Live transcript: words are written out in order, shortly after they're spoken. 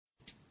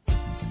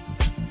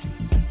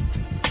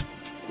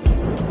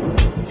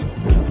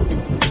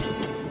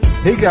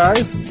Hey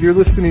guys, you're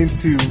listening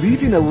to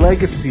Leaving a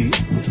Legacy.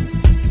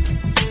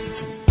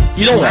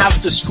 You don't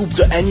have to scoop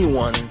to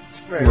anyone.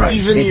 Right.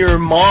 Even your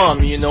mom,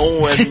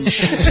 when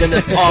she's in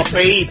the top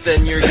 8,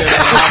 then you're gonna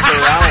knock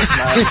her out,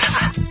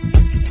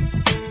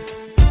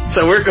 man.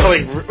 So we're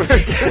going, we moved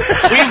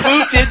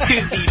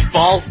into the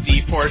balls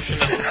deep portion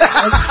of it.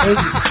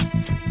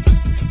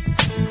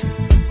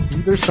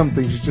 There's some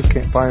things you just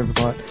can't buy in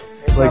Vermont.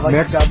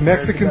 Like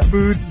Mexican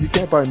food, you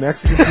can't buy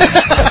Mexican food.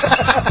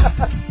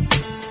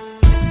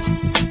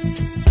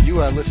 You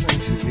are listening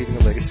to Leaving a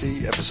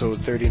Legacy, episode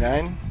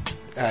 39.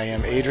 I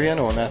am Adrian,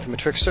 or Anathema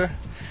Trickster,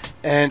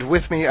 and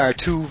with me are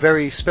two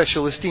very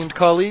special esteemed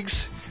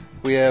colleagues.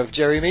 We have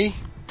Jeremy.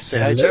 Say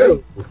hi,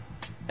 Jerry.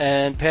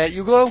 And Pat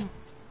Uglow.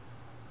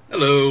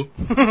 Hello.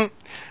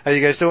 How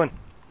you guys doing?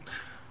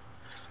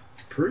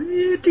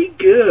 Pretty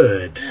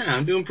good. Yeah,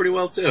 I'm doing pretty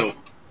well too.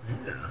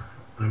 Yeah.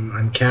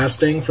 I'm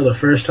casting for the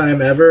first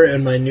time ever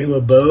in my new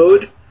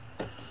abode.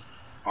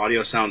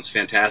 Audio sounds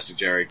fantastic,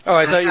 Jerry. Oh,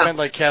 I thought you meant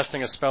like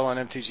casting a spell on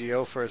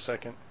MTGO for a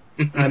second.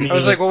 I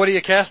was like, well, what are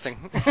you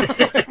casting?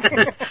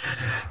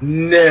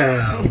 No.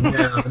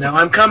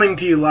 I'm coming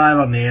to you live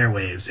on the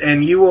airwaves,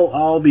 and you will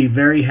all be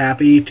very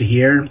happy to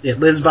hear. It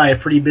lives by a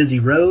pretty busy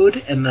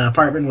road, and the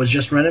apartment was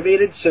just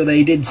renovated, so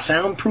they did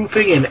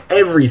soundproofing and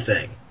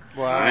everything.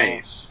 Wow.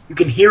 Nice. You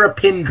can hear a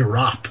pin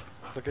drop.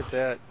 Look at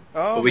that.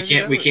 Oh, but we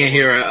can't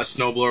hear a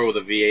snowblower with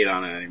a V8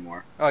 on it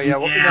anymore. Oh yeah,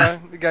 well,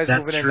 the guy's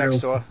moving in next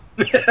door.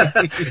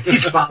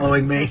 He's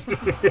following me.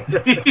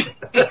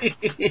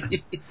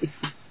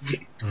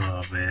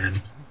 Oh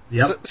man.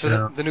 Yep.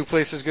 So the new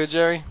place is good,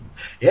 Jerry?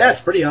 Yeah, it's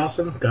pretty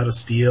awesome. Got a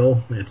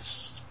steal.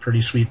 It's a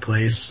pretty sweet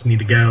place. Need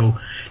to go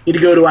to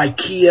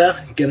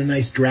IKEA, get a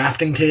nice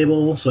drafting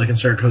table so I can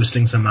start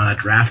hosting some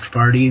draft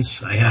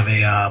parties. I have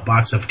a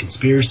box of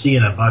Conspiracy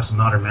and a box of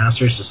Modern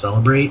Masters to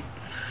celebrate.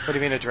 What do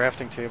you mean a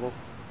drafting table?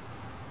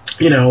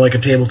 Like a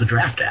table to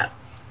draft at.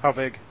 How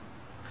big?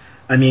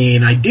 I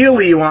mean,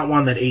 ideally you want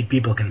one that 8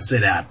 people can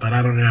sit at, but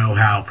I don't know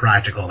how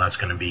practical that's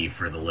going to be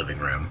for the living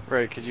room.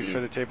 Right, could you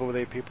fit a table with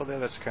 8 people there?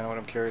 That's kind of what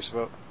I'm curious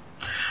about.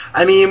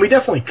 I mean, we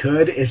definitely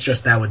could, it's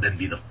just that would then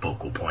be the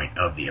focal point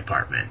of the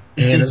apartment.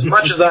 And as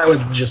much as I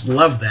would just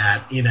love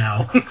that,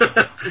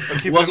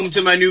 Welcome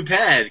to my new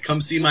pad,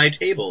 come see my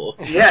table.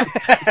 Yeah.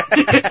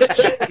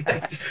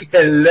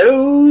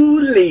 Hello,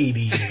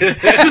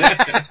 ladies.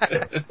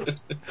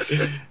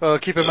 Well,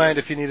 keep in mind,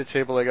 if you need a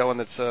table, I got one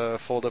that's a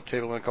fold-up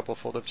table and a couple of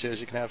fold-up chairs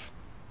you can have.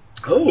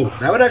 Oh,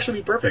 that would actually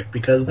be perfect,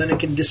 because then it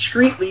can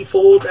discreetly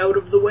fold out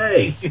of the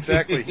way.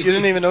 Exactly. You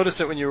didn't even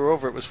notice it when you were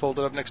over. It was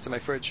folded up next to my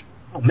fridge.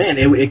 Oh man,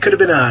 it could have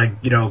been an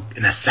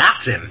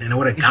assassin, and it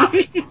would have got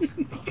me.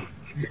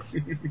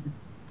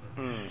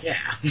 Yeah.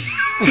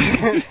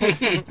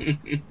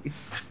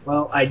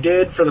 Well, I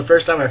did for the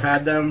first time. I've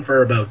had them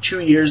for about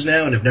 2 years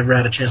now, and I've never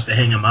had a chance to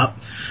hang them up.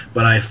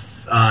 But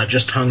I've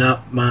just hung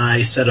up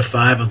my set of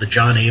 5 of the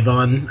John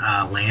Avon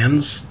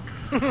lands.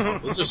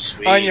 Those are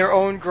sweet. On your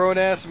own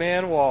grown-ass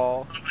man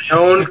wall. My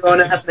own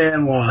grown-ass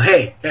man wall.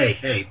 Hey,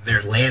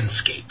 they're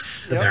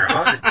landscapes. Yep. They're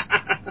art.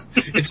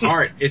 It's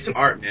art. It's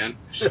art, man.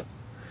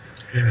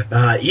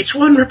 Each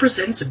one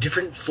represents a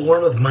different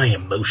form of my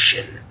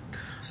emotion.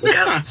 Look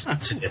how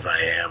sensitive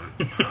I am.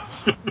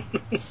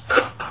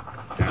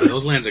 Yeah,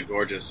 those lands are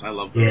gorgeous. I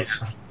love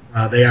those.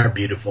 Yeah, they are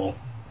beautiful.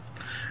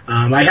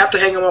 I have to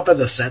hang them up as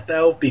a set,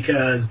 though,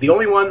 because the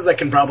only ones that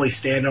can probably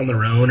stand on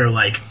their own are,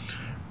 like,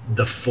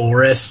 the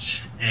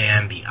forest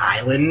and the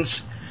island.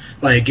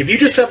 Like, if you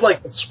just have,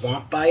 like, the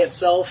swamp by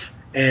itself,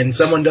 and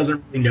someone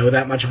doesn't really know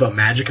that much about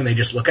Magic, and they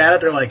just look at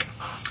it, they're like,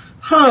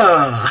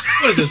 huh.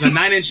 What is this, a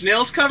 9 Inch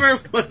Nails cover?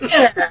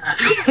 Yeah.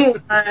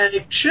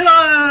 Like, should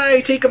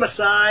I take them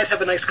aside,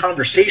 have a nice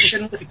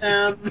conversation with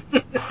them,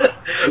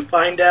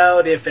 find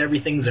out if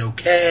everything's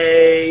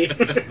okay?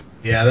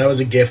 Yeah, that was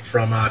a gift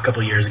from a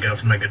couple years ago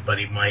from my good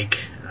buddy Mike.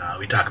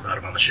 We talk about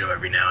him on the show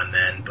every now and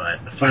then, but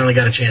I finally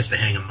got a chance to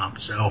hang them up,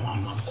 so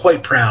I'm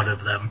quite proud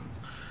of them.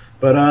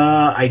 But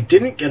I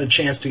didn't get a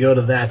chance to go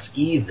to That's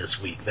Eve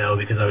this week, though,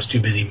 because I was too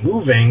busy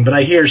moving, but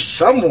I hear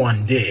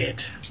someone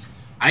did.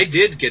 I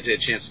did get a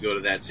chance to go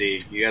to That's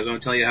Eve. You guys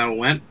want to tell you how it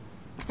went?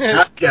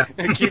 Yeah.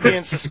 Keep me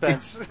in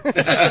suspense.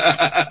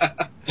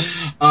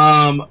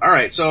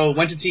 Alright, so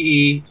went to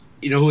TE.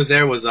 You know who was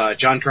there? Was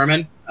John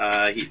Kerman.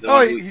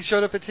 He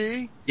showed up at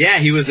TE? Yeah,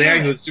 he was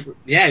there. He was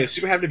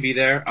super happy to be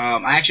there.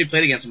 I actually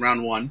played against him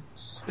round 1.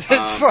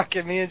 It's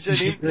fucking me and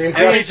Jenny.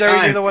 Every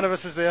time. Neither one of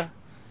us is there.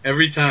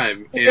 Every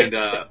time. And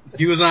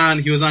he was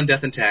on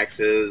Death and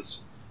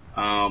Taxes.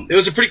 It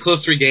was a pretty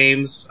close 3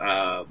 games.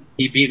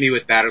 He beat me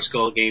with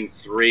Batterskull game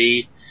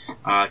 3.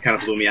 Kind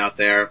of blew me out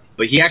there.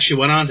 But he actually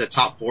went on to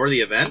top 4 of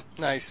the event.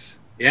 Nice.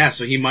 Yeah,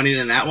 so he moneyed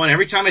in that one.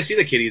 Every time I see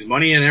the kid, he's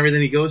moneying in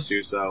everything he goes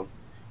to, so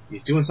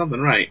he's doing something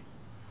right.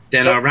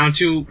 Then round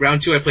two,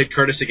 I played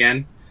Curtis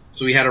again.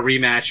 So we had a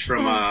rematch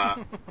from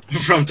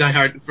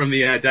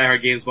the Die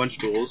Hard Games Bunch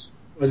Duels.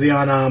 Was he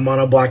on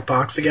Mono Black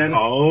Box again?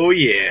 Oh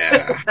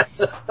yeah.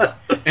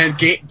 And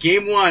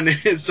game one, he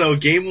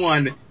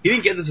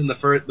didn't get this in the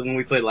first when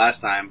we played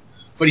last time,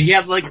 but he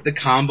had like the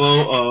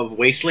combo of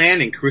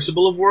Wasteland and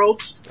Crucible of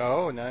Worlds.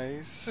 Oh,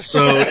 nice.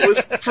 So it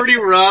was pretty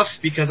rough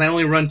because I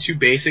only run 2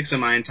 basics in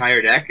my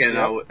entire deck, and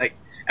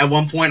at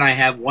one point I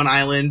have 1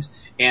 island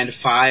and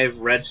 5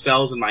 red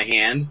spells in my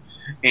hand,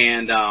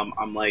 and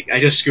I'm like, I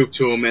just scooped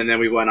to him, and then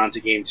we went on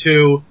to game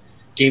 2.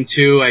 Game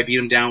 2, I beat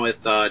him down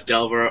with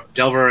Delver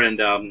and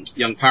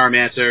Young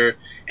Pyromancer,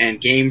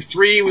 and game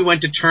 3 we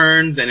went to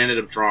turns and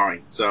ended up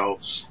drawing. So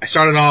I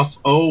started off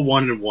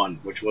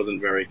 0-1-1, which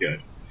wasn't very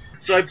good.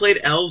 So I played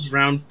Elves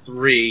round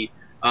 3,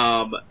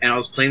 and I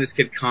was playing this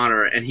kid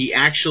Connor, and he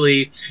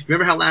actually,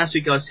 remember how last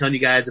week I was telling you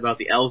guys about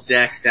the Elves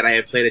deck that I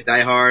had played at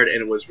Die Hard, and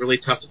it was really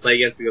tough to play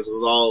against because it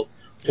was all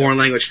foreign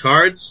language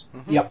cards?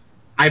 Mm-hmm. Yep.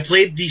 I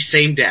played the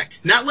same deck.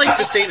 Not like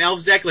the same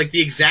Elves deck, like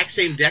the exact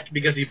same deck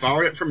because he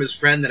borrowed it from his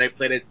friend that I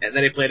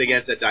played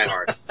against at Die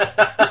Hard.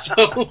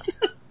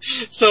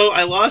 So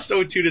I lost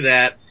 0-2 to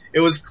that. It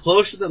was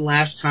closer than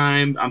last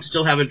time. I'm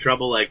still having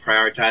trouble like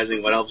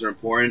prioritizing what elves are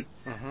important.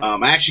 Mm-hmm.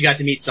 I actually got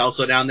to meet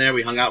Celso down there.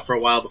 We hung out for a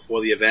while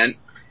before the event,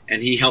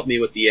 and he helped me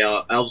with the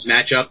elves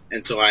matchup.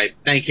 And so I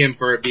thank him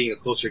for it being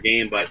a closer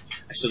game, but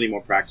I still need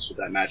more practice with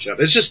that matchup.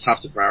 It's just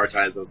tough to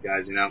prioritize those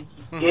guys, you know.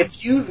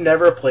 If you've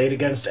never played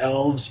against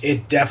elves,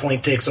 it definitely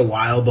takes a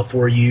while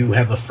before you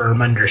have a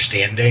firm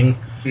understanding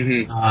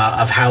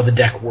of how the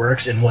deck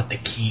works and what the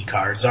key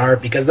cards are,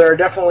 because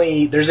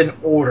there's an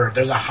order,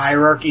 there's a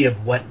hierarchy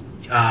of what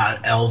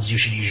elves you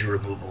should use your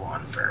removal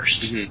on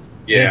first. Mm-hmm.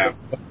 Yeah.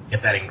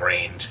 Get that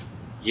ingrained.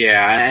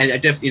 Yeah, I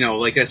definitely,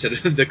 like I said,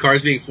 the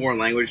cards being foreign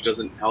language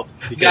doesn't help.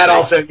 That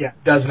also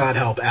does not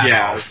help at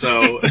all.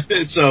 So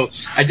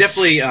I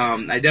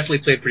definitely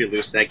played pretty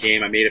loose that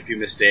game. I made a few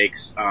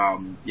mistakes,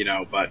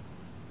 but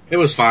it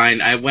was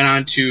fine. I went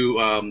on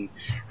to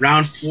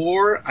round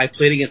 4. I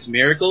played against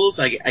Miracles.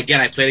 I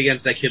played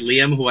against that kid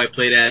Liam, who I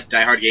played at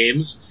Die Hard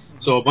Games.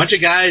 So a bunch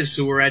of guys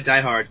who were at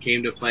Die Hard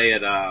came to play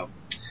at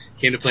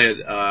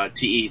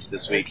TE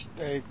this week.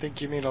 I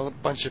think you mean a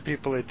bunch of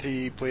people at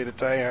TE played at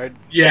Die Hard.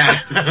 Yeah.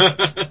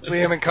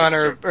 Liam and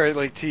Connor are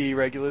like TE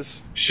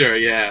regulars. Sure,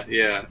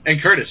 yeah.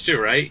 And Curtis too,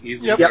 right?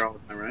 He's there all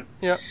the time, right?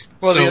 Yeah.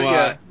 Well,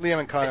 so, Liam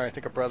and Connor, I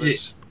think, are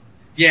brothers.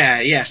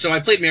 Yeah. So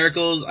I played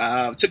Miracles.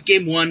 Took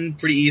game 1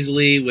 pretty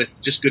easily with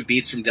just good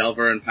beats from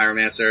Delver and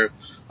Pyromancer.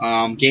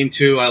 Game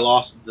 2, I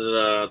lost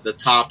the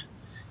top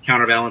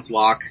counterbalance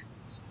lock.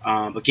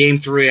 But game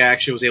 3, I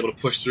actually was able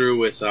to push through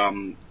with,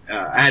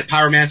 I had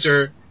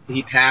Pyromancer,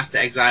 he passed,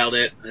 exiled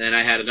it, and then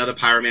I had another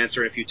Pyromancer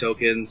and a few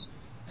tokens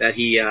that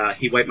he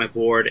wiped my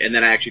board, and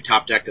then I actually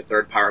top decked a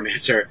third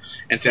Pyromancer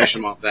and finished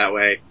him off that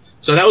way.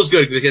 So that was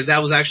good, because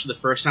that was actually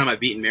the first time I've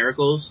beaten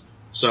Miracles,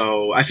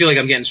 so I feel like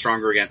I'm getting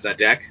stronger against that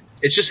deck.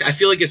 It's just, I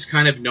feel like it's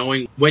kind of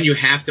knowing when you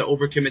have to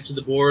overcommit to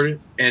the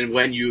board and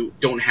when you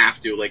don't have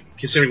to, like,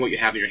 considering what you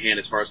have in your hand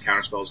as far as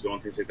counterspells go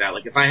and things like that.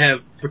 Like, if I have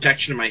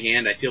protection in my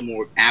hand, I feel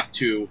more apt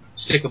to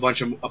stick a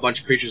bunch of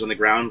creatures on the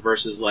ground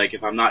versus, like,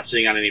 if I'm not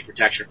sitting on any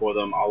protection for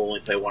them, I'll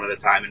only play one at a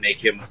time and make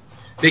him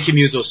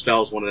use those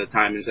spells one at a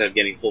time instead of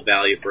getting full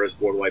value for his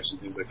board wipes and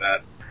things like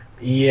that.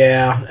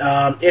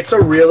 Yeah, it's a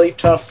really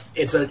tough,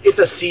 it's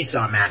a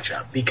seesaw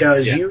matchup,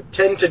 because you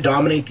tend to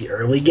dominate the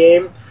early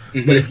game,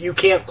 but if you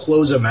can't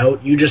close them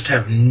out, you just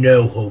have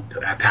no hope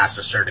past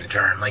a certain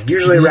turn. Like,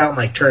 usually around,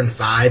 like, turn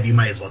 5, you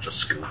might as well just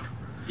scoop.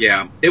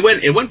 Yeah, it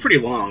went pretty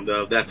long,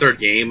 though, that third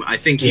game. I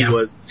think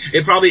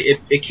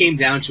it came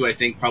down to, I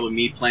think, probably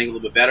me playing a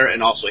little bit better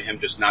and also him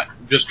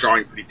just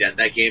drawing pretty dead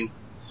that game.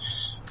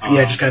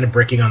 Just kind of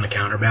bricking on the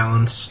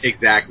counterbalance.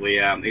 Exactly,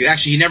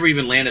 actually, he never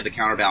even landed the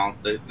counterbalance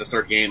the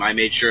third game. I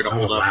made sure to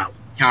hold up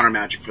counter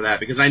magic for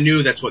that, because I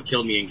knew that's what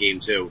killed me in game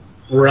 2.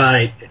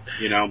 Right.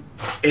 You know?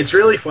 It's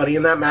really funny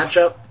in that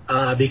matchup,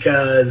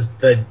 because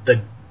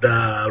the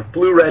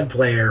blue-red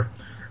player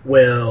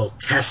will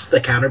test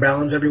the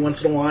counterbalance every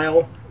once in a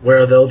while,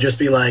 where they'll just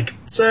be like,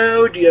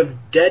 so, do you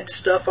have dead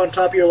stuff on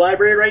top of your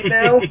library right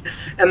now? And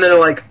then they're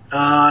like,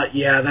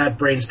 yeah, that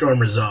brainstorm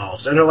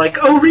resolves. And they're like,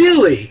 oh,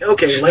 really?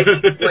 Okay,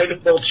 lightning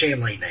bolt, chain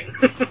lightning.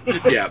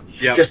 Yeah.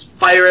 Just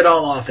fire it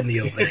all off in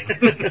the opening.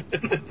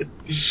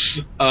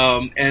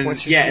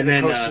 Once you see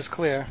the coast is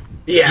clear.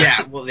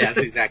 Yeah, well, that's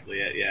exactly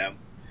it, yeah.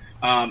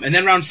 And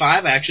then round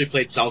 5, I actually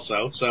played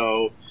Celso,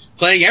 so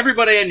playing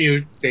everybody I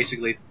knew,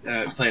 basically,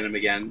 playing him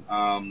again.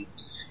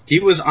 He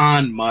was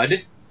on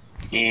Mud,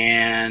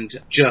 and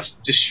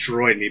just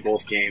destroyed me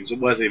both games. It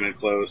wasn't even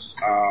close.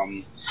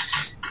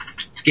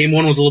 Game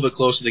 1 was a little bit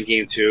closer than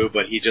game 2,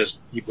 but he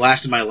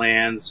blasted my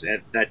lands.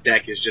 That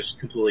deck is just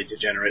completely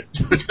degenerate.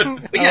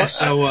 But yeah,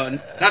 so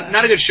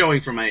not a good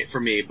showing for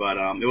me, but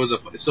it was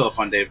still a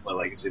fun day to play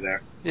Legacy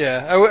there.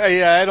 Yeah,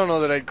 I don't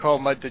know that I'd call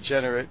Mud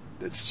degenerate.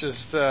 It's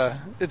just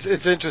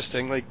it's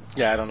interesting. Like,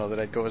 yeah, I don't know that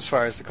I'd go as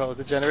far as to call it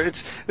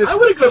degenerate. I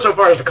wouldn't go so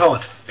far as to call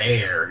it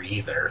fair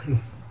either.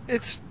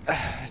 It's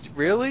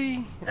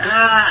really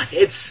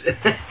it's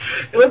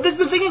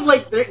the thing is,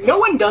 like, no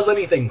one does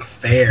anything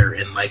fair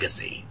in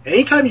Legacy.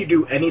 Anytime you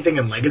do anything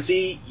in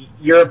Legacy,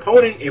 your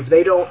opponent, if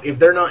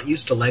they're not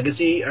used to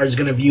Legacy, is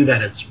going to view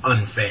that as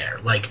unfair.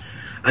 Like,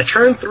 A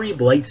turn 3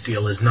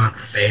 Blightsteel is not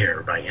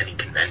fair by any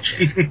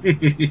convention.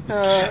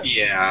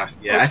 Yeah.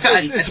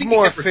 It's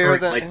more fair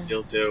than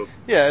Blightsteel too.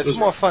 Yeah, it's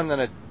more fun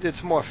than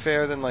it's more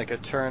fair than like a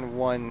turn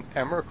 1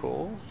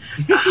 Emrakul.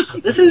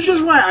 This is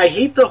just why I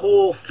hate the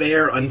whole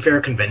fair unfair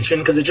convention,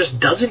 because it just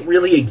doesn't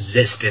really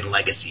exist in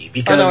Legacy.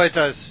 Because no, it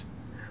does.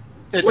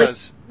 It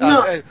does.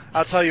 No.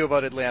 I'll tell you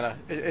about Atlanta.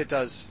 It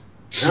does.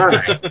 All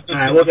right,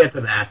 we'll get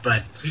to that.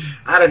 But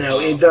I don't know.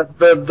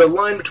 The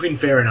line between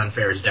fair and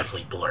unfair is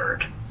definitely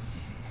blurred.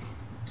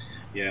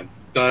 Yeah.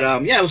 But,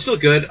 it was still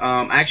good.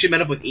 I actually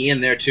met up with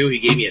Ian there, too. He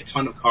gave me a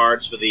ton of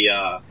cards for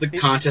the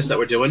contest that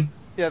we're doing.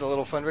 Yeah, the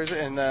little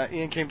fundraiser. And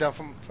Ian came down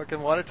from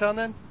fucking Watertown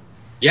then?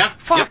 Yeah.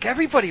 Fuck,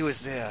 everybody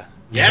was there.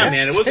 Yeah,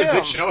 man, it was a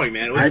good showing,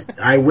 man.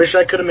 I wish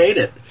I could have made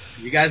it.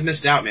 You guys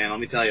missed out, man, let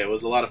me tell you. It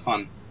was a lot of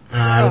fun.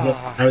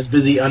 I was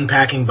busy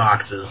unpacking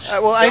boxes.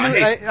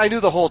 I knew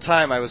the whole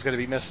time I was going to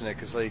be missing it,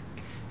 because, like,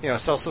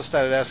 Celso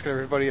started asking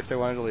everybody if they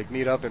wanted to, like,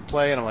 meet up and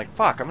play, and I'm like,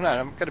 fuck, I'm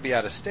going to be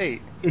out of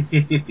state.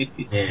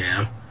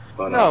 Yeah.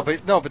 But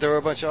there were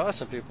a bunch of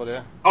awesome people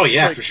there. Oh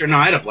yeah, for sure. No,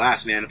 I had a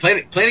blast, man.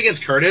 Playing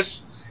against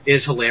Curtis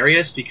is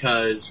hilarious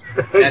because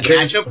that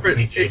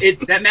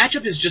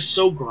matchup is just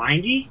so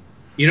grindy.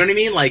 You know what I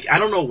mean? Like, I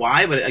don't know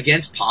why, but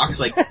against Pox,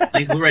 like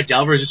Blue Red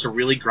Delver is just a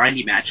really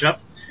grindy matchup.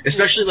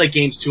 Especially like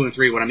games 2 and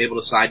 3 when I'm able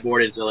to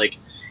sideboard into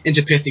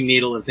Pithing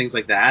Needle and things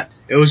like that.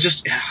 It was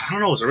just, I don't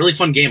know, it was a really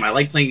fun game. I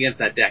like playing against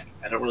that deck.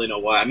 I don't really know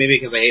why. Maybe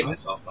because I hate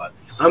myself, but.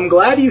 I'm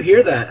glad you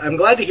hear that. I'm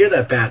glad to hear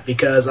that, Pat,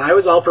 because I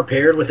was all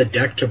prepared with a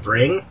deck to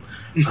bring.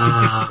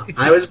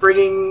 I was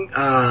bringing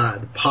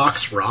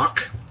Pox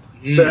Rock.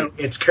 So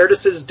it's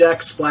Curtis's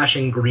deck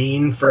splashing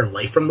green for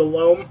Life from the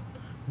Loam.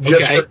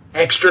 Just for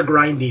extra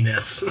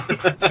grindiness. Yeah,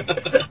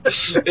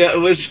 it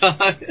was.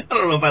 I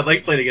don't know if I'd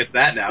like playing against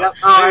that now. Yep,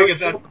 I was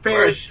so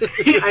prepared.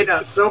 I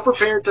know, so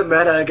prepared to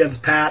meta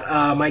against Pat.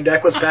 My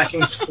deck was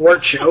packing 4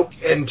 Choke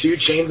and 2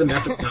 Chains of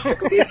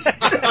Mephistopheles.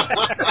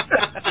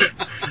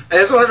 I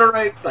just wanted to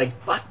write,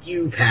 like, fuck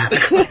you, Pat.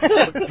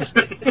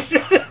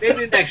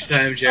 Maybe next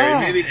time, Jerry.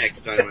 Maybe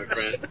next time, my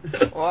friend.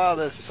 Wow,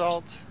 the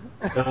salt.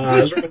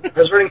 I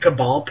was running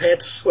Cabal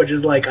Pits, which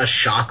is like a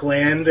shock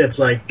land. It's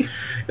like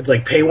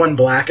pay 1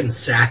 black and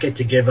sack it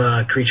to give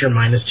a creature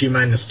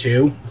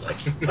 -2/-2. It's like,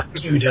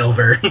 fuck you,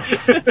 Delver.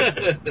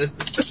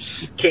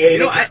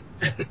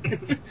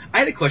 I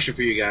had a question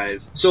for you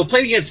guys. So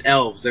playing against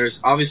elves, there's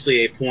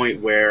obviously a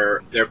point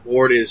where their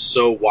board is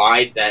so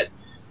wide that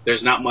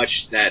there's not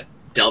much that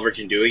Delver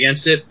can do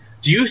against it.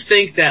 Do you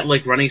think that,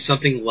 like, running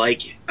something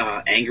like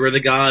Anger of the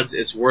Gods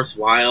is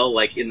worthwhile,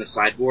 like, in the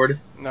sideboard?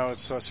 No,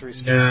 it's sorcery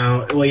speed.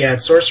 No, well, yeah,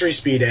 it's sorcery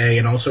speed A,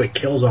 and also it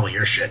kills all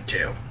your shit,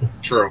 too.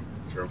 True.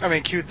 I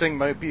mean, cute thing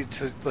might be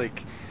to,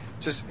 like,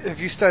 just, if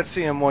you start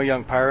seeing more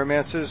young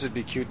pyromancers, it'd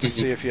be cute to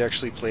see if you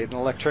actually played an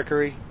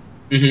Electrickery.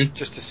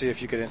 Just to see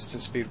if you could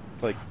instant speed,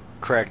 like,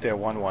 crack their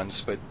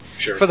 1/1s, but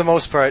for the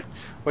most part,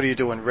 what are you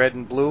doing? Red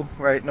and blue,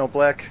 right? No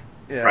black?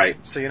 Yeah. Right.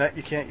 So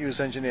you can't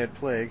use Engineered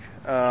Plague.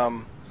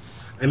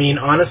 I mean,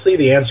 honestly,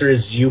 the answer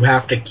is you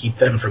have to keep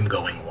them from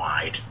going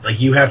wide. Like,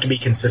 you have to be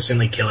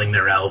consistently killing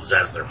their elves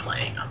as they're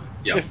playing them.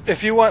 Yep.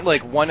 If you want,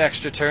 like, 1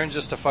 extra turn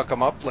just to fuck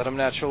them up, let them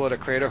natural at a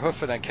Crater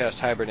Hoof and then cast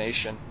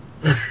Hibernation.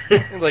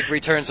 Like,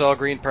 returns all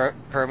green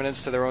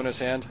permanents to their owner's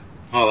hand.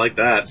 Oh, I like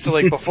that. So,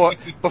 like,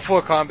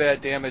 before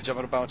combat damage, I'm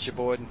gonna bounce your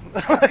board.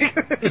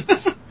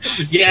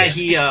 Yeah,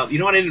 you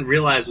know what I didn't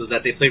realize was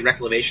that they played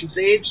Reclamation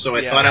Sage, so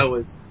I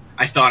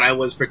thought I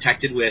was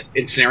protected with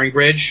Ensnaring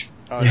Bridge.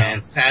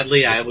 And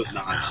sadly, I was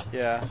not.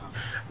 Yeah.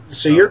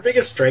 So your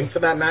biggest strengths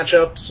in that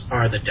matchups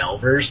are the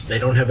Delvers. They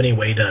don't have any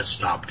way to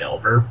stop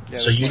Delver. Yeah,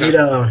 so you need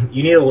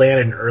to land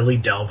an early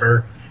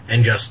Delver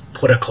and just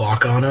put a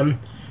clock on them,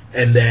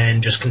 and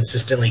then just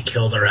consistently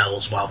kill their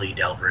elves while the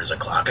Delver is a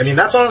clock. I mean,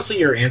 that's honestly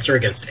your answer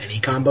against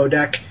any combo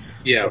deck.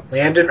 Yeah.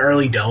 Land an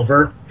early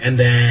Delver, and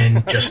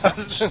then just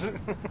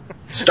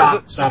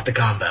stop the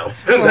combo.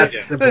 That's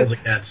as simple as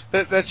it gets.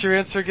 That's your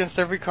answer against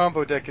every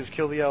combo deck is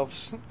kill the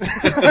elves.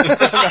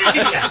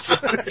 Yes.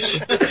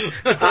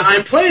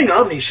 I'm playing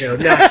Omnishow.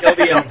 No, kill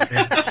the elves,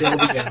 man. Kill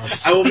the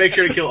elves. I will make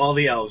sure to kill all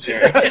the elves,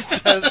 Jerry. I was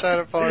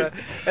trying to follow that.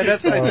 And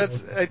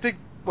I think,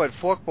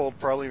 Forkbolt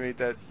probably made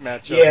that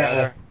matchup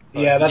better.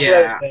 Yeah, that's what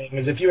I was saying,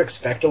 is if you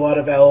expect a lot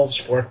of elves,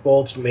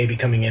 Forkbolts may be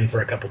coming in for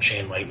a couple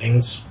Chain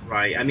Lightnings.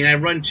 Right. I mean,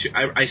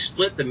 I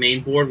split the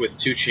main board with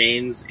 2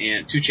 chains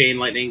and 2 Chain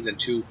Lightnings and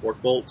 2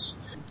 Forkbolts.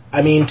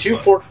 I mean, 2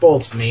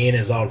 Forkbolts main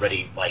is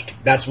already, like,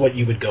 that's what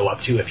you would go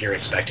up to if you're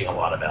expecting a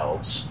lot of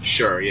elves.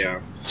 Sure,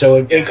 yeah. So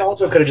it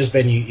also could have just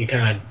been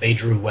they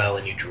drew well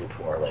and you drew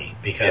poorly,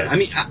 because... Yeah, I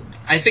mean,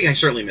 I think I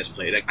certainly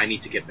misplayed. I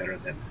need to get better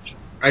at that matchup.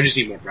 I just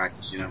need more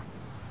practice, you know?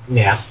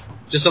 Yeah.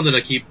 Just something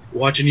to keep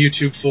watching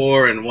YouTube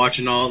for and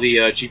watching all the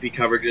GP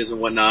coverages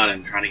and whatnot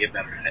and trying to get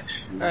better at it.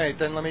 Alright,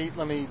 then let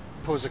me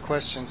pose a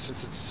question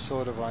since it's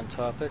sort of on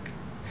topic.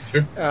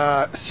 Sure.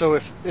 So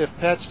if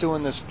Pat's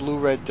doing this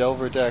blue-red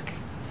Delver deck,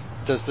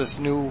 does this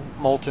new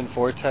Molten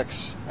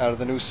Vortex out of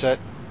the new set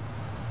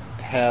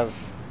have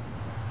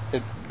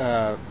it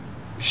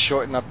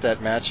shorten up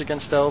that match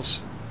against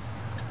elves?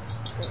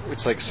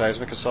 It's like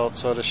seismic assault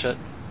sort of shit.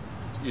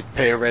 You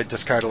pay a red,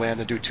 discard a land,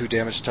 and do 2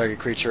 damage to target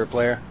creature or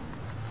player.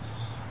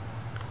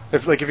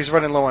 If he's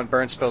running low on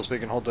burn spells, we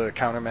can hold the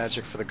counter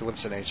magic for the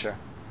Glimpse of Nature.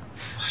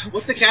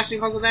 What's the casting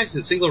cost of that? Is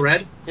it single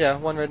red? Yeah,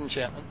 1 red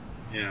enchantment.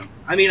 Yeah.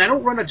 I mean, I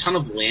don't run a ton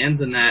of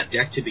lands in that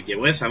deck to begin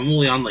with. I'm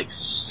only on,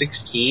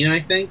 16,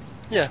 I think.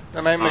 Yeah,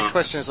 my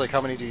question is, how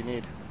many do you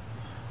need?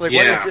 What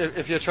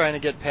if you're trying to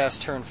get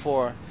past turn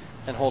 4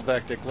 and hold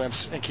back the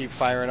Glimpse and keep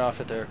firing off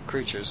at their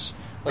creatures?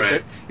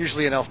 Right.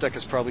 Usually an elf deck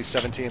is probably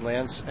 17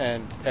 lands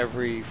and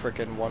every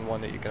frickin'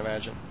 1/1 that you can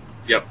imagine.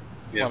 Yep.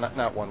 Well,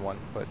 not 1/1,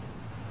 but...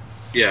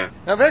 Yeah.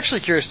 Now, I'm actually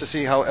curious to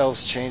see how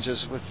elves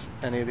changes with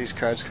any of these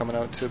cards coming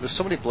out, too. There's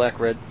so many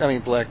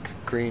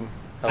black-green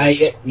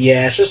elves.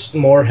 It's just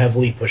more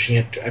heavily pushing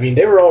it. I mean,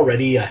 they were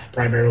already a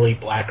primarily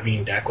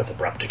black-green deck with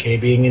Abrupt Decay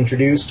being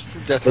introduced.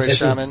 Deathrite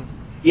Shaman.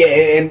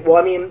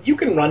 You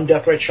can run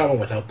Deathrite Shaman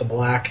without the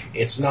black.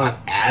 It's not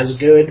as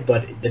good,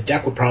 but the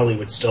deck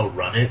would still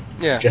run it.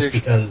 Yeah.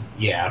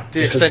 The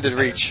extended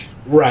reach.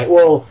 Right.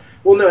 Well,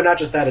 no, not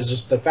just that. It's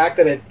just the fact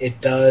that it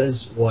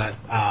does what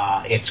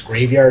it's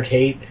Graveyard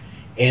Hate,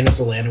 and it's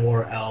a Land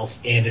War Elf,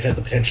 and it has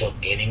the potential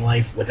of gaining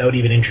life without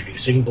even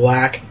introducing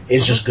black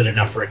is just good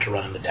enough for it to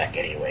run in the deck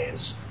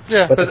anyways.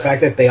 Yeah, but the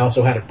fact that they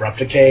also had Abrupt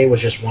Decay was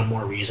just one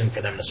more reason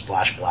for them to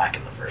splash black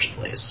in the first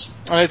place.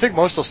 And I think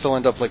most will still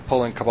end up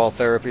pulling Cabal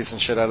Therapies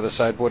and shit out of the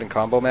sideboard in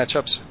combo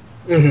matchups.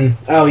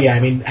 Mm-hmm. Oh yeah,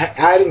 I mean,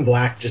 adding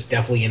black just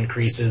definitely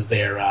increases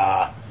their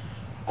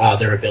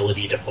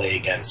ability to play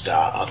against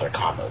other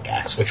combo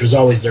decks, which was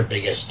always their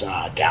biggest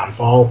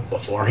downfall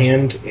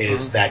beforehand,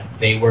 is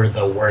that they were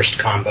the worst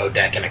combo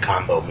deck in a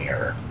combo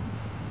mirror.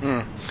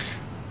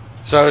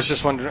 So I was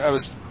just wondering, I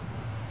was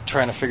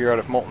trying to figure out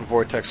if Molten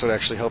Vortex would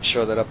actually help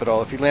show that up at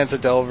all. If he lands a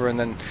Delver and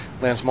then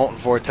lands Molten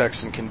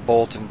Vortex and can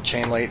bolt and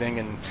Chain Lightning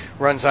and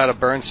runs out of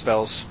burn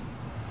spells,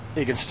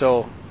 he can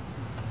still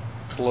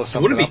blow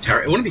something up.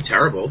 It wouldn't be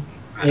terrible.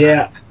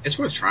 Yeah. It's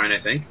worth trying, I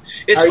think.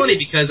 It's funny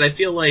because I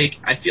feel like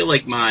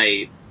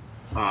my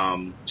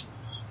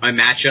my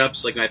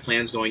matchups, my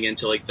plans going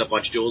into the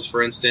bunch duels,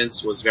 for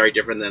instance, was very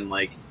different than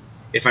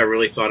if I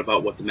really thought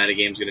about what the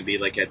metagame's going to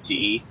be at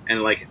TE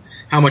and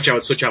how much I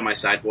would switch out my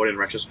sideboard in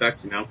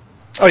retrospect,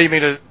 Oh, you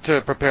mean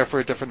to prepare for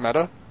a different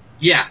meta?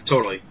 Yeah,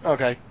 totally.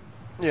 Okay.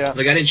 Yeah.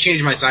 I didn't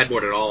change my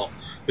sideboard at all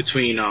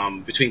between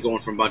going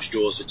from bunch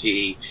duels to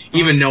TE,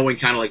 even knowing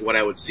kind of what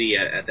I would see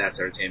at that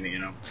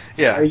entertainment,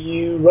 Yeah. Are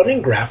you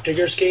running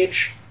Grafdigger's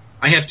Cage?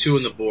 I have 2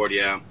 in the board,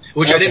 yeah,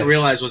 which I didn't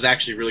realize was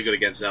actually really good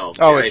against elves.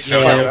 Oh, it's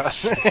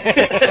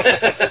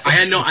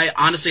I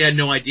honestly had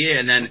no idea,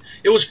 and then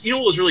it was, what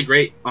was really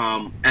great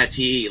at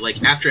TE,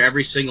 after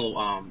every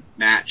single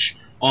match,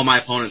 all my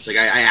opponents, I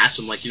asked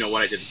them, what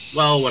I did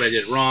well, what I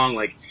did wrong,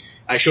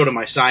 I showed him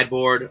my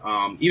sideboard,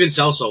 even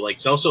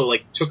Celso,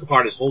 took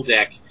apart his whole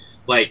deck,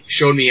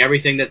 showed me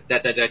everything that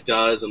deck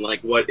does, and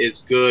what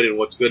is good and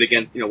what's good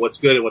against, what's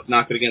good and what's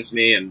not good against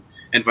me, and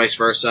vice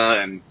versa,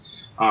 and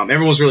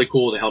everyone was really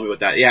cool to help me with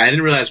that. Yeah, I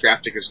didn't realize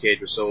Grafdigger's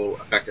Cage was so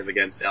effective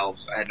against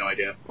elves. I had no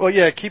idea. Well,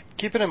 yeah, keep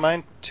it in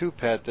mind too,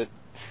 Pat, that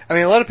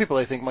a lot of people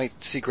I think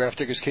might see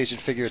Grafdigger's Cage and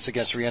figure it's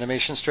against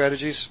reanimation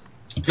strategies.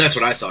 That's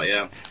what I thought,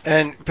 yeah.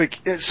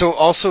 So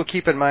also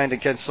keep in mind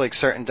against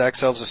certain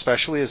decks, elves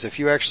especially, is if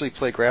you actually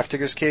play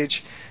Grafdigger's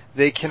Cage,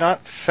 they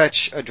cannot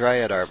fetch a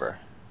Dryad Arbor.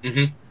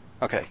 Mm-hmm.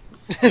 Okay.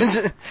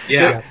 That's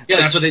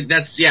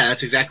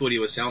exactly what he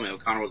was telling me.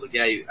 O'Connor was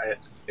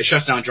it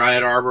shuts down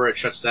Dryad Arbor, it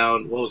shuts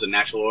down, what was it,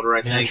 Natural Order,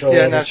 I think?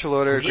 Natural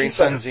Order, Green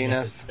Sun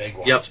Zenith. Is the big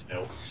one, yep.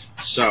 Too.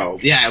 So,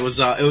 yeah, it was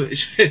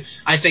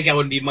I think I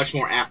would be much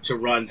more apt to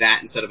run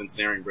that instead of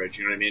Ensnaring Bridge,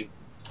 you know what I mean?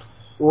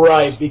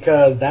 Right,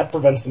 because that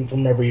prevents them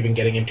from ever even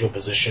getting into a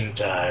position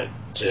to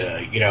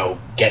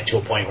get to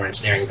a point where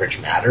Ensnaring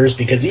Bridge matters,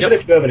 because even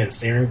if you have an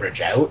Ensnaring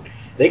Bridge out,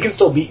 they can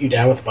still beat you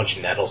down with a bunch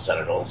of Nettle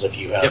Sentinels if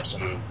you have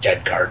some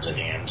dead cards in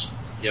hand.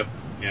 Yep,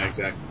 yeah,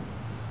 exactly.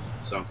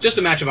 So, just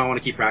a matchup I want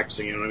to keep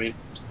practicing, you know what I mean?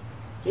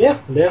 Yeah.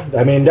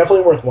 I mean,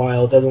 definitely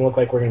worthwhile. It doesn't look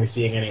like we're going to be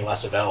seeing any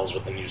less of elves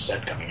with the new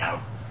set coming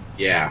out.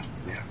 Yeah,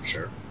 for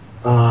sure.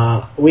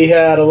 We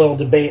had a little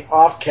debate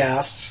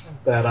off-cast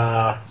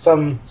that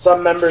some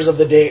members of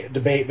the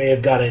debate may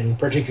have gotten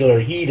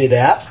particularly heated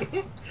at.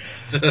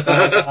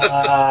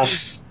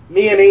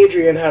 Me and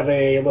Adrian have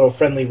a little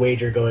friendly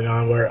wager going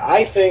on where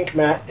I think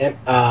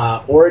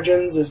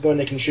Origins is going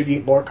to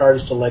contribute more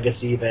cards to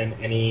Legacy than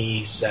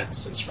any set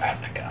since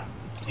Ravnica.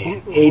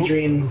 And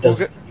Adrian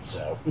doesn't believe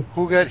so.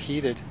 Who got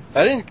heated?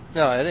 I didn't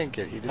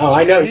get heated. Oh,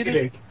 I know you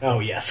did. Oh,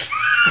 yes.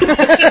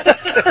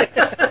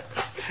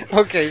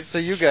 Okay, so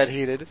you got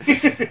heated.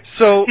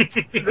 So,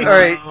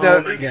 alright.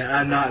 Oh my God,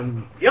 I'm not...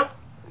 Yep.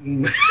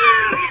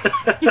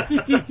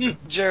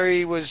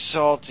 Jerry was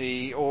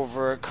salty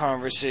over a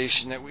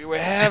conversation that we were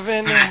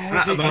having.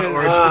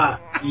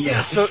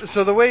 Yes.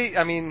 So the way,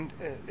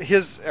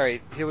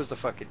 here was the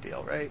fucking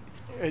deal, right?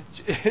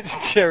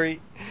 Jerry,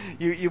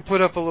 you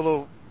put up a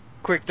little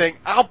quick thing.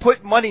 I'll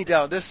put money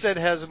down. This set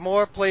has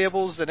more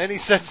playables than any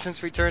set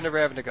since Return to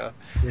Ravnica.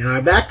 Yeah,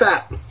 I back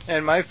that.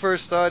 And my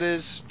first thought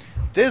is,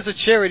 there's a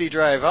charity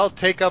drive. I'll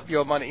take up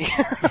your money.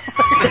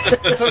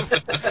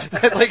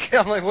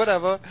 I'm like,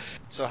 whatever.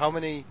 So how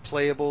many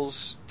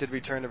playables did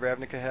Return to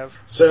Ravnica have?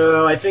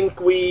 So I think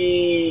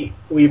we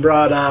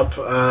brought up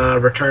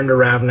Return to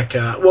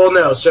Ravnica. Well,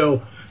 no,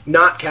 so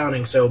not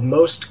counting. So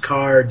most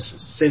cards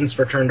since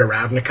Return to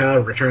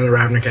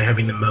Ravnica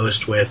having the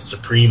most with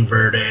Supreme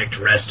Verdict,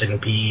 Rest in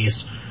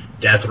Peace,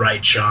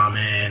 Deathrite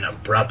Shaman,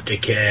 Abrupt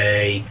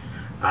Decay.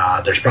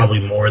 There's probably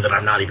more that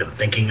I'm not even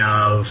thinking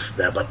of,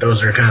 but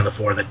those are kind of the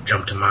four that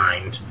jump to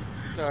mind.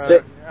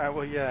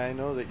 Well, yeah, I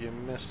know that you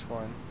missed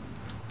one.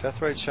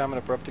 Deathrite Shaman,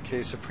 Abrupt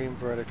Decay, Supreme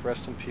Verdict,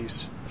 Rest in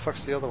Peace. The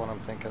fuck's the other one I'm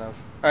thinking of?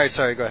 Alright,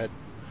 sorry, go ahead.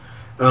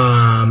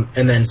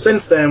 And then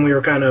since then, we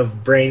were kind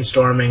of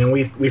brainstorming, and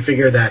we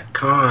figured that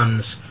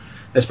Cons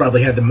has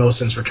probably had the most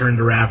since Return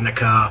to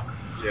Ravnica,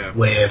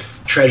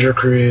 with Treasure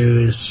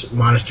Cruise,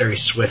 Monastery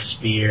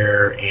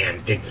Swiftspear,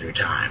 and Dig Through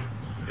Time.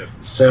 Yep.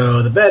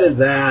 So the bet is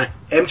that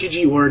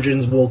MTG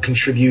Origins will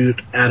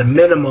contribute, at a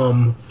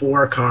minimum,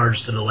 4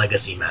 cards to the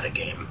Legacy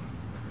metagame.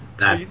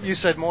 You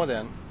said more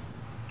than.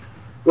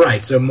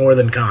 Right, so more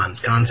than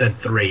Cons. Cons had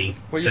 3.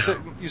 Well,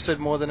 you said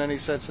more than any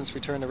set since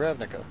Return to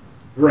Ravnica.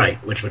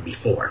 Right, which would be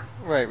 4.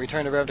 Right,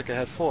 Return to Ravnica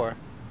had 4.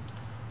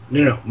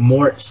 No,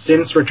 more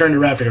since Return to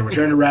Ravnica.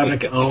 Return to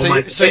Ravnica,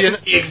 this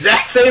is the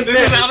exact same thing.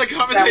 This is how the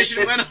conversation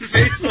went on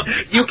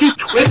Facebook. You keep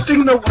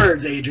twisting the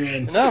words,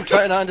 Adrian. No, I'm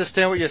trying to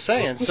understand what you're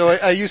saying. So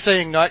are you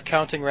saying not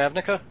counting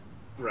Ravnica?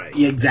 Right.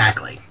 Yeah,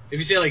 exactly. If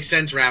you say, like,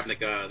 since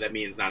Ravnica, that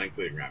means not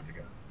including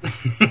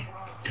Ravnica.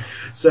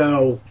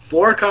 So,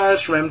 4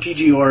 cards from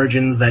MTG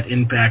Origins that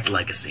impact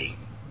Legacy.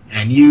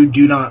 And you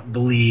do not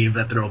believe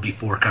that there will be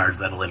 4 cards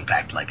that will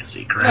impact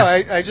Legacy, correct? No,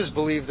 I just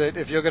believe that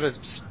if you're going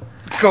to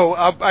go,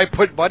 I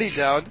put money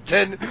down,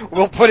 then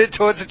we'll put it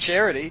towards a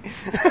charity.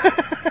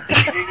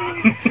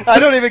 I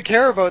don't even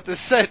care about this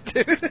set,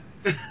 dude.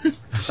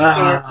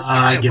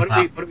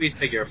 What do we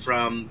figure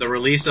from the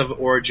release of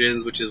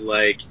Origins, which is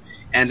like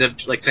end of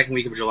like second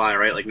week of July,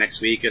 right? Like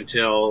next week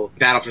until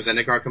Battle for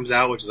Zendikar comes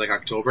out, which is like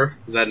October.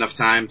 Is that enough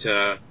time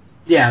to?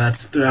 Yeah,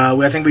 that's.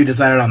 I think we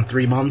decided on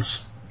 3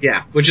 months.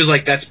 Yeah, which is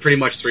like that's pretty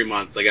much 3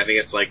 months. Like I think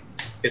it's like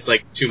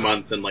 2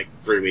 months and like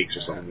 3 weeks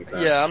or something like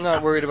that. Yeah, I'm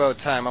not worried about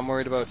time. I'm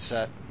worried about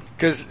set.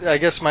 Because I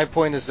guess my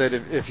point is that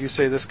if you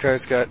say this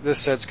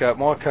set's got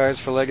more cards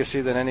for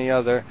Legacy than any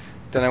other,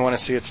 then I want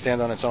to see it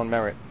stand on its own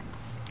merit.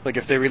 Like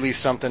if they release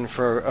something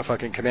for a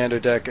fucking Commander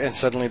deck and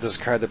suddenly there's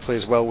a card that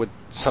plays well with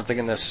something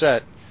in this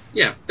set.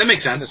 Yeah, that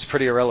makes sense. It's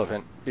pretty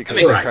irrelevant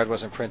because the card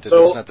wasn't printed.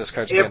 So, it's not this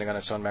card standing on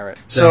its own merit.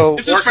 So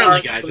this is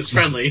friendly, guys. It's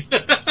friendly.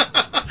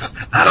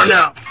 I don't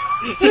know.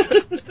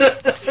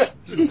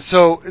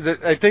 So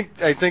I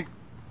think,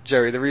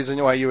 Jerry, the reason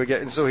why you were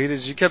getting so heated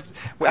is you kept.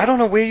 I don't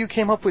know where you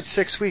came up with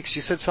 6 weeks.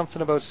 You said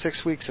something about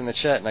 6 weeks in the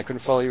chat, and I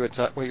couldn't follow you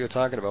what you were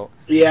talking about.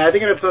 Yeah, I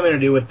think it had something to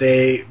do with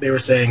they were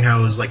saying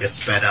how it was like a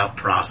sped up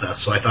process,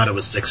 so I thought it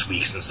was 6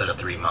 weeks instead of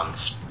 3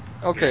 months.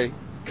 Okay.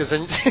 Because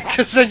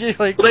then you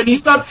like. Well, then you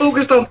got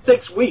focused on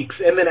 6 weeks,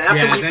 and then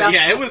after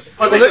it was.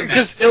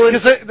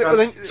 Because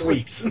 6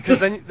 weeks. Because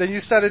then you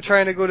started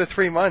trying to go to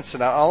 3 months,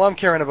 and all I'm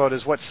caring about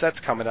is what set's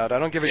coming out. I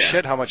don't give a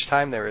shit how much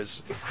time there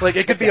is. Like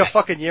it could be a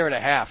fucking year and a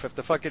half. If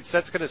the fucking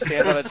set's going to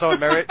stand on its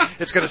own merit,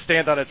 it's going to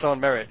stand on its own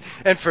merit.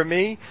 And for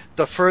me,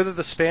 the further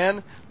the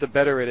span, the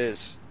better it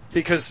is.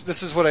 Because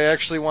this is what I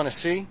actually want to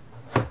see.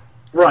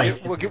 Right.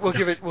 We'll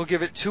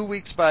give it 2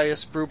 weeks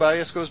bias. Brew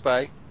bias goes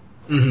by.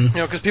 Mm-hmm.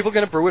 You know, because people are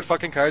going to brew with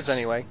fucking cards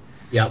anyway.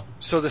 Yep.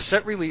 So the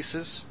set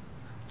releases,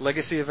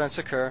 legacy events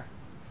occur.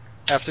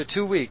 After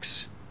 2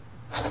 weeks,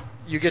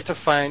 you get to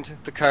find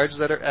the cards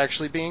that are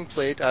actually being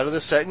played out of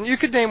the set. And you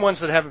could name ones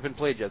that haven't been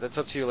played yet. That's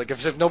up to you. Like,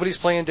 if nobody's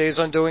playing Days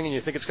Undoing and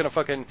you think it's going to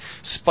fucking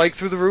spike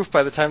through the roof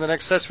by the time the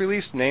next set's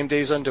released, name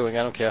Days Undoing.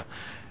 I don't care.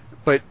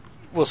 But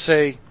we'll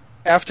say,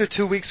 after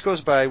 2 weeks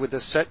goes by with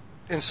the set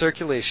in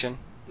circulation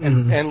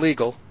and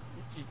legal,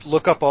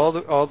 look up all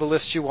the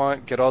lists you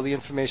want, get all the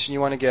information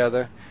you want to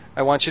gather.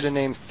 I want you to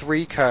name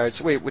 3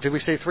 cards. Wait, did we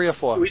say 3 or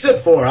 4? We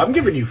said 4. I'm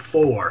giving you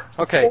 4.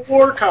 Okay.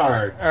 4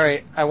 cards. All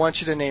right. I want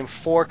you to name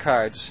 4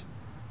 cards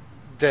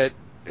that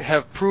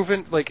have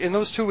proven, like in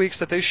those 2 weeks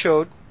that they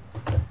showed,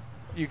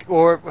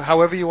 or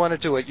however you want to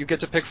do it, you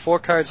get to pick 4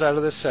 cards out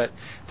of this set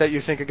that you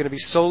think are going to be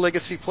so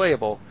legacy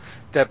playable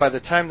that by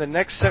the time the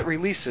next set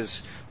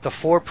releases, the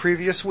 4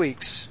 previous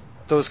weeks,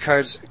 those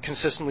cards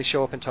consistently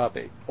show up in top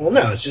 8. Well,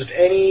 no, it's just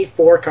any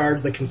 4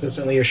 cards that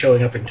consistently are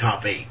showing up in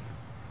top 8.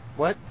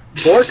 What?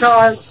 4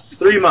 cards,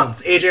 3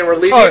 months. Adrian, we're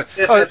leaving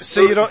this.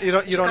 So you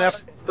don't have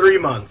 3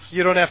 months.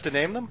 You don't have to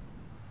name them?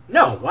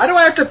 No, why do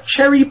I have to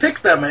cherry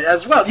pick them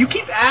as well? You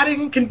keep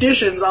adding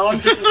conditions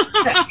onto this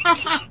deck.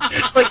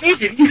 Like,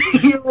 Adrian,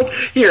 you're like,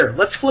 here,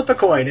 let's flip a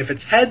coin. If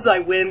it's heads, I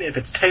win. If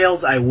it's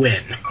tails, I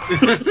win.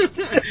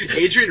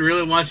 Adrian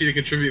really wants you to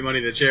contribute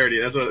money to charity.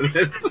 That's what it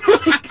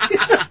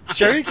is.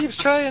 Jerry keeps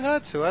trying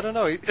not to. I don't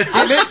know.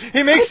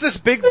 He makes this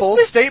big, bold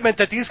statement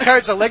that these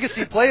cards are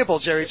legacy playable,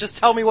 Jerry. Just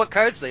tell me what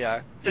cards they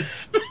are.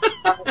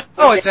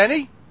 Oh, it's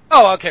any?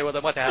 Oh, okay, well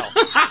then what the hell?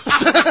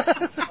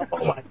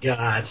 Oh my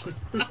god.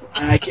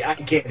 I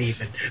can't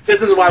even.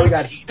 This is why we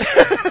got heat.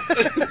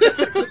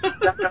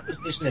 That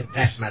conversation in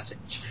text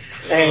message.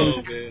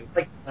 And it's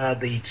like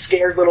the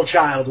scared little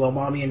child while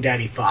mommy and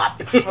daddy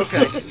fought.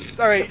 Okay.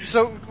 All right,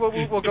 so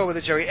we'll go with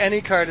it, Jerry.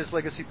 Any card is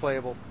legacy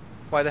playable.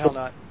 Why the hell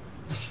not?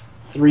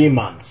 3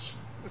 months.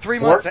 3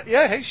 months.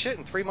 Yeah, hey, shit,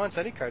 in 3 months,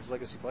 any card's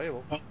legacy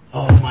playable.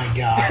 Oh my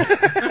god.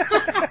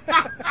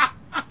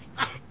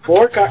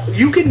 4 cards.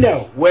 You can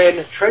know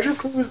when Treasure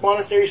Cruise,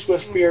 Monastery,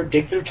 Swiftspear,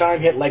 Dig Through Time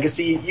hit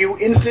Legacy, you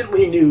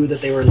instantly knew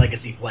that they were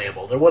Legacy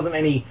playable. There wasn't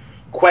any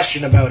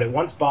question about it.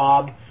 Once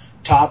Bob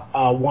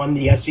won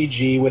the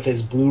SCG with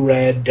his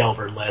blue-red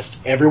Delver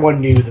list,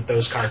 everyone knew that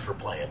those cards were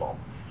playable.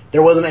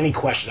 There wasn't any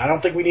question. I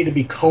don't think we need to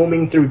be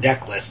combing through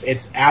deck lists.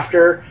 It's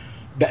after,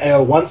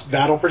 once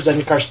Battle for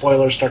Zendikar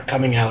spoilers start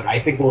coming out, I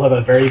think we'll have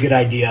a very good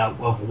idea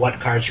of what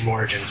cards from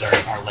Origins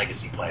are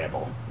Legacy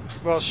playable.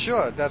 Well,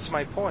 sure, that's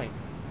my point.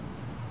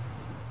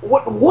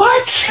 What?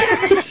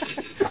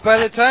 By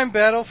the time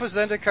Battle for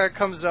Zendikar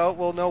comes out,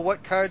 we'll know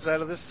what cards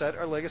out of this set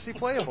are legacy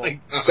playable.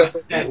 So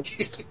at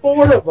least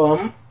 4 of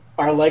them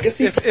are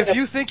Legacy playable. If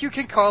you think you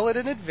can call it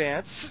in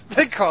advance,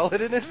 then call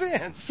it in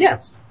advance.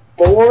 Yes.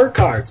 4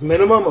 cards.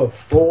 Minimum of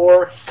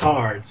 4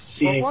 cards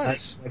seeing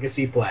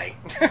Legacy play.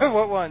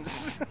 What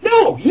ones?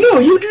 No,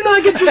 you do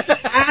not get just to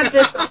add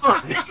this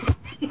on.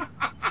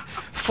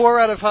 4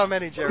 out of how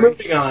many, Jerry? We're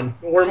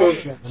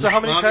moving on. So how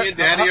many Mommy and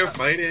Daddy are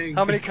fighting.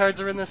 How many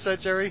cards are in this set,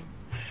 Jerry?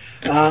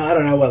 I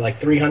don't know, like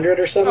 300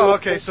 or something? Oh,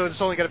 okay, so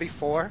it's only got to be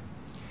 4?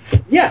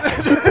 Yeah.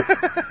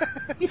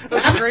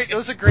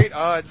 Those are great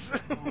odds.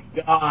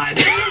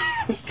 God.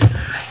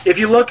 If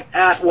you look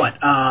at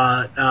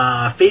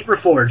Fate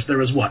Reforged, there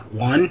was 1?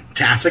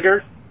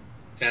 Tasigur?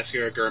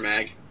 Tasigur,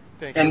 Gurmag.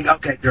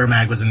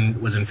 Gurmag was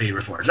in Fate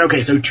Reforged.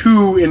 Okay, so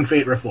 2 in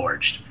Fate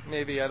Reforged.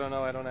 Maybe, I don't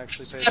know, I don't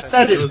actually pay That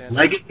attention. set is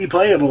Legacy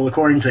playable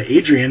according to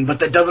Adrian, but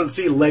that doesn't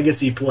see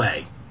Legacy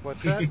play.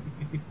 What's that?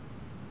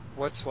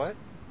 What's what?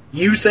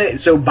 You say,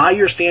 so by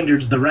your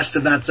standards, the rest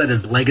of that set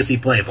is Legacy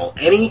playable.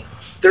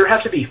 There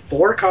have to be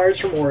 4 cards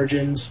from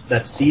Origins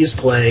that sees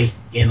play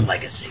in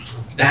Legacy.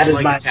 That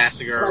is like a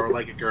Tasigur or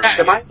like a Gurmag.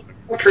 Am I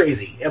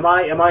crazy? Am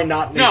I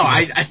not making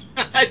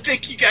I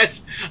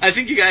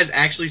think you guys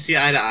actually see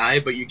eye to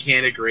eye, but you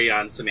can't agree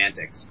on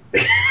semantics.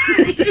 We're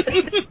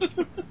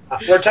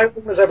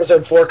titling this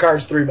episode 4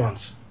 cards, 3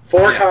 months.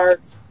 4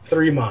 cards,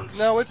 3 months.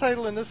 No, we're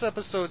titling this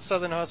episode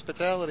Southern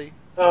Hospitality.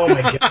 Oh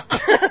my god.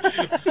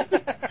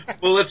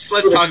 Well, let's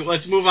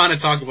move on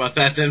and talk about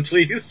that then,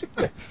 please.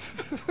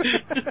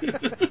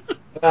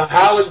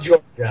 How is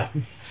Georgia?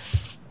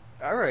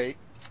 All right.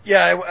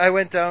 Yeah, I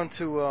went down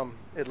to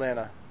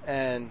Atlanta,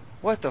 and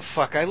what the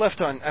fuck? I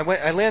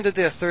landed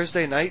there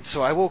Thursday night,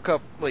 so I woke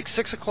up like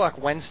 6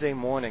 o'clock Wednesday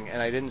morning, and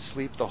I didn't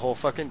sleep the whole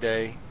fucking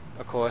day,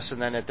 of course.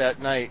 And then at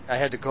that night, I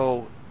had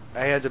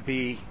to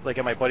be like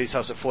at my buddy's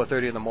house at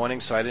 4:30 in the morning,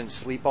 so I didn't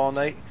sleep all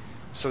night.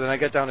 So then I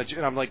got down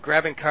and I'm like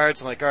grabbing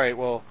cards. I'm like, all right,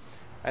 well,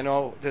 I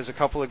know there's a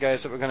couple of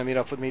guys that were going to meet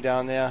up with me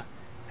down there,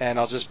 and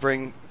I'll just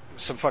bring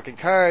some fucking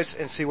cards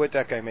and see what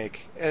deck I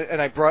make.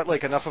 And I brought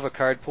like enough of a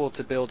card pool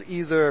to build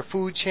either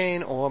Food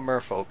Chain or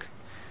Merfolk.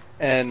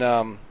 And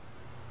I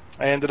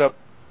ended up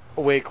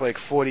awake like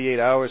 48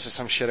 hours or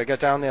some shit. I got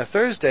down there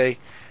Thursday,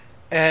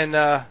 and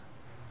I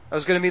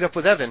was going to meet up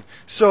with Evan.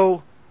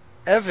 So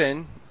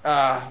Evan,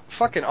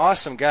 fucking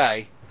awesome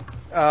guy.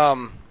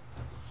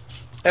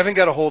 Evan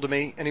got a hold of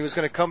me, and he was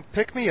going to come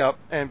pick me up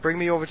and bring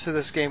me over to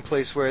this game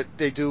place where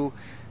they do.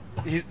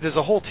 There's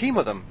a whole team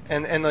of them,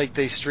 and like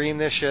they stream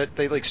their shit.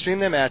 They like stream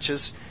their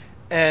matches,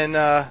 and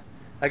I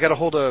got a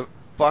hold of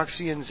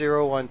Boxy and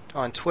Zero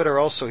on Twitter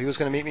also. He was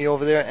going to meet me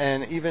over there,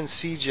 and even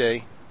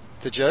CJ,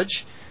 the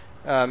judge,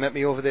 met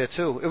me over there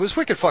too. It was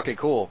wicked fucking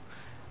cool,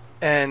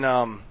 and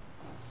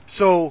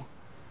so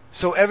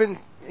Evan,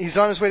 he's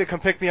on his way to come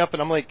pick me up,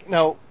 and I'm like,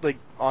 no, like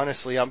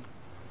honestly, I'm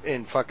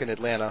in fucking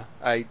Atlanta.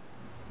 I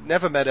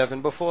never met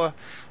Evan before,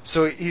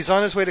 so he's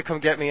on his way to come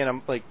get me, and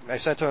I'm like, I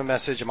sent him a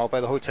message. I'm out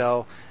by the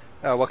hotel.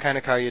 What kind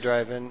of car you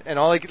driving? And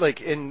all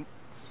in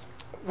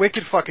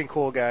wicked fucking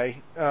cool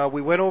guy.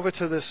 We went over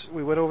to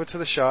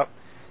the shop,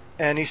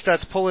 and he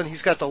starts pulling.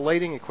 He's got the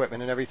lighting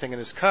equipment and everything in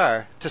his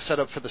car to set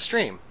up for the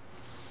stream.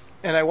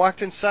 And I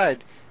walked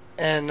inside,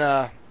 and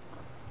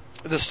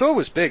the store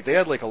was big. They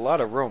had like a lot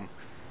of room,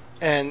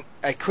 and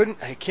I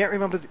can't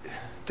remember.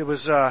 There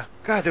was a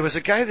guy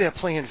there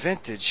playing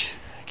vintage.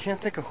 I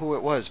can't think of who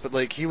it was, but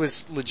like he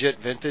was legit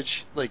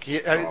vintage. Like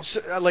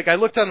I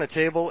looked on the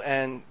table,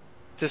 and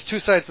there's 2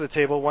 sides of the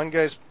table. One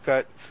guy's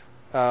got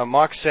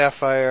Mox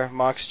Sapphire,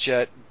 Mox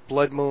Jet,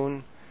 Blood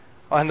Moon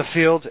on the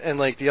field, and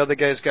like the other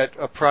guy's got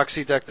a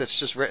proxy deck that's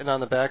just written on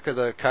the back of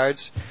the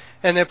cards.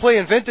 And they're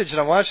playing vintage, and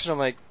I'm watching. I'm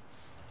like,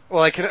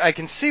 well, I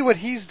can see what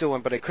he's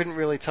doing, but I couldn't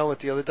really tell what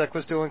the other deck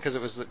was doing because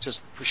it was just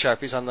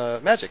Sharpies on the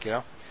Magic, you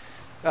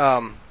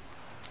know.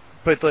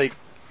 But like.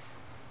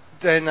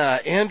 Then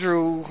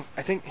Andrew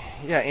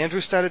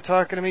started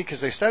talking to me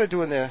because they started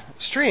doing their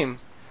stream,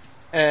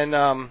 and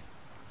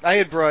I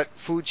had brought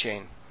Food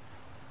Chain,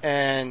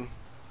 and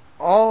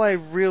all I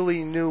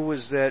really knew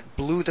was that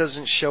blue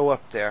doesn't show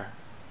up there.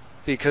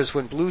 Because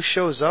when blue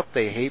shows up,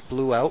 they hate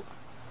blue out.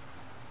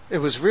 It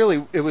was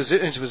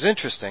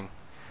interesting.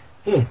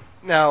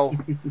 Now,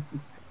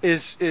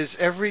 is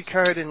every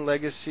card in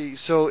Legacy,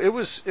 so it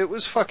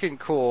was fucking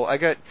cool. I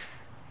got,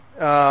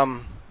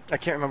 I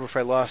can't remember if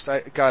I lost.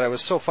 I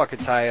was so fucking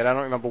tired. I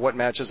don't remember what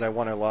matches I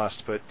won or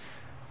lost, but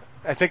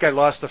I think I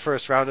lost the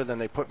first round and then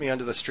they put me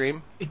under the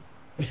stream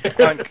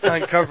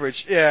on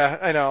coverage. Yeah,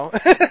 I know.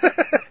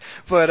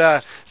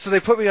 But, so they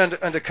put me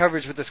under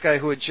coverage with this guy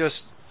who had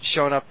just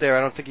shown up there.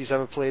 I don't think he's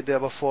ever played there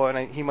before,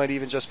 and he might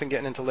even just been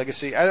getting into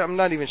Legacy. I'm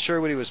not even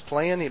sure what he was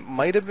playing. It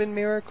might have been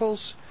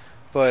Miracles,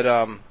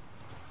 but,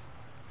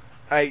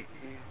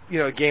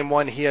 game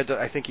one, he had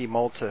to, I think he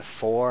mulled to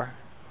 4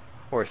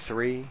 or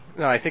 3.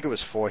 No, I think it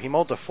was 4. He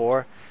mulled to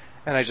 4,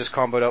 and I just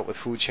comboed out with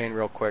Food Chain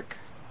real quick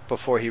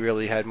before he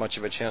really had much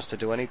of a chance to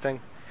do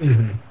anything.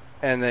 Mm-hmm.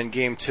 And then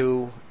game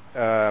 2,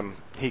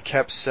 he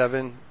kept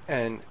 7,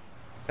 and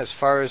as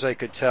far as I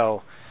could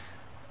tell,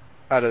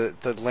 out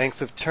of the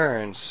length of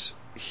turns,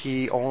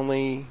 he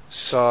only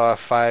saw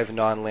 5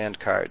 non-land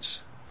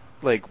cards.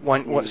 Like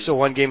so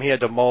one game he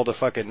had to mull to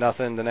fucking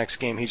nothing. The next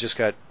game he just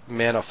got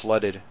mana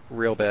flooded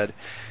real bad.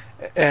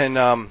 And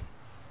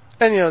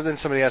then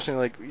somebody asked me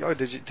like, "Oh,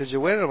 did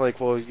you win?" I'm like,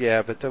 "Well,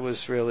 yeah, but that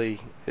was really,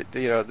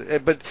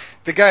 but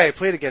the guy I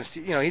played against,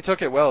 he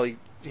took it well. He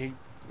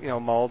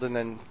mulled and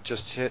then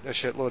just hit a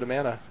shitload of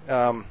mana.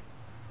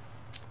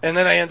 And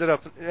then I ended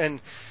up, and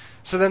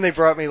so then they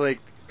brought me like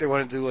they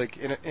wanted to do like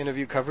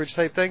interview coverage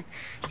type thing,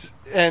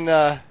 and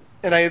I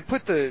had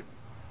put the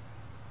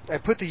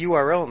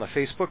URL in the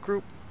Facebook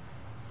group,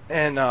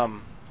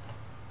 and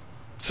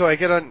so I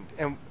get on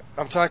and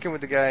I'm talking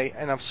with the guy,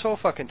 and I'm so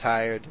fucking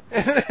tired,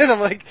 and I'm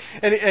like,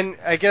 and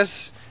I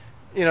guess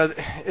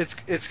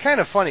it's kind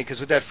of funny because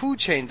with that Food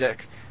Chain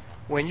deck,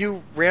 when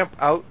you ramp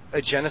out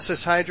a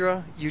Genesis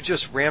Hydra, you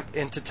just ramp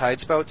into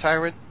Tidespout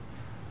Tyrant,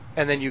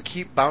 and then you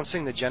keep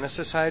bouncing the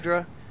Genesis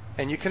Hydra,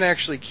 and you can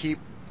actually keep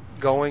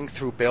going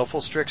through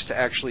Baleful Strix to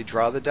actually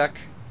draw the deck.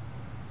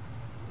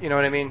 You know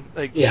what I mean?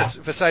 Like, yeah.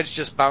 Besides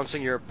just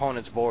bouncing your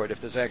opponent's board,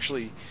 if there's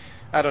actually,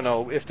 I don't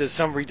know, if there's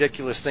some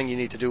ridiculous thing you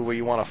need to do where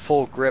you want a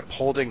full grip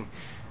holding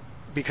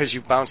because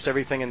you bounced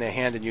everything in their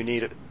hand and you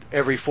need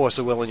every force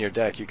of will in your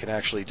deck, you can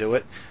actually do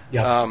it.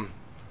 Yeah.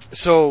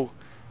 So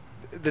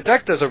the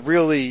deck does a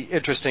really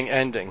interesting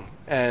ending,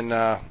 and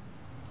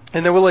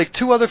there were like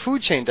 2 other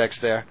Food Chain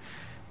decks there,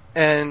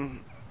 and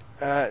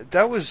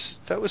that was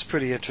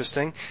pretty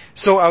interesting.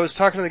 So I was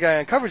talking to the guy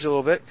on coverage a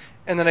little bit,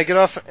 and then I get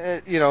off,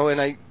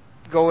 and I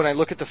go and I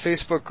look at the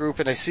Facebook group,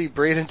 and I see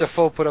Braden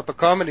Defoe put up a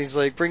comment. He's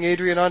like, "Bring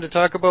Adrian on to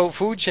talk about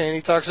Food Chain."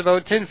 He talks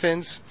about tin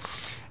fins.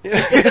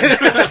 Because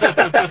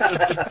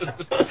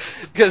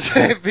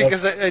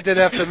I did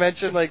have to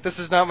mention, like, this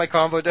is not my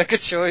combo deck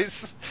of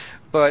choice,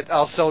 but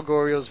I'll sell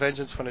Gorio's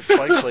Vengeance when it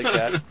spikes like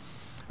that.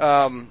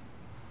 And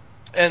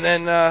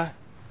then,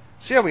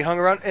 so yeah, we hung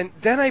around, and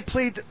then I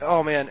played,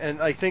 oh man,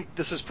 and I think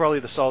this is probably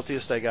the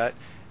saltiest I got.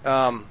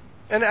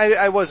 And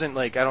I wasn't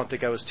like, I don't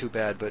think I was too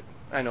bad, but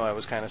I know I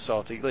was kind of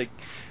salty. Like,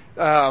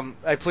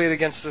 I played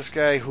against this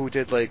guy who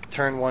did like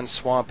turn 1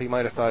 swamp. He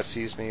might have thought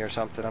seized me or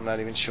something. I'm not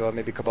even sure.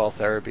 Maybe Cabal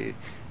Therapy.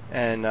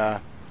 And,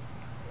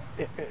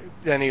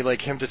 then he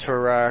like him to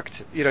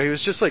Turakt. He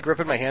was just like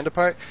ripping my hand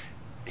apart.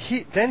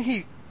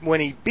 When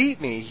he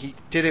beat me, he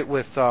did it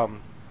with,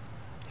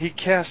 he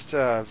cast,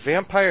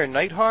 Vampire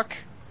Nighthawk,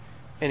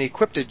 and he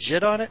equipped a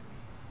Jit on it.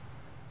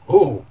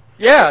 Ooh.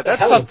 Yeah,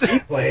 that's something. He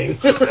playing?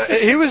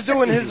 He was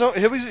doing his own.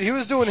 He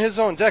was doing his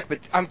own deck, but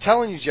I'm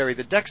telling you, Jerry,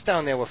 the decks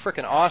down there were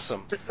freaking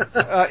awesome.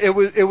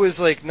 It was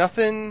like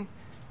nothing.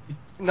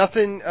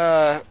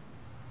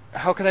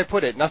 How can I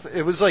put it? Nothing.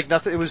 It was like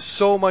nothing. It was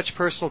so much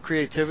personal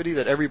creativity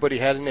that everybody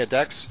had in their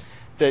decks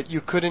that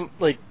you couldn't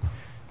like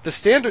the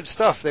standard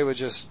stuff. They were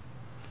just.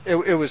 It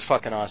was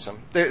fucking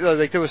awesome.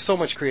 There was so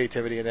much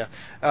creativity in there.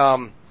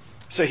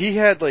 So he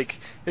had like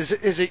is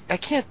it I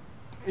can't.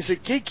 Is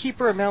it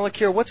Gatekeeper or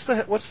Malakir? What's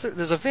the?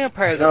 There's a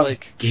vampire that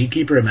like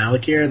Gatekeeper or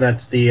Malakir.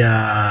 That's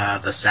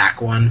the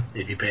sack one.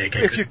 If you pay a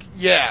kicker.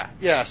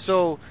 Yeah.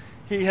 So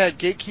he had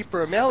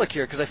Gatekeeper or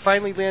Malakir because I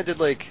finally landed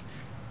like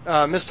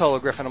Mist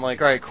Hologriffin. I'm like,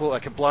 all right, cool. I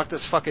can block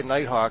this fucking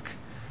Nighthawk,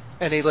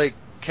 and he like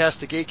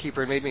cast a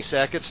Gatekeeper and made me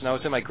sack it. So now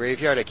it's in my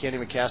graveyard. I can't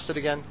even cast it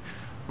again.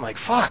 I'm like,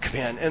 fuck,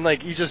 man. And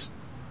like he just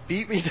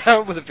beat me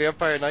down with a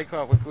Vampire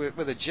Nighthawk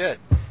with a Jet,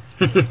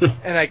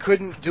 and I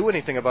couldn't do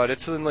anything about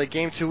it. So then like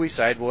game 2 we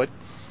sideboard.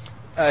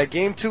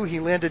 Game 2, he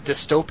landed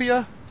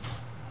Dystopia.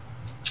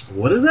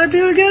 What does that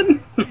do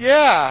again?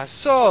 Yeah,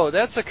 so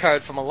that's a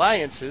card from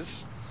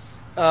Alliances.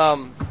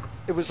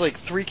 It was like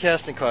 3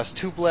 casting costs,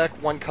 2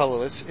 black, 1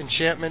 colorless.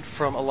 Enchantment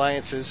from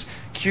Alliances.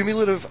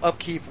 Cumulative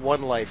upkeep,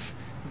 1 life.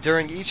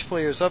 During each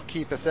player's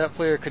upkeep, if that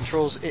player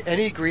controls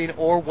any green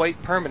or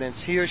white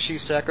permanents, he or she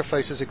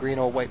sacrifices a green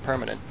or white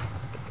permanent.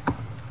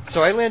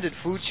 So I landed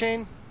Food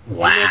Chain.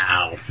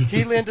 Wow.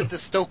 He landed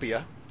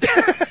Dystopia.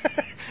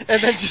 And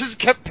then just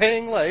kept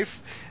paying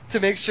life to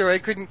make sure I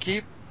couldn't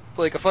keep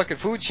like a fucking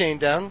Food Chain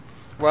down.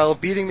 while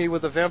beating me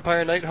with a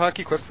Vampire Nighthawk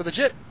equipped for the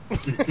JIT.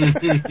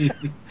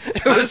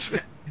 It was...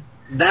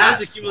 How does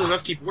the cumulative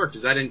upkeep work?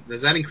 Does that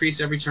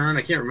increase every turn?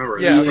 I can't remember.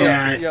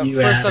 Yeah.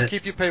 First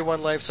upkeep you pay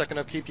 1 life, second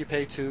upkeep you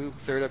pay 2,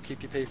 third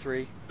upkeep you pay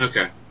 3.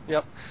 Okay.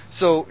 Yep.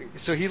 So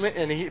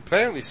he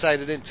apparently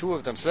sided in 2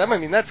 of them. So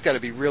that's got to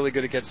be really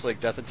good against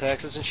like death and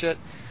taxes and shit.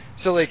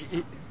 So like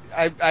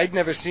I'd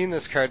never seen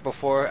this card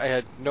before. I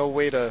had no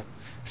way to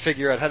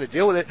figure out how to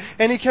deal with it.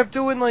 And he kept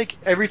doing like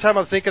every time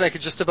I'm thinking I could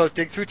just about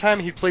dig through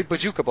time, he played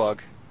Bajuka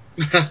Bog.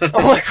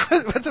 I'm like,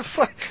 what the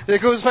fuck? There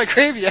goes my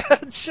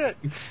graveyard. Shit.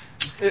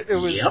 It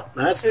was. Yep,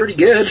 that's pretty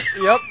good.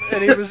 Yep,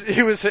 and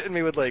he was hitting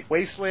me with like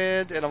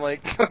Wasteland, and I'm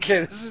like, okay,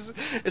 this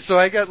is. So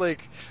I got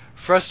like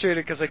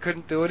frustrated because I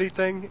couldn't do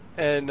anything,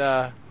 and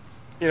at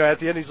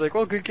the end he's like,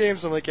 well, good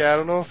games. I'm like, yeah, I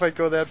don't know if I'd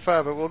go that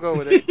far, but we'll go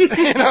with it.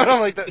 And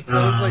I'm like, that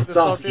was like the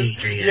salty.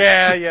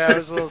 Yeah, I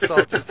was a little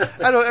salty.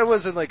 It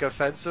wasn't like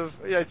offensive.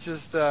 Yeah, it's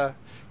just, but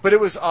it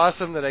was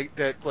awesome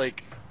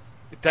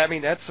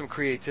that's some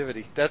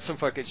creativity. That's some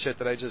fucking shit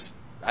that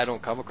I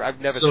don't come across.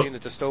 I've never seen a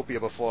dystopia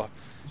before.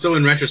 So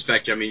in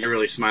retrospect, you're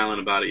really smiling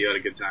about it. You had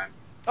a good time.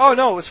 Oh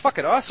no, it was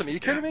fucking awesome. Are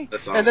you kidding me?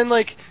 That's awesome. And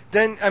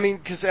then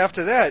because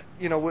after that,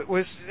 and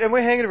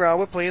we're hanging around,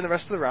 we're playing the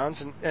rest of the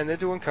rounds, and they're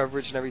doing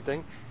coverage and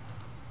everything,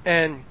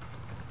 and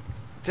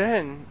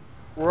then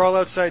we're all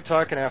outside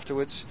talking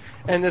afterwards,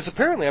 and there's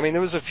apparently, there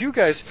was a few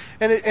guys,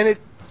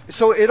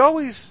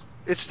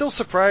 it still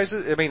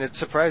surprises. It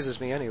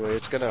surprises me anyway.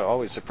 It's gonna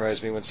always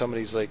surprise me when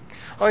somebody's like,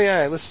 "Oh yeah,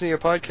 I listen to your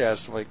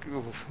podcast." I'm like,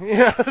 ooh,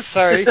 "Yeah,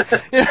 sorry."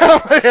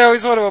 I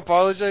always want to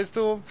apologize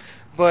to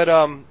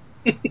them,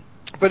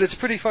 but it's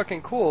pretty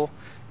fucking cool,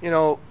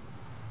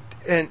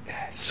 And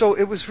so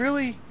it was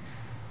really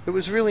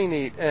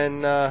neat,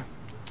 and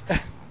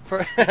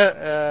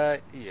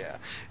yeah.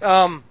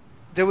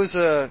 There was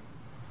a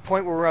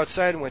point where we're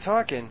outside and we're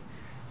talking,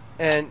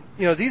 and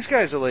these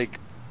guys are like,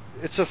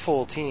 it's a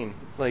full team,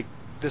 like.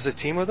 There's a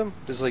team of them.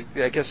 There's I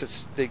guess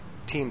it's the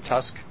Team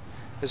Tusk,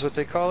 is what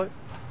they call it.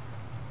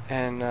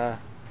 And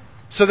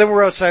so then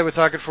we're outside, we're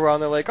talking for a while,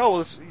 and they're like, "Oh,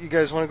 well, you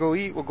guys want to go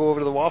eat? We'll go over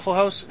to the Waffle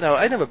House." Now,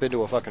 I'd never been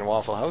to a fucking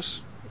Waffle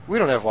House. We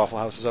don't have Waffle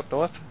Houses up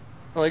north.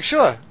 I'm like,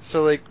 sure.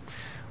 So we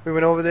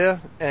went over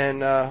there, and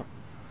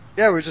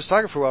we were just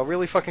talking for a while.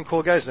 Really fucking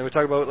cool guys. And they were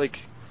talking about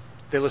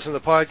they listen to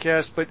the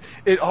podcast, but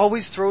it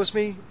always throws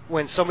me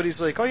when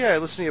somebody's like, "Oh yeah, I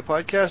listen to your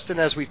podcast," and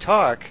as we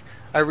talk,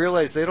 I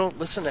realize they don't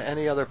listen to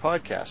any other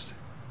podcast.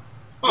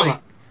 Uh-huh.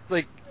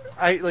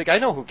 I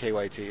know who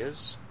KYT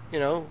is,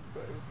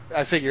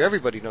 I figure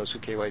everybody knows who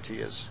KYT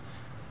is,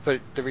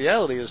 but the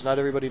reality is not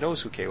everybody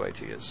knows who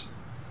KYT is,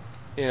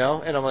 and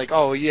I'm like,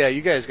 oh yeah,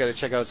 you guys gotta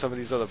check out some of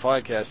these other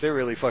podcasts, they're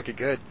really fucking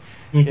good,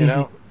 but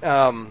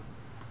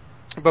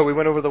we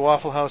went over to the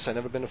Waffle House, I'd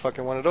never been to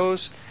fucking one of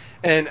those,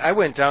 and I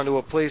went down to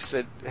a place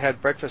that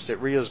had breakfast at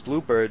Ria's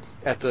Bluebird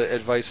at the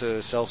advice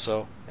of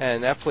Celso,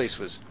 and that place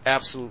was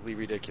absolutely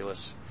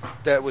ridiculous.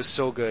 That was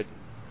so good.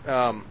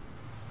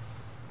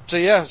 So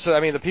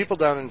the people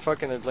down in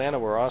fucking Atlanta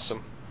were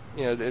awesome.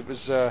 It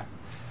was a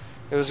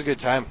good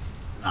time.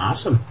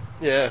 Awesome.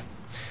 Yeah.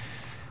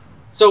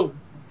 So,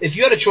 if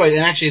you had a choice,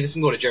 and actually this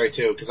can go to Jerry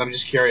too, because I'm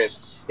just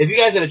curious. If you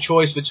guys had a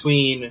choice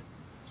between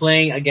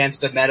playing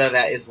against a meta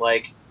that is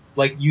like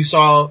you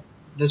saw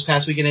this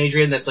past weekend,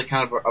 Adrian, that's like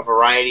kind of a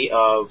variety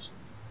of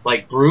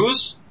like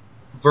brews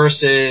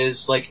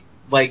versus like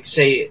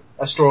say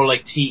a store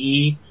like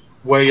TE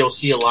where you'll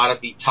see a lot of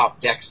the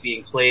top decks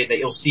being played that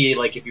you'll see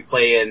like if you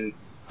play in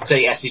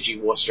say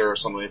SCG Worcester or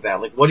something like that.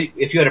 Like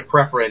if you had a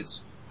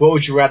preference, what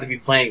would you rather be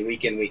playing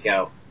week in, week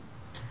out?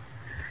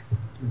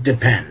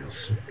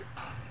 Depends.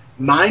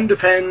 Mine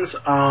depends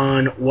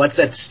on what's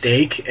at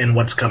stake and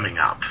what's coming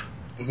up.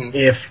 Mm-hmm.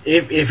 If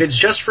it's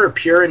just for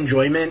pure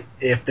enjoyment,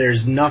 if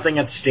there's nothing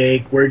at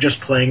stake, we're just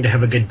playing to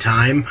have a good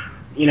time,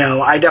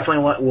 I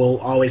definitely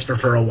will always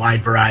prefer a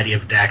wide variety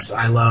of decks.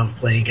 I love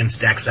playing against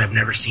decks I've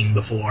never seen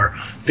before,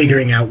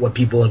 figuring out what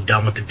people have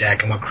done with the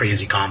deck and what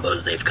crazy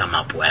combos they've come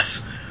up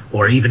with.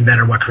 Or even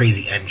better, what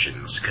crazy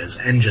engines, because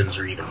engines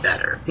are even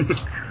better.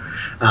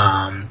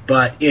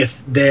 But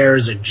if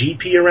there's a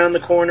GP around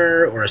the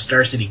corner or a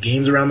Star City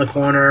Games around the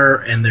corner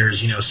and there's,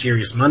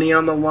 serious money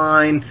on the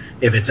line,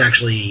 if it's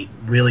actually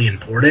really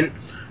important,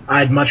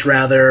 I'd much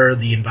rather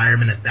the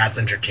environment that's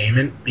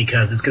entertainment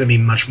because it's going to be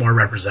much more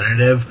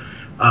representative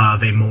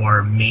of a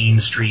more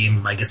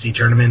mainstream legacy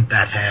tournament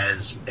that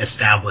has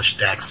established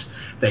decks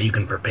that you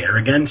can prepare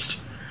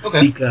against.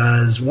 Okay.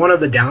 Because one of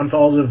the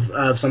downfalls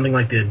of something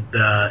like the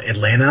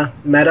Atlanta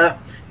meta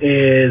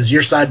is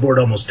your sideboard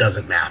almost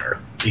doesn't matter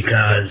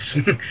because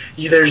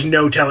there's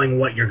no telling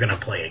what you're going to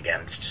play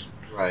against.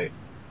 Right.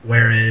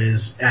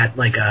 Whereas at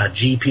like a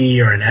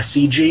GP or an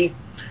SCG,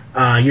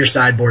 your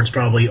sideboard's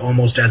probably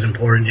almost as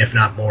important, if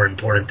not more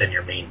important, than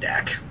your main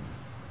deck.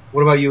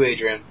 What about you,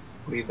 Adrian?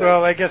 What do you think?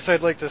 Well, I guess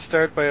I'd like to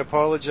start by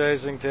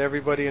apologizing to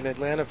everybody in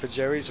Atlanta for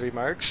Jerry's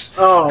remarks.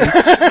 Oh,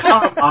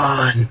 come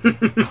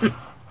on.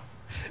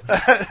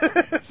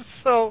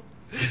 So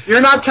you're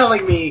not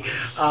telling me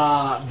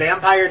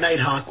Vampire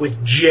Nighthawk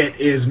with JIT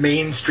is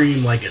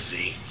mainstream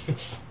legacy.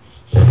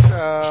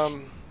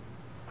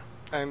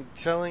 I'm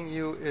telling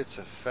you, it's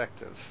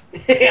effective.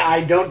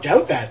 I don't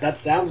doubt that. That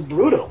sounds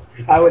brutal.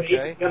 I would hate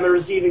Okay. to be on the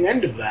receiving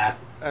end of that.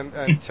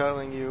 I'm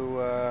telling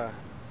you.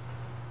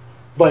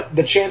 But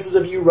the chances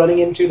of you running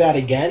into that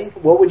again,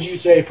 what would you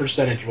say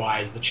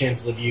percentage-wise, the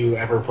chances of you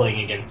ever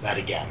playing against that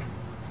again?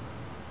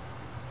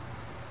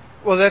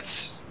 Well,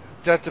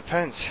 that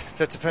depends.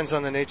 That depends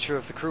on the nature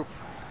of the group.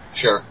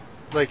 Sure.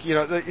 Like,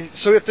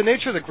 so if the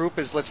nature of the group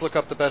is let's look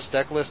up the best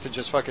deck list and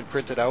just fucking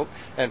print it out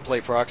and play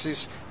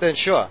proxies, then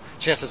sure,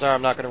 chances are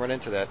I'm not going to run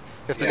into that.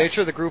 If the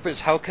nature of the group is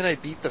how can I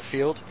beat the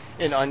field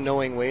in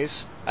unknowing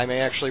ways, I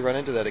may actually run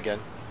into that again.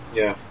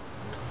 Yeah.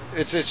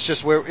 It's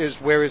just where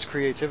is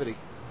creativity?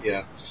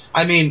 Yeah.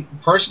 I mean,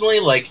 personally,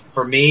 like,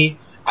 for me,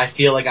 I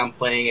feel like I'm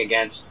playing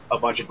against a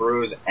bunch of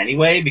brewers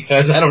anyway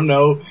because I don't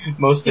know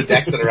most of the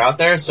decks that are out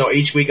there, so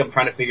each week I'm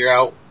trying to figure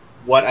out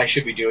what I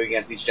should be doing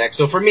against each deck.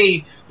 So for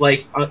me,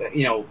 like,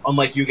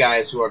 unlike you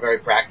guys who are very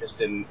practiced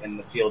in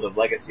the field of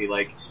Legacy,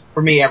 like,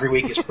 for me every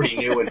week is pretty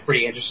new and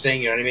pretty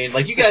interesting, you know what I mean?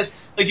 Like you guys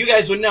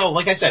would know,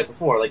 like I said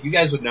before, like you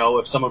guys would know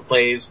if someone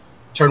plays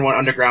turn 1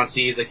 Underground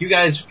Seas, like you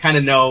guys kind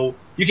of know,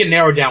 you can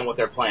narrow down what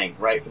they're playing,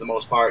 right? For the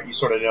most part, you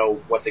sort of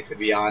know what they could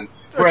be on.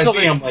 Whereas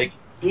me, I'm like,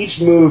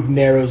 each move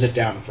narrows it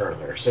down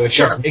further. So it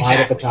gets wide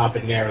exactly. at the top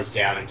and narrows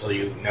down until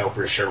you know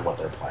for sure what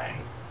they're playing.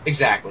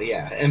 Exactly,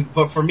 yeah.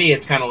 But for me,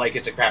 it's kind of like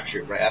it's a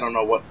crapshoot, right? I don't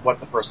know what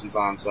the person's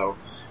on, so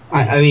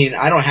I mean,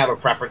 I don't have a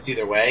preference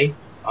either way.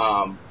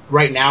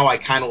 Right now, I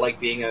kind of like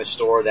being in a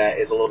store that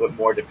is a little bit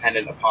more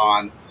dependent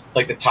upon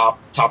like the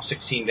top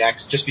 16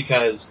 decks, just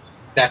because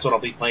that's what I'll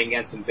be playing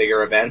against in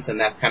bigger events, and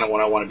that's kind of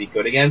what I want to be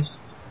good against.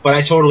 But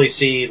I totally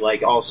see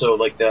like also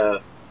like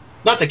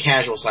not the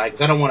casual side,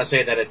 because I don't want to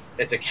say that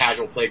it's a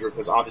casual play group,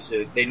 because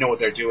obviously they know what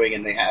they're doing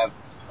and they have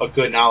a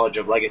good knowledge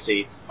of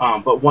Legacy,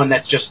 but one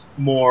that's just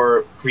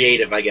more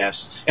creative, I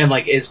guess, and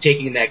like is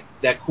taking that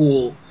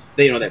cool,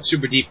 that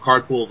super deep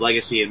card pool of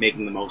Legacy and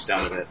making the most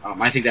out of it.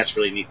 I think that's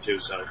really neat too.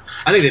 So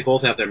I think they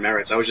both have their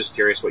merits. I was just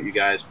curious what you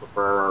guys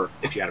prefer, or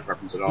if you had a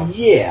preference at all.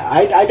 Yeah,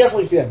 I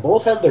definitely see that.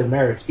 Both have their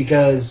merits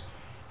because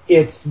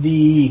it's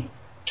the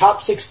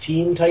top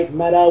 16 type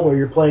meta where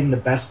you're playing the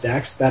best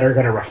decks that are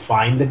going to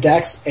refine the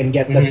decks and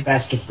get the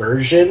best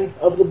version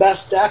of the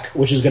best deck,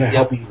 which is going to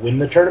help you win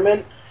the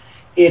tournament.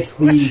 It's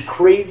the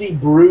crazy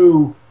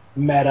brew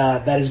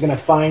meta that is going to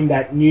find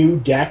that new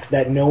deck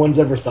that no one's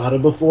ever thought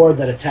of before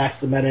that attacks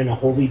the meta in a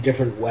wholly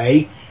different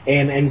way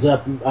and ends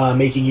up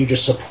making you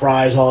just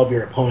surprise all of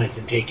your opponents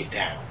and take it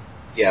down.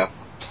 Yeah.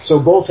 So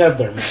both have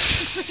their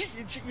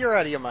merits. You're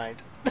out of your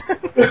mind.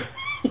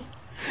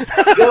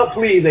 No,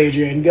 please,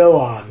 Adrian, go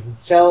on.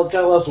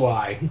 Tell us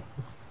why.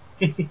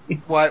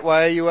 Why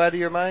are you out of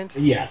your mind?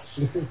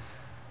 Yes.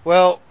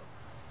 Well,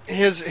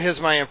 here's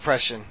my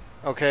impression.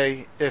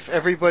 Okay, if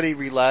everybody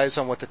relies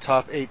on what the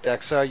top 8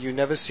 decks are, you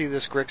never see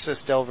this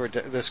Grixis Delver,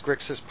 this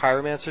Grixis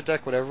Pyromancer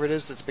deck, whatever it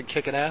is, that's been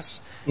kicking ass.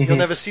 You'll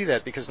never see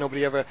that because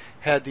nobody ever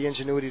had the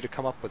ingenuity to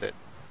come up with it.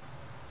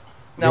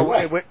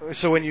 Now,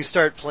 so when you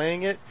start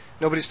playing it,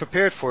 nobody's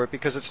prepared for it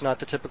because it's not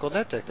the typical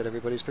net deck that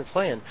everybody's been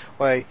playing.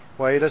 Why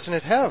doesn't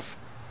it have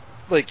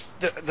like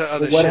the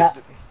other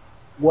shit?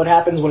 What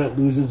happens when it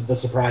loses the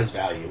surprise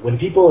value? When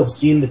people have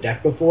seen the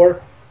deck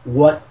before,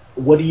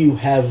 what do you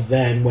have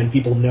then when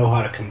people know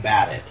how to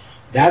combat it?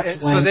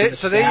 That's when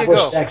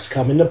established decks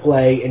come into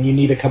play, and you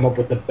need to come up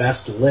with the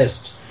best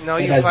list that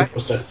has the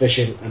most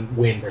efficient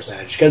win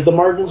percentage, because the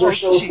margins are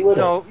so little.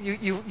 No,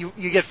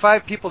 you get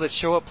 5 people that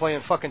show up playing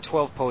fucking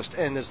 12 post,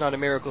 and there's not a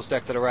Miracles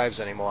deck that arrives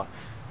anymore.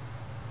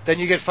 Then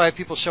you get 5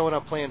 people showing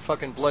up playing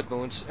fucking Blood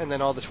Moons, and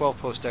then all the 12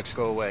 post decks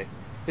go away.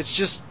 It's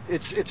just,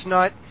 it's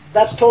not...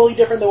 That's totally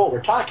different than what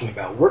we're talking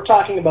about. We're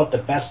talking about the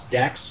best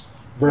decks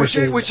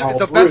versus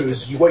all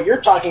brews. What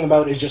you're talking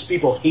about is just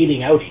people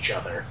hating out each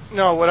other.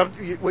 No,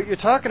 what you're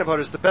talking about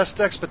is the best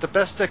decks, but the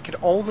best deck can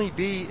only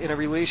be in a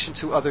relation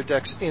to other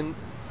decks in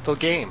the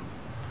game,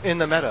 in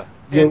the meta.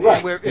 You're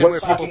right. We're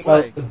talking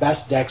about the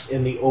best decks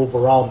in the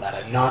overall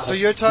meta, not so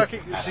you're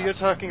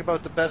talking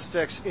about the best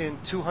decks in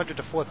 200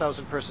 to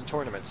 4,000 person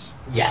tournaments.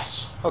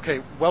 Yes.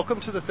 Okay, welcome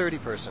to the 30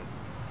 person.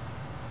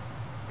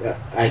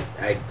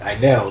 I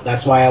know.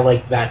 That's why I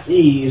like That's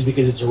E, is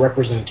because it's a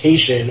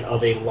representation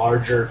of a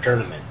larger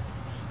tournament.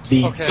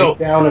 The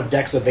breakdown of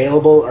decks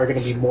available are going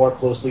to be more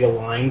closely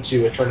aligned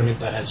to a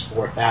tournament that has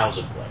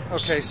 4,000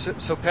 players. Okay,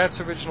 so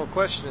Pat's original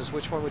question is,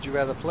 which one would you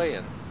rather play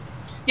in?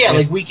 Yeah,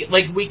 like week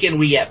in, week and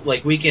week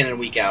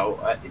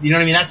out. You know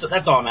what I mean?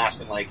 That's all I'm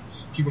asking. Like,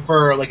 do you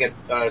prefer like an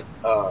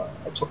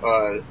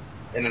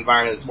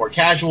environment that's more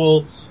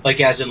casual, like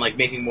as in like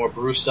making more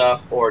brew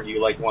stuff, or do you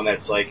like one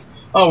that's like,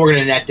 oh, we're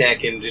gonna net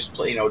deck and just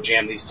play,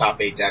 jam these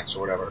top 8 decks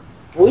or whatever?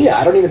 Well, yeah,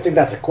 I don't even think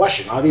that's a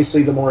question.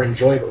 Obviously, the more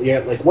enjoyable,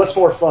 like what's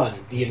more fun,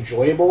 the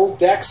enjoyable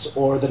decks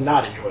or the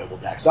not enjoyable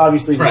decks?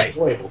 Obviously, the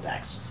enjoyable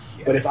decks.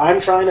 Yeah. But if I'm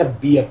trying to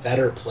be a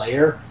better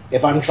player,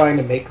 if I'm trying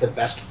to make the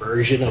best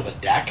version of a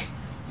deck,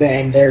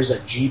 then there's a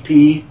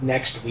GP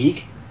next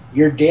week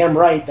you're damn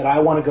right that I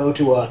want to go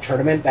to a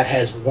tournament that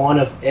has one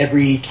of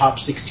every top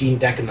 16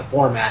 deck in the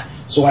format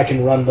so I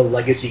can run the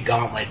Legacy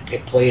Gauntlet,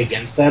 play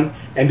against them,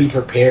 and be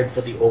prepared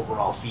for the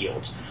overall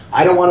field.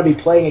 I don't want to be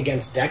playing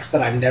against decks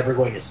that I'm never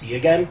going to see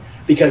again,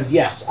 because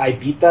yes, I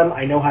beat them,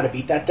 I know how to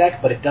beat that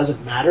deck, but it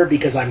doesn't matter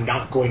because I'm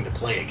not going to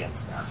play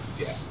against them.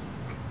 Yeah.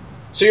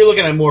 So you're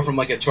looking at more from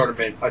like a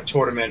tournament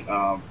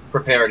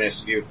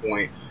preparedness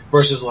viewpoint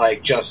versus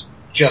like just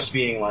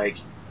being like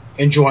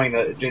enjoying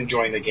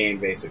the game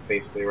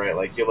basically, right?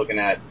 Like you're looking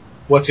at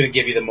what's going to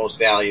give you the most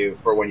value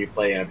for when you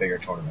play in a bigger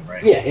tournament,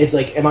 right? Yeah, it's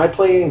like, am I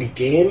playing a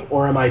game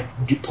or am I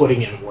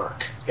putting in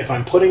work? If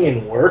I'm putting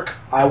in work,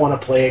 I want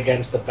to play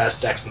against the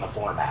best decks in the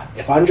format.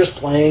 If I'm just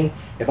playing,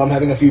 if I'm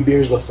having a few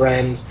beers with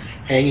friends,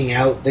 hanging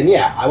out, then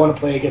yeah, I want to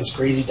play against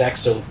crazy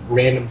decks so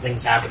random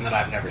things happen that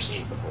I've never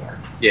seen before.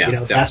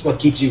 Yeah, that's what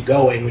keeps you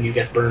going when you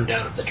get burned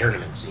out of the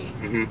tournament scene.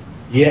 Mm-hmm.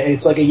 Yeah,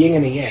 it's like a yin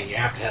and a yang. You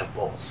have to have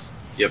both.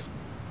 Yep.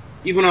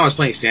 Even when I was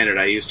playing Standard,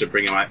 I used to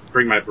bring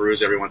my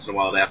brews every once in a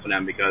while to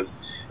F&M because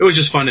it was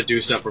just fun to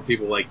do stuff where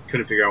people like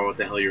couldn't figure out what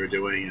the hell you were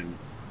doing.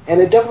 And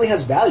it definitely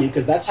has value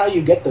because that's how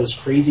you get those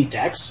crazy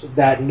decks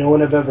that no one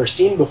have ever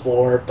seen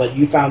before, but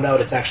you found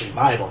out it's actually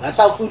viable. That's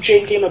how Food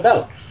Chain came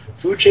about.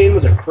 Food Chain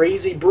was a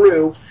crazy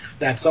brew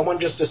that someone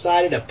just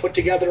decided to put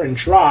together and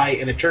try,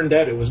 and it turned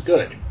out it was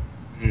good.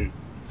 Mm.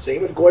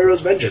 Same with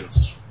Goiro's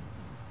Vengeance.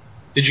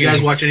 Did you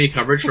guys watch any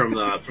coverage from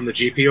the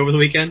GP over the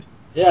weekend?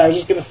 Yeah, I was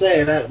just gonna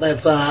say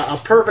that's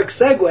a perfect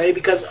segue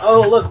because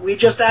look, we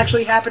just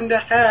actually happen to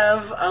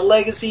have a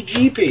Legacy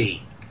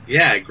GP.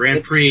 Yeah,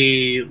 Grand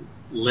Prix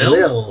Lille.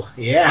 Lille,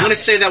 yeah. I'm gonna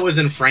say that was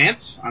in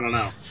France. I don't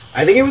know.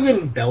 I think it was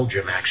in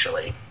Belgium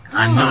actually.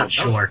 I'm not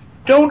sure.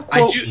 Don't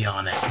quote me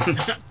on it.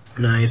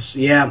 Nice.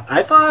 Yeah,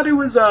 I thought it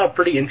was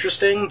pretty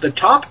interesting. The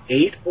top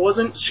 8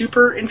 wasn't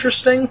super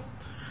interesting.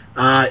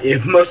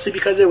 Mostly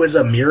because it was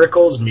a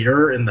Miracles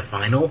mirror in the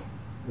final,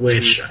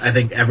 which I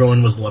think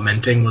everyone was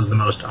lamenting was the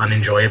most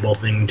unenjoyable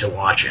thing to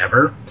watch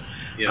ever.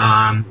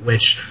 Yeah.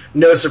 Which,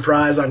 no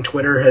surprise, on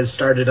Twitter has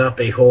started up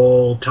a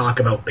whole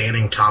talk about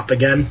banning top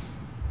again.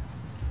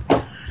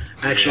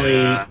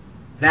 Actually,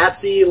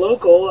 that's the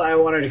local. I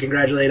wanted to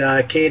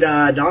congratulate Kate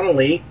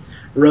Donnelly.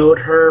 Wrote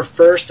her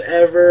first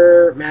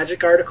ever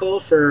Magic article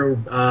for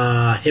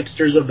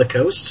Hipsters of the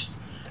Coast.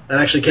 That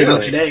actually came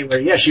out today,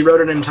 where, she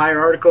wrote an entire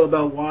article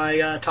about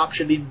why top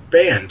should be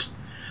banned.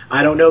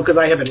 I don't know because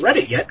I haven't read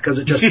it yet, because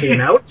it just came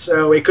out,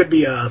 so it could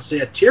be a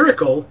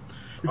satirical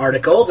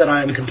article that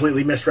I'm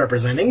completely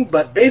misrepresenting,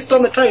 but based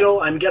on the title,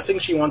 I'm guessing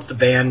she wants to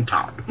ban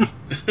top.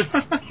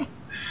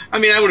 I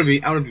mean, I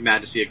wouldn't be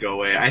mad to see it go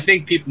away. I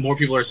think more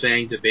people are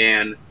saying to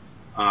ban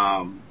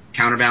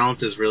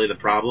Counterbalance is really the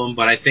problem,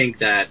 but I think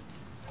that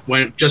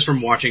just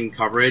from watching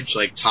coverage,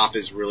 like, top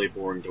is really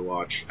boring to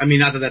watch. I mean,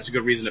 not that that's a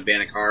good reason to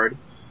ban a card,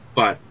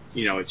 but,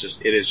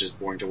 it is just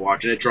boring to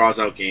watch, and it draws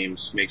out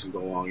games, makes them go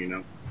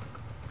long,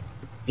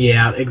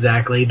 Yeah,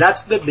 exactly.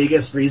 That's the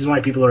biggest reason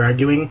why people are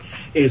arguing,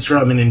 is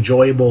from an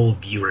enjoyable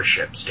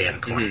viewership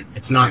standpoint. Mm-hmm.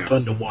 It's not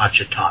fun to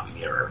watch a top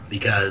mirror,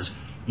 because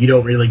you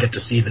don't really get to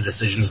see the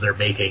decisions they're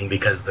making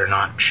because they're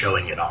not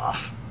showing it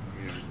off.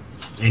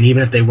 And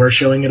even if they were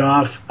showing it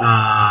off,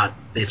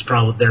 it's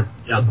probably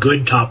a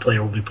good top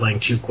player will be playing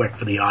too quick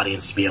for the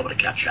audience to be able to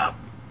catch up.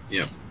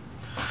 Yeah.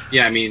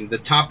 Yeah, I mean, the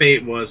top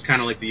 8 was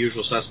kind of like the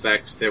usual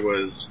suspects. There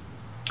was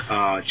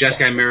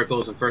Jeskai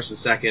Miracles in first and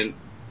second.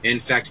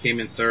 Infect came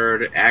in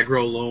third.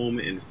 Aggro Loam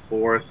in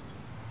fourth.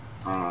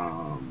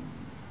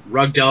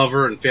 Rug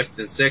Delver in fifth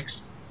and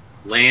sixth.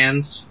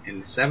 Lands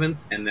in seventh.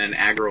 And then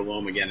Aggro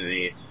Loam again in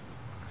eighth.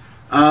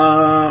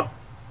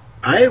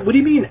 What do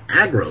you mean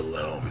Aggro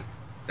Loam?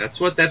 That's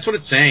what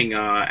it's saying.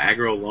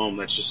 Aggro Loam.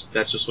 That's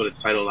just what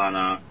it's titled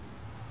on.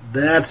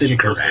 That's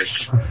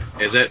incorrect.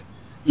 Is it?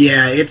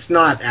 Yeah, it's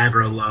not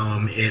Aggro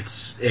Loam.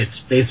 It's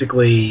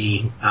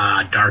basically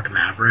Dark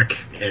Maverick.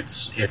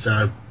 It's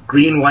a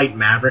green-white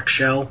Maverick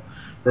shell,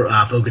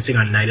 focusing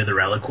on Knight of the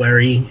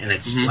Reliquary, and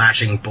it's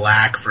splashing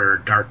black for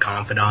Dark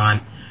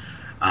Confidant.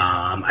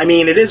 I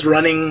mean, it is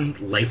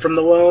running Life from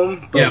the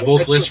Loam. But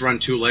both lists run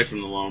 2 Life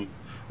from the Loam.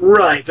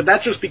 Right, but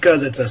that's just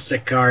because it's a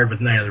sick card with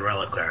Knight of the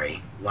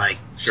Reliquary. Like,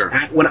 sure.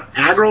 When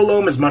Aggro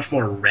Loam is much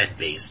more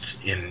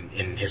red-based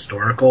in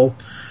historical,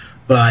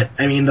 but,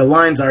 I mean, the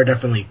lines are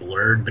definitely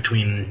blurred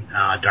between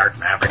Dark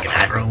Maverick and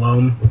Aggro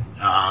Loam.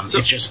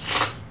 It's just...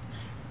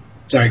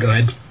 Sorry, go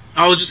ahead.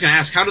 I was just going to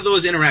ask, how do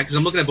those interact? Because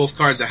I'm looking at both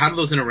cards. How do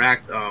those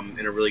interact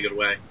in a really good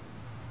way?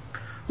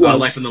 Well,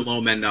 Life in the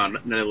Loam and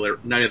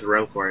Knight of the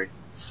Reliquary.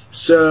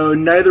 So,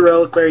 Knight of the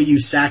Reliquary, you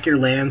sack your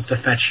lands to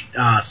fetch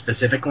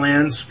specific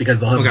lands, because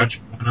they'll have a bunch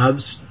of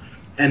one-ofs.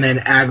 And then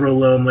Aggro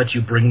Loam lets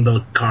you bring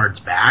the cards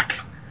back.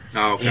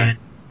 Oh, okay. And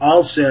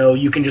also,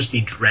 you can just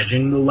be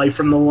dredging the Life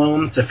from the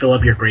Loam to fill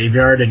up your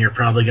graveyard, and you're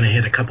probably going to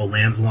hit a couple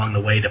lands along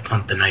the way to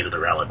pump the Knight of the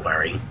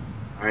Reliquary.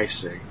 I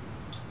see.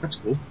 That's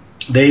cool.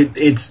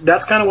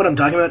 That's kind of what I'm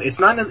talking about. It's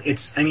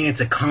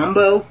a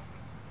combo,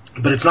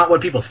 but it's not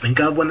what people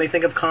think of when they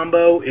think of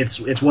combo.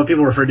 It's what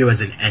people refer to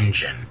as an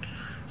engine.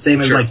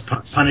 Same as like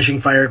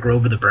Punishing Fire,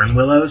 Grove of the Burn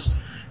Willows.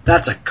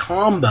 that's a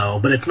combo,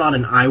 but it's not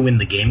an I win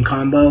the game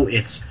combo.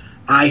 It's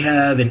I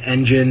have an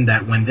engine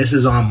that when this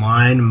is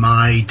online,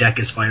 my deck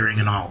is firing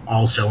in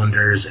all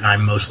cylinders, and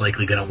I'm most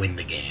likely going to win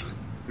the game.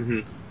 Mm-hmm.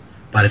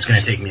 But it's going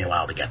to take me a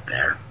while to get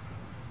there.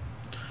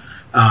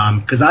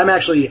 Because I'm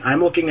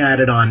looking at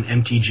it on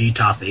MTG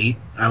Top 8.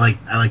 I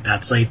like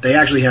that site. They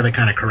actually have it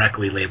kind of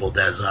correctly labeled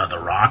as the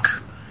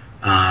Rock.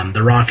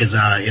 The Rock is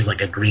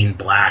like a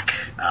green-black,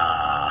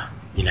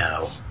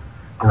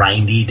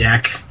 grindy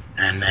deck,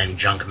 and then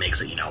Junk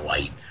makes it,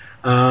 white.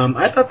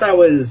 I thought that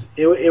was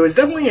it was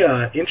definitely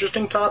an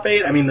interesting top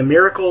 8. I mean, the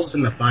Miracles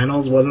in the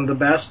finals wasn't the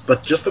best,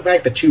 but just the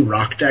fact that 2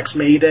 Rock decks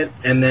made it,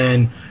 and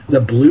then the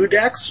blue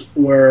decks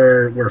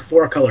were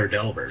 4-color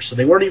Delvers, so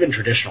they weren't even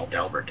traditional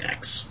Delver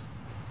decks.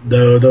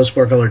 Though those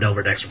 4-color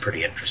Delver decks are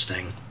pretty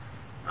interesting.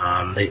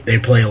 They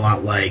play a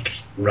lot like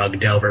Rug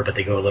Delver, but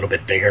they go a little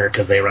bit bigger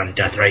because they run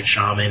Deathrite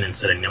Shaman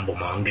instead of Nimble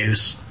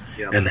Mongoose.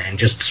 Yeah. And then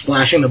just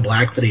splashing the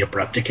black for the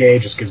Abrupt Decay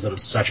just gives them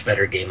such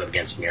better game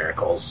against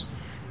Miracles.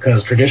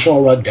 Because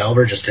traditional Rug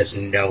Delver just has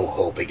no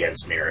hope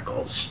against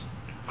Miracles.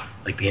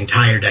 Like, the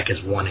entire deck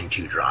is 1 and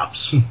 2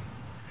 drops.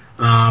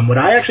 What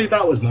I actually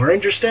thought was more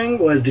interesting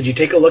was, did you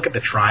take a look at the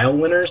trial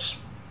winners?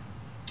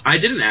 I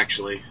didn't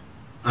actually.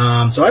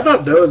 So I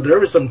thought there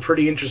was some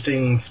pretty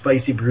interesting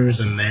spicy brews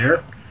in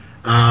there.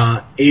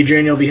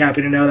 Adrian, you'll be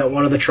happy to know that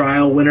one of the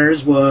trial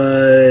winners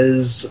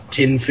was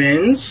Tin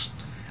Fins,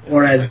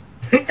 or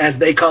as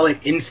they call it,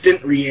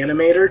 Instant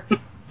Reanimator.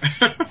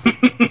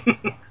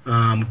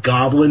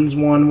 Goblins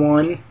won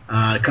one.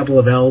 A couple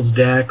of Elves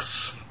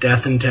decks,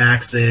 Death and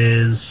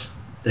Taxes.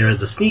 There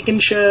was a Sneak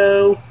and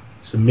Show,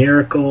 some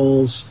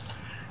Miracles.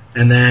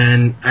 And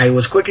then I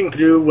was clicking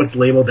through what's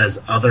labeled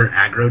as other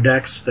aggro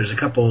decks. There's a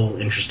couple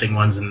interesting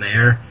ones in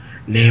there,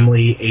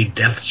 namely a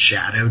Death's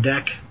Shadow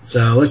deck.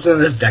 So listen to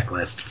this deck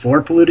list.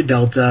 4 Polluted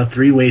Delta,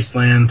 3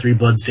 Wasteland, 3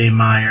 Bloodstained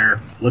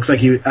Mire. Looks like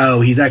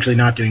he's actually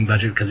not doing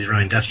budget because he's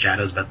running Death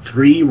Shadows, but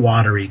 3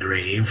 Watery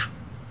Grave,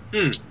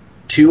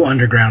 2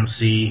 Underground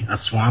Sea, a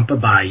Swamp, a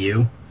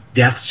Bayou,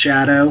 Death's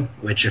Shadow,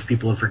 which if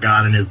people have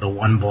forgotten is the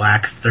 1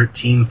 black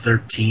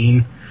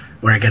 13/13,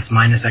 where it gets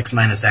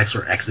 -X/-X,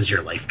 where X is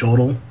your life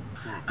total.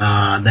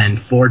 Then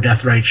 4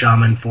 Deathrite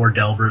Shaman, 4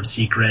 Delver of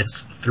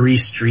Secrets, 3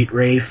 Street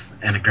Wraith,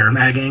 and a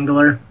Gurmag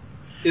Angler.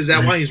 Is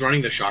that why he's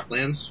running the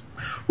Shocklands?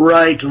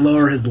 Right, to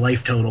lower his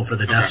life total for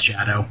the Death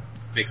Shadow.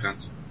 Makes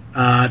sense.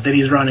 Then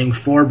he's running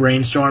 4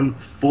 Brainstorm,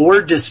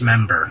 4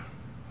 Dismember.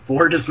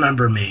 4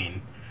 Dismember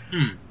main.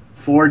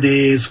 4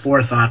 Days,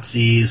 4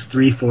 Thoughtseize,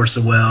 3 Force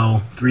of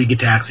Will, 3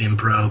 Gitaxian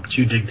Probe,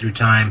 2 Dig Through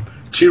Time,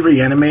 2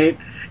 Reanimate,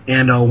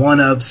 and a 1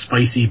 of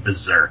Spicy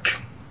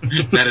Berserk.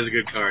 That is a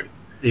good card.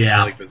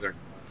 Yeah. I like Berserk.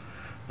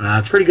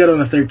 It's pretty good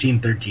on a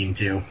 13/13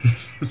 too.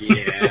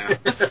 Yeah.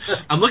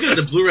 I'm looking at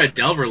the blue-red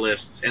Delver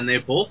lists, and they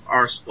both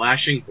are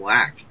splashing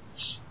black.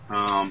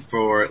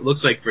 It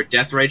looks like for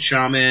Deathrite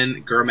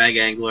Shaman, Gurmag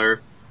Angler,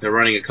 they're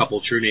running a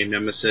couple True Name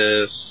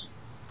Nemesis.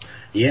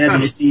 Yeah,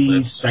 did you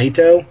see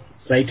Saito?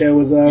 Saito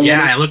was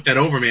yeah, I looked that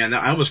over, man.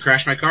 I almost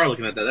crashed my car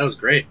looking at that. That was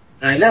great.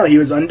 I know, he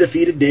was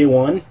undefeated day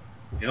 1.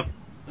 Yep.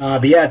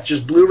 But yeah, it's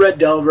just blue-red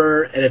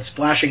Delver, and it's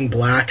splashing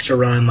black to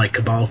run like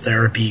Cabal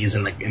Therapies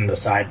in the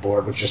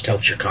sideboard, which just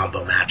helps your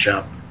combo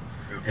matchup.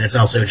 Yep. And it's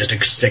also just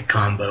a sick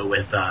combo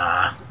with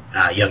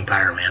Young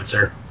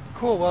Pyromancer.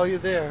 Cool, while you're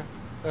there,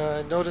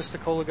 notice the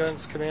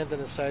Kolagun's command in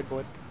his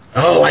sideboard.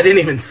 Oh, I didn't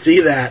even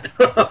see that.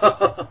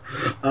 Oh,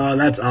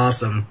 that's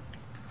awesome.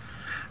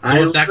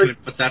 So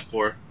what's that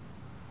for?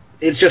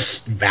 It's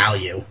just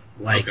value.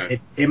 Like,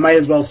 it might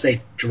as well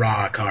say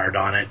draw a card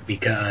on it,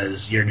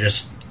 because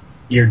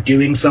you're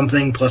doing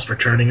something plus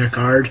returning a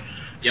card.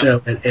 Yep.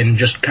 So, in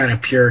just kind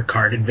of pure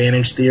card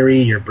advantage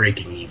theory, you're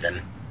breaking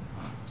even.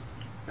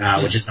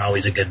 Which is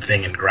always a good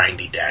thing in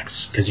grindy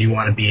decks, because you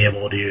want to be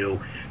able to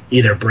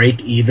either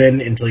break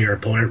even until your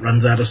opponent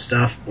runs out of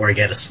stuff, or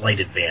get a slight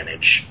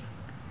advantage.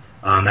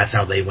 That's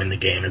how they win the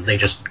game, is they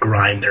just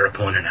grind their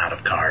opponent out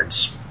of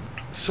cards.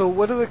 So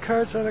what are the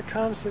cards out of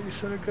cons that you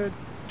said are good?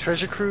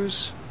 Treasure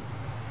Cruise?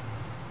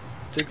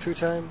 Dig Through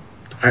Time?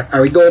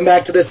 Are we going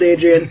back to this,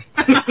 Adrian?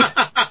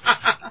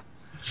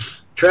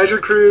 Treasure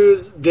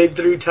Cruise, Dig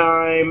Through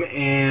Time,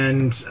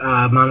 and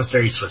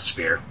Monastery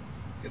Swiftspear.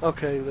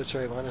 Okay, that's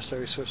right,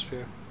 Monastery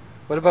Swiftspear.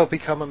 What about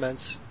Become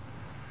Immense?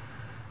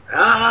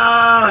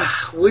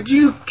 Would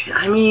you...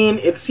 I mean,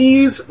 it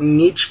sees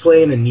niche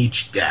play in a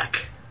niche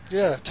deck.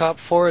 Yeah, top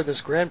 4 of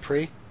this Grand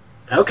Prix.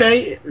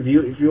 Okay, if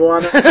you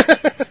want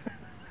to...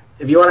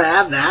 if you want to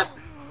add that.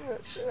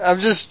 I'm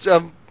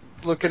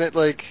looking at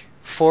like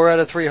 4 out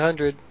of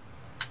 300.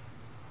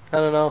 I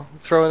don't know.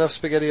 Throw enough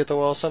spaghetti at the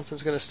wall,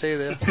 something's going to stay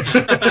there.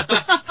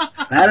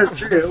 That is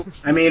true.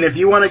 I mean, if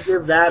you want to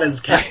give that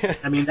as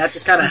I mean, that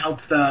just kind of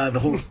helps the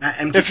whole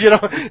empty.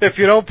 If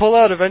you don't pull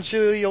out,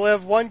 eventually you'll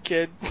have one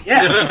kid.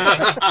 Yeah.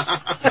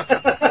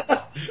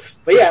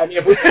 But yeah, I mean,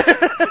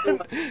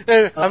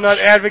 if I'm not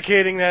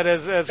advocating that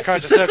as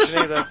contraception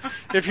either.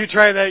 If you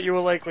try that, you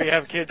will likely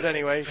have kids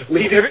anyway.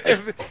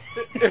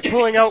 If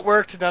pulling out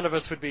worked, none of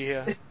us would be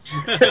here.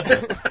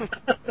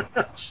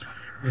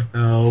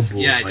 Oh boy.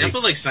 Yeah, I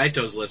definitely like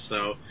Saito's list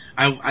though.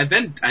 I've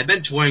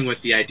been toying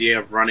with the idea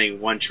of running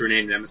one True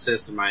Name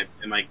Nemesis in my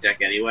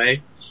deck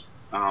anyway,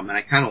 and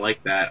I kind of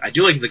like that. I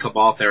do like the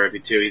Cabal Therapy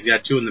too. He's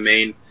got 2 in the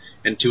main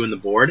and 2 in the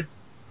board.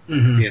 I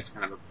think it's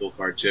kind of a cool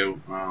card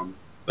too.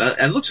 But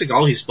it looks like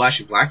all he's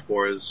splashing black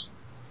for is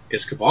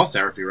Cabal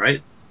Therapy,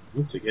 right?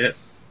 Looks like it.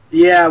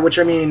 Yeah, which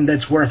I mean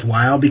that's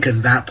worthwhile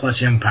because that plus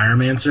Young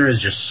Pyromancer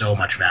is just so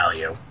much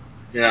value.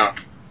 Yeah.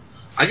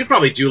 I could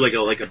probably do like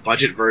a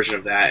budget version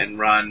of that and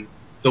run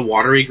the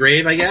Watery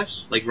Grave, I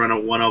guess. Like run a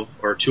 1 of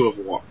or 2 of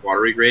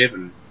Watery Grave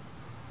and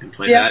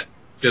play that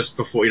just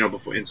before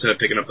instead of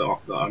picking up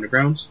the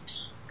Undergrounds.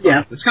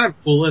 Yeah. It's kind of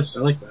a cool list.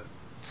 I like that.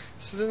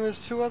 So then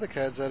there's 2 other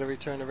cards out of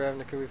Return to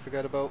Ravnica we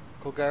forgot about.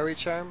 Golgari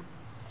Charm.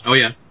 Oh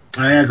yeah.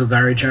 Oh yeah,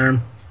 Golgari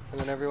Charm. And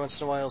then every once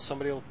in a while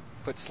somebody will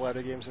put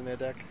Slider Games in their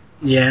deck.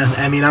 Yeah,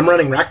 I mean I'm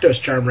running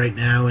Rakdos Charm right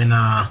now in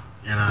my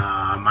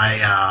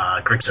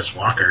Grixis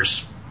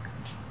Walkers.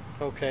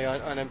 Okay, on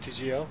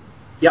MTGO.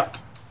 Yep.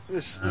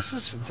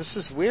 This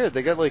is weird.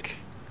 They got like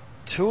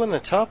 2 in the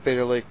top 8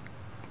 are like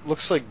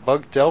looks like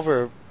Bug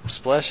Delver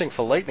splashing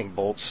for lightning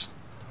bolts.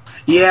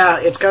 Yeah,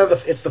 it's kind of the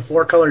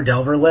 4-color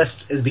Delver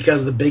list is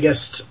because the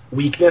biggest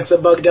weakness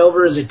of Bug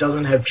Delver is it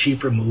doesn't have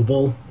cheap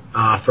removal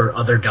for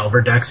other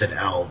Delver decks and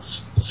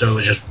elves. So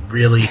it's just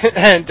really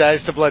and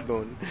dies to Blood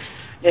Moon.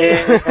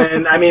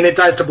 and I mean it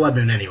dies to Blood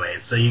Moon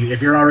anyways. So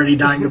if you're already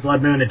dying to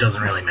Blood Moon, it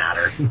doesn't really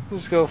matter.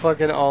 Just go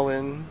fucking all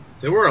in.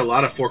 There were a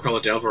lot of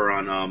 4-color Delver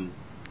on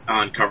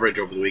coverage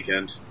over the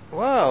weekend.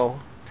 Wow.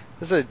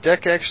 This is a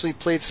deck actually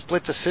played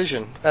Split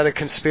Decision. At a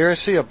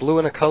Conspiracy, a blue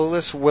and a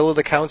colorless, Will of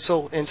the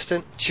Council,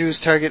 instant. Choose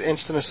target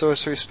instant or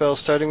sorcery spell.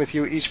 Starting with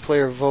you, each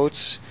player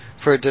votes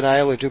for a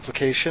denial or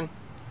duplication.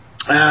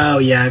 Oh,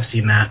 yeah, I've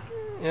seen that.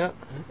 Yeah.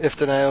 If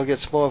denial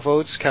gets more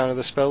votes, counter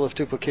the spell. If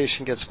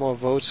duplication gets more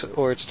votes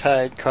or it's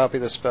tied, copy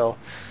the spell.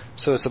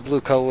 So it's a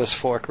blue colorless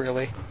fork,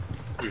 really.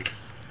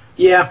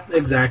 Yeah,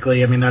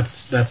 exactly. I mean,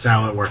 that's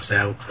how it works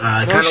out.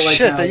 Oh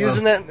shit! Like they're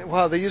using that.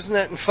 Wow, they're using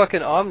that in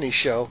fucking Omni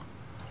Show.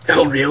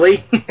 Oh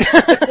really?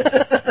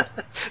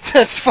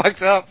 That's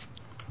fucked up.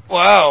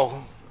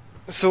 Wow.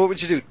 So what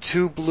would you do?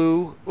 2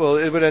 blue? Well,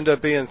 it would end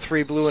up being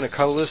 3 blue and a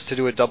colorless to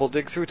do a double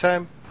dig through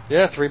time.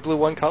 Yeah, 3 blue,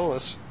 1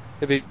 colorless.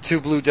 It'd be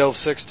 2 blue, delve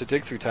 6 to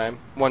dig through time.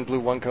 1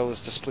 blue, 1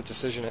 colorless to split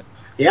decision it.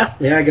 Yeah,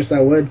 I guess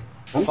that would.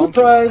 I'm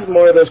surprised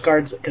more of those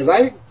cards because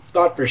I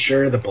thought for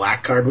sure the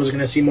black card was going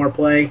to see more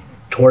play.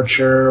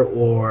 Torture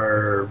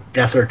or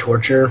Death or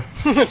Torture.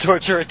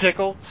 Torture or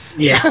Tickle?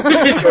 Yeah.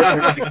 Torture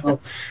or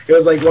Tickle. It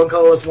was like 1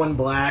 colorless, 1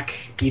 black.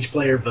 Each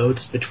player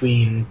votes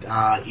between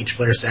each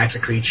player sacks a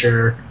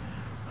creature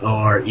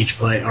or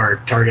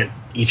target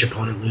each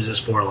opponent loses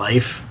 4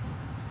 life.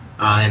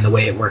 And the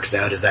way it works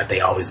out is that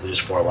they always lose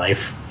 4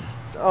 life.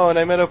 Oh, and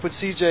I met up with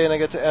CJ and I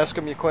got to ask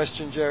him your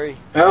question, Jerry.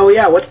 Oh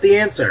yeah, what's the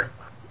answer?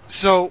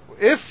 So,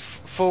 if,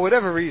 for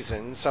whatever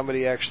reason,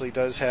 somebody actually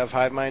does have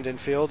Hive Mind in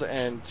field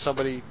and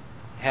somebody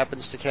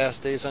happens to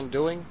cast Days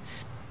Undoing,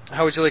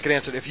 how would you like it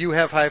answered? If you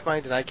have Hive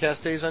Mind and I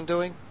cast Days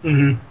Undoing?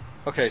 Mm-hmm.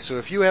 Okay, so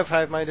if you have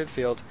Hive Mind in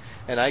field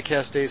and I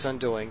cast Days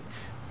Undoing,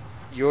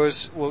 your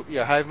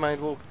Hive Mind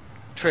will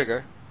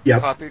trigger,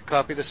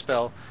 copy the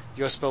spell,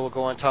 your spell will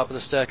go on top of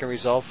the stack and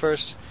resolve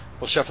first.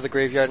 We'll shuffle the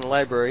graveyard and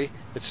library.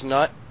 It's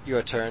not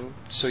your turn,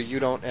 so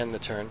you don't end the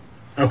turn.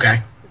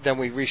 Okay. Then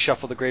we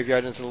reshuffle the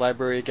graveyard into the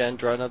library again,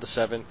 draw another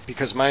 7.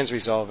 Because mine's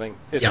resolving,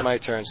 it's my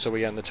turn, so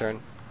we end the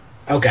turn.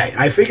 Okay,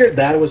 I figured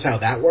that was how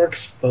that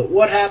works, but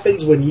what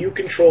happens when you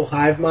control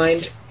Hive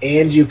Mind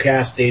and you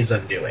cast Days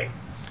Undoing?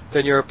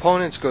 Then your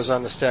opponent's goes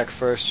on the stack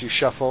first, you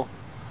shuffle.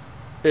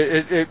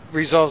 It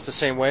resolves the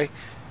same way.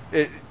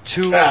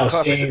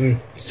 Same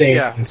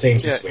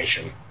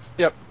situation.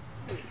 Yep.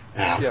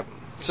 Yep.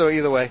 So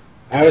either way.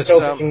 I was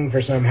hoping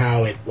for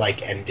somehow it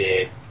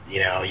ended,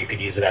 you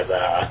could use it as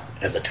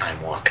a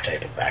time walk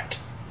type effect.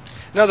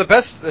 No, the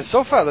best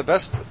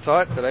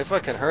thought that I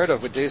fucking heard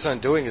of with Days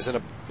Undoing is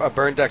in a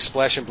burn deck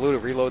splash in blue to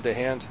reload the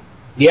hand.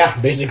 Yeah,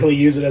 basically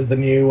use it as the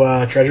new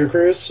Treasure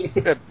Cruise.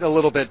 A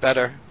little bit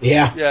better.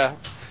 Yeah. Yeah.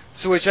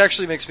 So which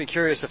actually makes me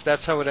curious if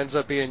that's how it ends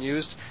up being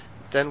used,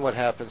 then what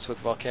happens with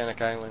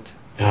Volcanic Island?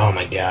 Oh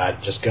my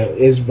god,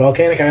 is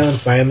Volcanic Island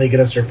finally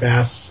going to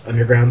surpass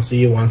Underground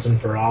Sea once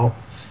and for all?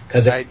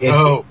 Because it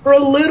did for a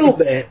little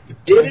bit,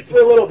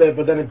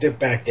 but then it dipped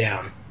back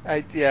down.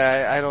 I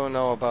don't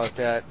know about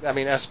that. I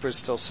mean, Esper's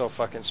still so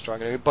fucking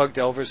strong. I mean, Bug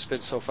Delver's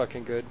been so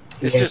fucking good.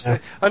 It's just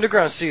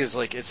Underground Sea is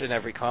like it's in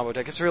every combo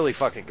deck. It's really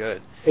fucking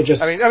good.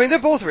 I mean, they're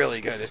both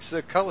really good. It's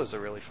the colors are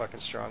really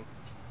fucking strong.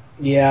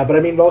 Yeah, but I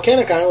mean,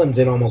 Volcanic Island's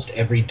in almost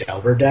every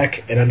Delver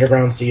deck, and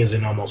Underground Sea is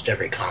in almost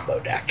every combo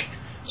deck.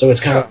 So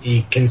it's kind of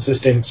the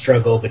consistent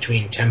struggle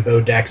between tempo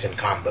decks and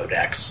combo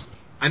decks.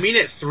 I mean,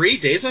 at 3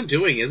 Days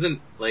Undoing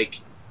isn't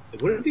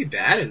it wouldn't be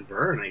bad in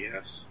Burn, I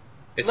guess.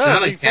 It's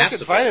not it'd be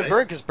fucking fine in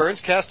Burn, because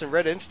Burn's cast in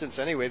red instants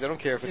anyway. They don't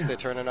care if it's their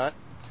turn or not.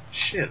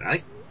 Shit,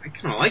 I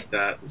kind of like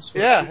that.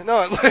 Yeah,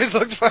 no, it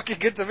looked fucking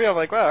good to me. I'm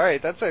like, wow,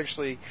 alright, that's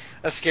actually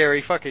a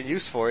scary fucking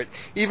use for it.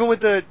 Even with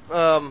the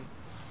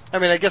I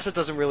mean, I guess it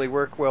doesn't really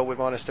work well with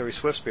Monastery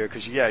Swiftspear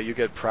because, you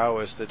get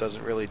prowess that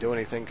doesn't really do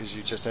anything because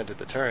you just ended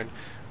the turn.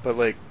 But,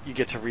 like, you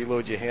get to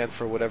reload your hand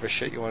for whatever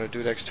shit you want to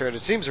do next turn.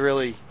 It seems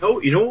really... Oh,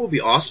 you know what would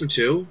be awesome,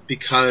 too?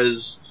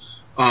 Because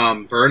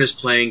Burn is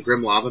playing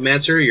Grim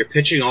Lavamancer, you're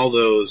pitching all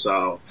those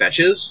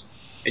fetches,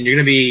 and you're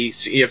going to be...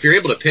 If you're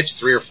able to pitch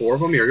 3 or 4 of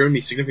them, you're going to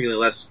be significantly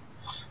less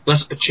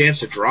of a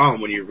chance to draw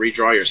them when you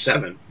redraw your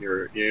 7,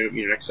 your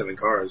next 7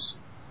 cards.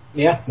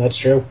 Yeah, that's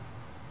true.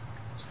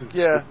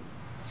 Yeah.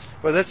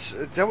 Well,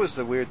 that was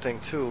the weird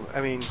thing, too.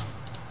 I mean,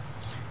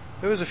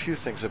 there was a few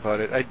things about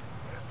it.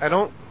 I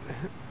don't...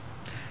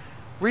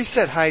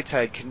 Reset High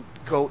Tide can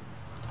go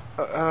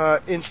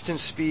instant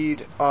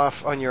speed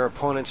off on your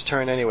opponent's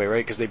turn anyway,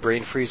 right? Because they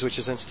brain freeze, which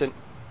is instant.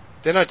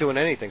 They're not doing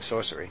anything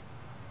sorcery.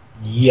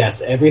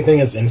 Yes, everything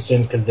is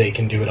instant because they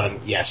can do it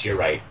on... Yes, you're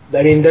right.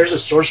 I mean, there's a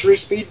sorcery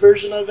speed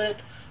version of it,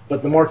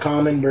 but the more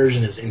common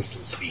version is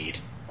instant speed.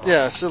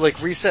 Yeah, so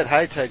like Reset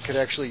High Tide could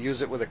actually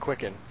use it with a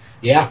Quicken.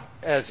 Yeah.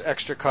 As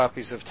extra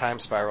copies of Time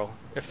Spiral,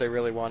 if they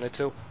really wanted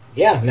to.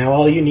 Yeah, now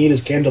all you need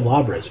is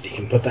Candelabras, and you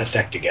can put that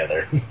deck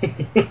together.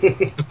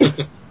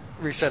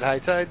 Reset High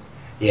Tide?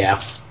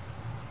 Yeah.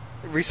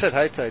 Reset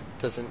High Tide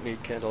doesn't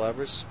need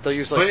Candelabras. They'll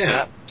use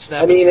Snap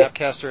I mean, and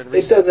Snapcaster and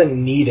Reset. It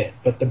doesn't need it,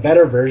 but the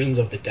better versions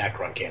of the deck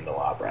run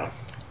Candelabra.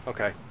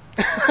 Okay.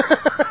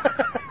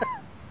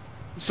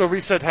 So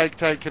Reset High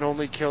Tide can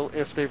only kill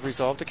if they've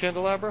resolved a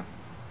Candelabra?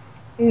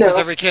 No. Because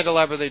every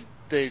Candelabra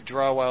they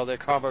draw while they're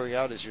comboing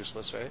out is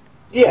useless, right?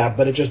 Yeah,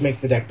 but it just makes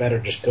the deck better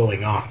just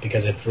going off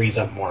because it frees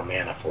up more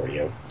mana for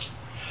you.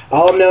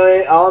 All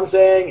I'm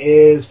saying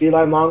is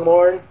Feline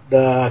Longmorn,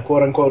 the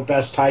quote-unquote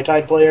best High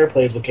Tide player,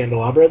 plays with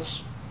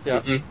Candelabras.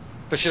 Yeah. Mm-hmm.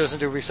 But she doesn't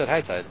do Reset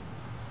High Tide.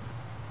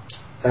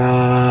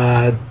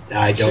 I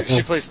don't know.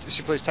 She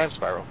plays Time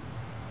Spiral.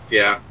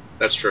 Yeah,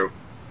 that's true.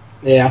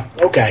 Yeah,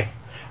 okay.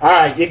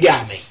 Alright, you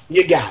got me.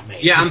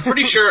 Yeah, I'm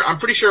pretty sure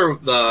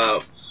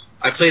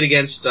I played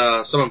against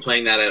someone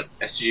playing that at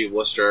SCG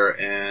Worcester,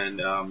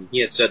 and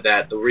he had said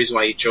that the reason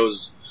why he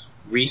chose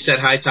Reset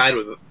High Tide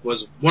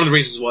was one of the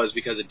reasons was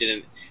because it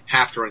didn't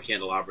have to run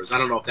Candelabras. I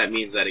don't know if that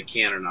means that it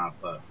can or not,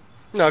 but...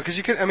 No, because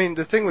you can... I mean,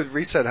 the thing with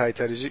Reset High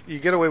Tide is you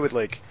get away with,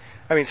 like...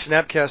 I mean,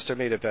 Snapcaster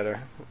made it better,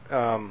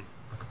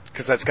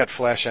 because that's got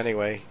Flash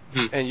anyway.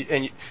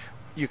 And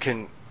you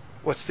can...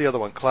 What's the other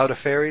one? Cloud of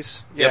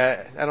Fairies? Yep.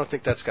 Yeah, I don't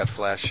think that's got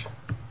Flash.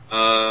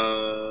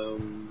 I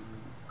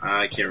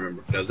can't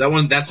remember if it does.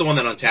 That's the one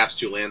that untaps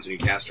 2 lands when you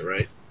cast it,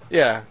 right?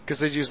 Yeah, because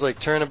they'd use, like,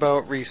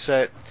 Turnabout,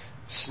 Reset,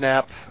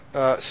 Snap.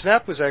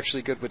 Snap was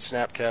actually good with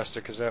Snapcaster,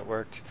 because that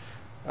worked.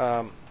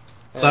 Cloud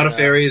of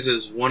Fairies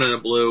is 1 and a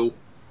blue,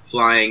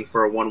 flying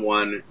for a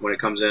 1/1. When it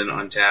comes in,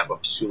 untap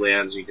up to 2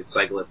 lands, and you can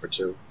cycle it for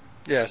 2.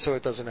 Yeah, so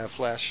it doesn't have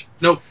Flash.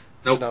 Nope.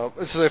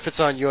 So if it's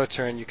on your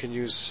turn, you can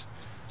use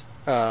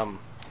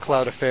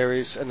Cloud of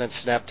Fairies, and then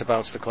Snap to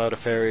bounce the Cloud of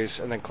Fairies,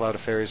 and then Cloud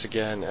of Fairies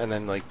again, and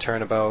then like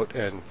Turnabout,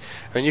 and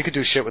I mean you could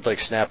do shit with like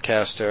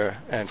Snapcaster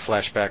and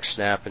Flashback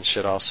Snap and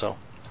shit also.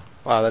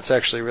 Wow, that's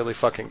actually really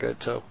fucking good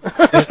too.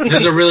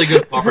 There's a really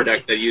good Pauper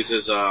deck that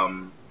uses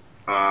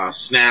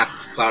Snap,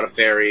 Cloud of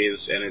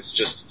Fairies, and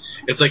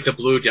it's like the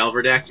blue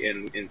Delver deck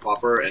in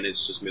Pauper, and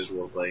it's just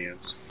miserable to play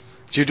against.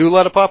 Do you do a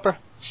lot of Pauper?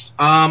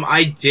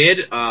 I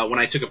did. When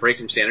I took a break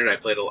from Standard, I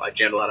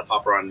jammed a lot of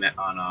Pauper on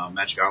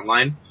Magic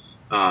Online.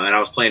 And I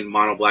was playing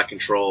Mono Black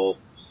Control,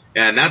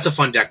 and that's a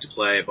fun deck to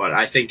play, but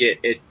I think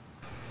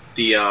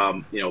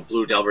the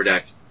blue Delver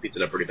deck beats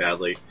it up pretty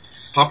badly.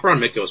 Pauper on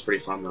Mitgo is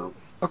pretty fun though.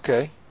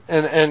 Okay.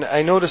 And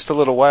I noticed a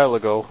little while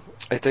ago,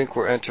 I think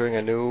we're entering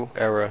a new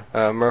era.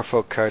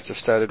 Merfolk cards have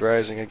started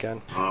rising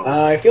again.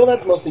 I feel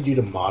that's mostly due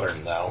to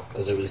Modern though,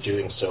 because it was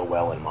doing so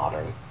well in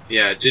Modern.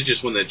 Yeah, it did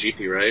just win the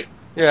GP, right?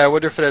 Yeah, I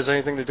wonder if it has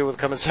anything to do with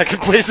coming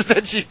second place at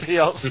that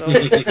GP also.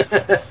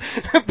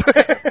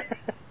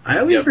 I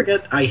always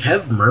forget I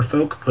have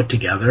Merfolk put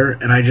together,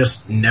 and I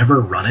just never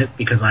run it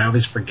because I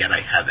always forget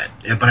I have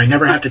it. But I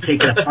never have to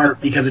take it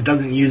apart because it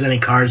doesn't use any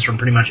cards from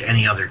pretty much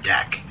any other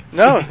deck.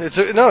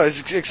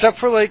 It's except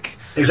for like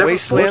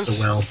Wastelands. Force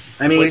of Will.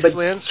 I mean,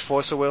 Wastelands,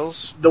 Force of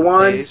Wills, the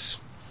one. Days.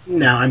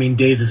 No, I mean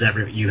Days is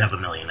you have a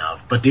million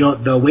of. But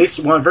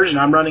the one version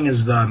I'm running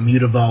is the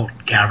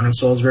Mutavault Cavern of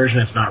Souls version.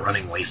 It's not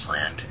running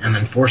Wasteland, and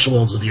then Force of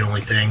Wills is the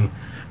only thing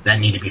that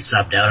need to be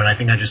subbed out, and I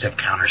think I just have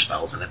counter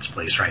spells in its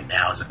place right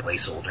now as a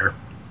placeholder.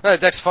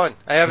 That's fun.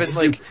 I haven't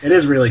it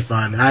is really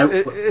fun.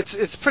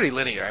 It's pretty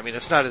linear. I mean,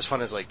 it's not as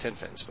fun as like Tin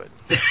Fins, but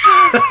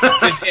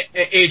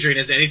Adrian,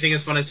 is anything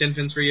as fun as Tin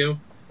Fins for you?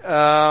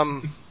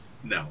 No.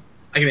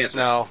 I can answer.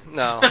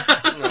 No.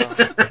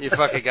 You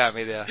fucking got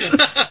me there.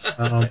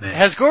 Oh, man.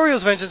 Has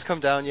Goryo's Vengeance come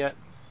down yet?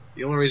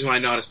 The only reason why I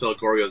know how to spell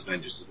Goryo's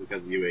Vengeance is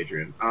because of you,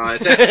 Adrian.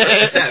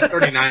 It's at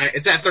 39.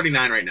 It's at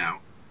 39 right now.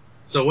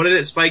 So what did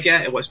it spike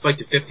at? It spiked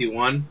to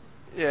 51.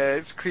 Yeah,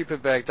 it's creeping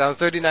back down.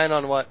 39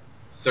 on what?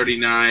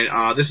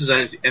 39. This is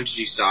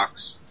MTG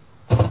stocks.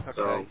 Okay.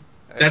 So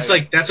that's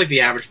like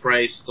the average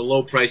price. The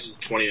low price is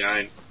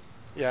 29.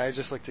 Yeah, I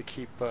just like to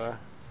keep. I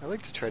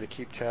like to try to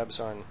keep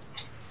tabs on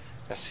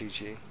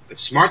SCG.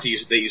 It's smart that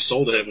you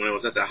sold it when it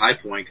was at that high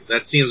point, because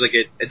that seems like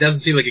it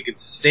doesn't seem like it could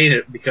sustain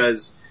it,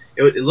 because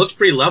it looked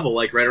pretty level,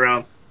 like right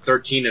around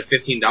 $13 to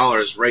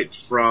 $15, right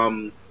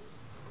from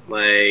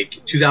like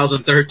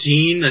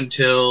 2013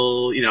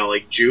 until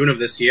like June of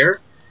this year.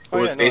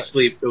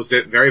 It was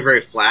very,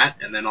 very flat,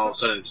 and then all of a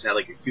sudden it just had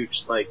like a huge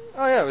spike.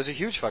 Oh yeah, it was a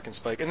huge fucking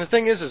spike. And the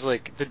thing is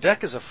like the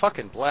deck is a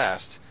fucking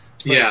blast.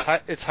 But Yeah,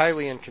 it's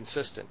highly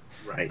inconsistent.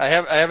 right. I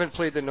haven't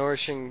played the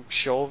Nourishing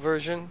Shoal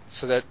version,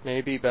 so that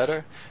may be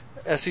better.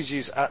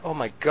 SCG's oh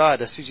my god,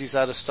 SCG's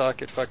out of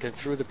stock at fucking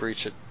Through the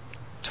Breach at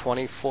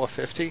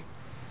 $24.50.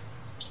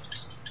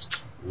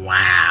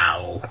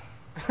 Wow.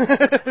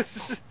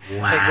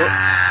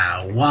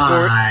 Wow.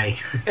 Why?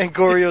 And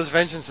Goryo's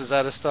Vengeance is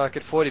out of stock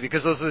at $40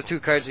 because those are the two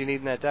cards you need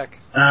in that deck.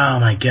 Oh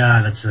my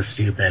god, that's so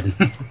stupid.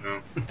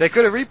 They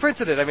could have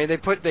reprinted it. I mean,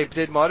 they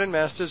did Modern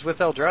Masters with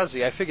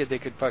Eldrazi. I figured they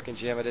could fucking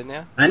jam it in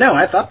there. I know,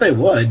 I thought they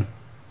would.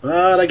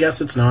 But I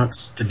guess it's not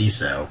to be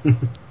so.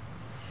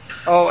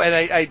 Oh, and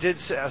I did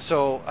say,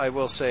 so I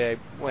will say,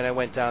 when I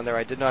went down there,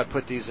 I did not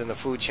put these in the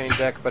food chain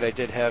deck, but I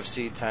did have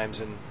Seed Times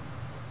and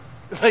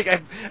like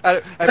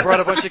I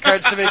brought a bunch of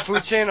cards to make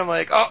food chain. I'm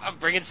like, oh, I'm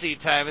bringing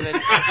Seed Time, and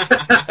then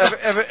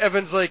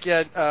Evan's like,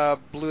 yeah,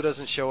 blue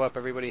doesn't show up.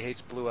 Everybody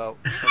hates blue out.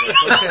 I'm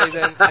like, okay,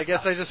 then I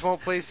guess I just won't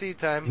play Seed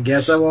Time.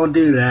 Guess I won't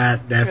do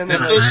that.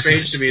 It's so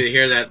strange to me to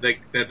hear that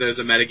there's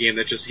a metagame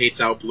that just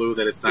hates out blue,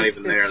 that it's not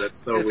even there.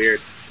 That's so weird.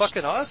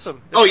 Fucking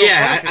awesome. Oh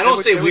yeah, I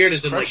don't say weird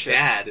as in like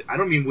bad. I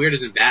don't mean weird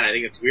as in bad. I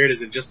think it's weird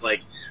as in just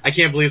like, I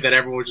can't believe that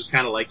everyone was just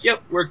kind of like,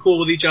 yep, we're cool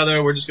with each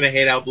other. We're just gonna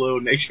hate out blue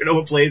and make sure no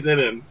one plays it,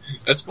 and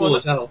that's cool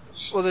as hell.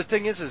 Well, the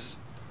thing is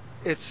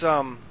it's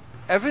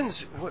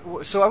Evans.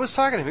 So I was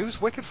talking to him. He was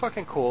wicked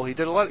fucking cool. He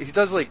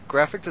does like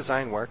graphic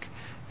design work,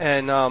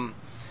 and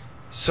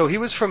so he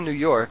was from New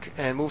York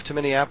and moved to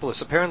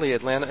Minneapolis. Apparently,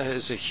 Atlanta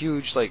is a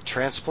huge like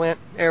transplant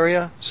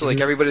area. So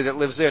like everybody that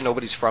lives there,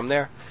 nobody's from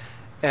there,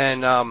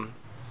 and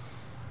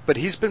but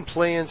he's been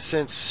playing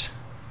since.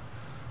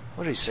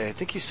 What did he say? I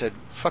think he said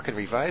fucking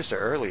Revised or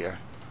earlier.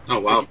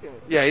 Oh wow.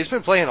 Yeah, he's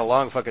been playing a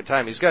long fucking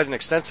time. He's got an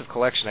extensive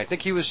collection. I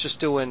think he was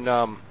just doing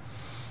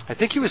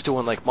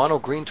like mono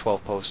green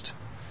 12 post.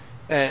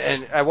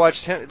 And I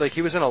watched him, like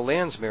he was in a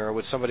lands mirror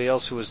with somebody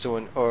else who was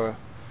doing, or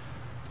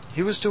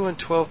he was doing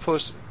 12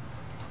 post.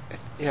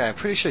 Yeah, I'm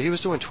pretty sure he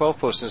was doing 12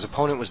 post and his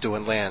opponent was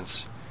doing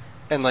lands.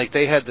 And like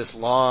they had this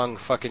long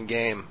fucking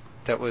game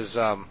that was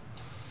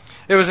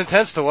it was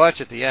intense to watch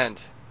at the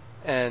end.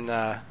 And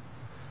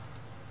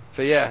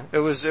but yeah, it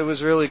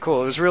was really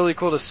cool. It was really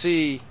cool to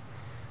see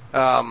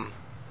a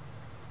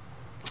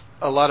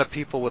lot of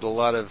people with a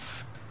lot of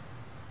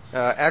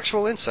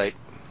actual insight.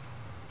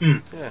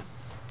 Yeah.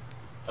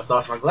 That's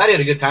awesome. I'm glad you had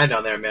a good time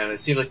down there, man.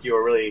 It seemed like you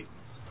were really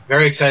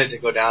very excited to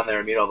go down there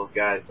and meet all those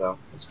guys, so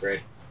that's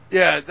great.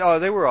 Yeah,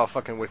 they were all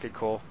fucking wicked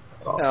cool.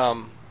 That's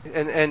awesome.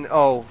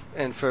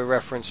 And for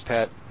reference,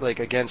 Pat,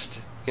 like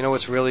against, you know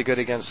what's really good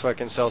against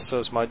fucking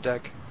Celso's mud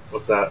deck?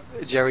 What's that?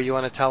 Jerry, you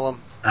want to tell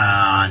him?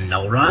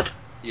 Null Rod?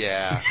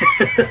 Yeah.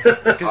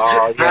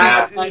 Oh,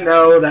 yeah. I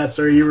know that's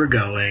where you were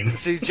going.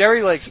 See,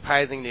 Jerry likes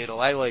Pithing Needle.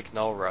 I like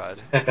Null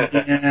Rod.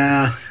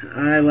 Yeah,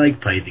 I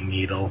like Pithing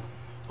Needle.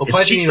 Well,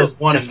 Pithing Needle's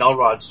one and Null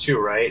Rod's two,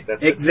 right?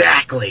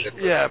 Exactly.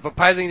 Yeah, but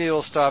Pithing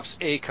Needle stops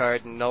a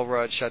card and Null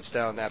Rod shuts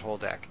down that whole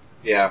deck.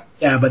 Yeah.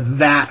 Yeah, but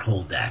that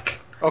whole deck.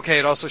 Okay,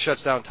 it also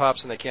shuts down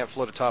tops and they can't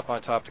float a top on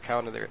top to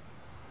counter their...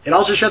 It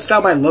also shuts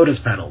down my Lotus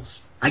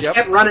Petals. I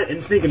can't run it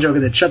in Sneak and Show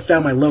because it shuts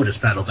down my Lotus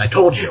Petals. I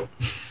told you.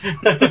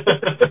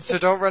 So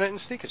don't run it in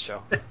Sneak and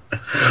Show.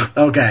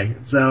 Okay,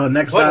 so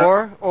next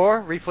time...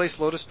 Or replace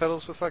Lotus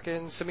Petals with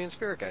fucking Simian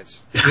Spirit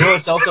Guides. You know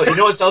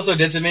what Celso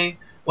did to me?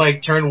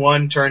 Like, turn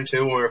 1, turn 2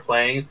 when we were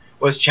playing,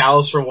 was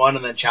Chalice for 1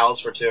 and then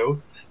Chalice for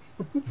 2.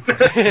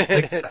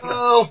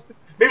 Oh,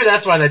 maybe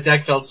that's why that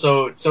deck felt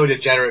so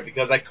degenerate,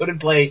 because I couldn't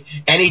play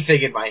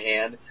anything in my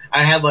hand.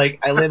 I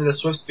landed a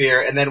Swift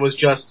Spear and then was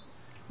just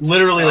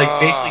literally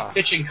basically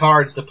pitching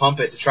cards to pump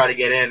it to try to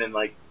get in, and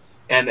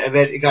then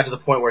it got to the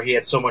point where he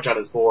had so much on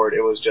his board,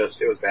 it was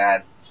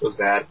bad. It was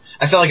bad.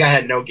 I felt like I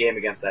had no game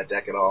against that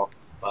deck at all.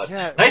 But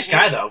yeah, nice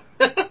guy though.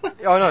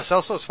 Oh no,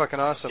 Celso's fucking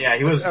awesome. Yeah,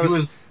 he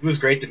was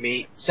great to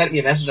meet. Sent me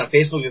a message on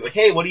Facebook. He was like,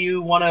 "Hey, what do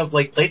you want to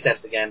like play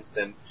test against?"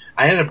 And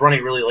I ended up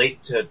running really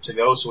late to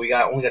go, so we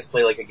only got to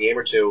play like a game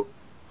or two.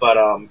 But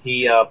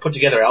he put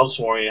together Elves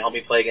for me and helped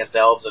me play against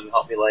Elves and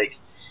helped me like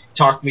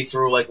talk me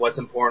through like what's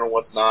important and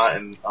what's not.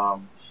 And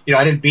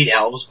I didn't beat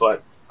Elves,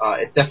 but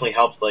it definitely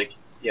helped like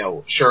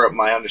shore up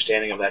my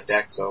understanding of that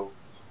deck. So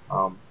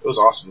it was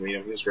awesome. He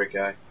was a great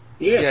guy.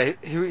 Yeah,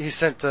 he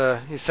sent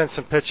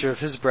some picture of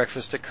his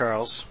breakfast at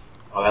Carl's.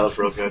 Oh, that looked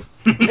real good.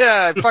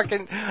 Yeah,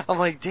 I'm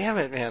like, damn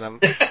it,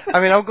 man.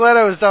 I'm glad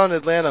I was down in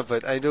Atlanta,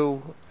 but I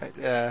knew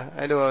I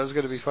was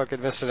going to be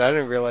fucking missing. I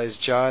didn't realize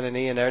John and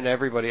Ian and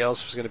everybody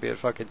else was going to be at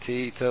fucking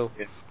TE too.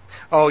 Yeah.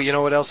 Oh, you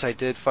know what else I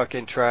did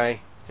fucking try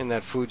in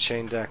that food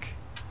chain deck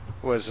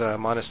was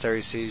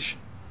Monastery Siege.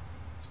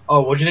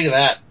 Oh, what'd you think of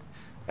that?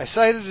 I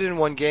cited it in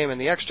one game,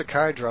 and the extra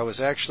card draw was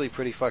actually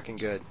pretty fucking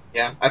good.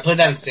 Yeah, I played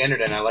that in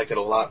Standard, and I liked it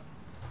a lot.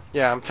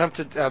 Yeah, I'm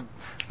tempted.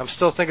 I'm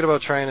still thinking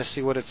about trying to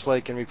see what it's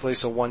like and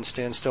replace a 1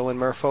 standstill in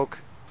Merfolk.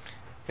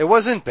 It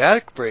wasn't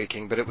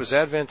back-breaking, but it was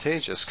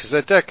advantageous, because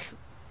that deck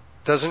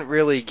doesn't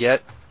really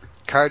get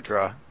card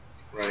draw,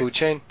 food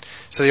chain.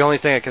 So the only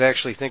thing I could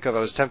actually think of, I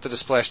was tempted to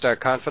splash Dark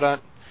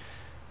Confidant,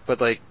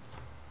 but like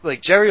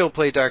Jerry will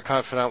play Dark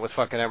Confidant with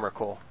fucking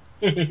Emrakul.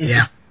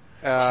 Yeah.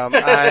 I'm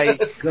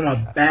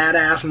a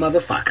badass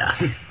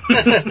motherfucker.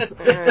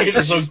 You're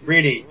just so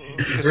greedy.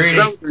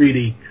 So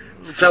greedy.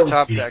 So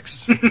top greedy.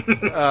 decks.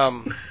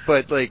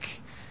 But like,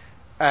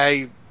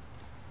 I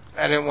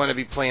didn't want to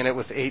be playing it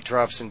with 8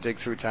 drops and dig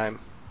through time.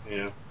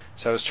 Yeah.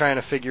 So I was trying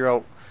to figure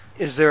out,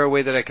 is there a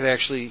way that I could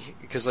actually,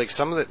 because like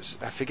some of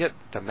the, I forget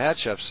the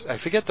matchups. I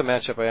forget the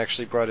matchup I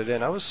actually brought it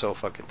in. I was so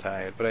fucking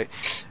tired, but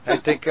I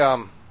think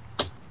I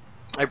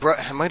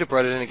might have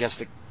brought it in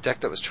against a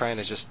deck that was trying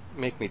to just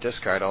make me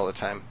discard all the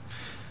time.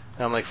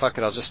 And I'm like, fuck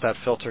it, I'll just start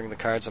filtering the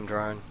cards I'm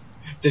drawing.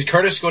 Did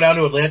Curtis go down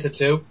to Atlanta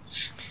too?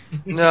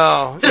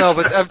 No,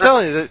 but I'm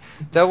telling you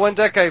that one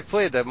deck I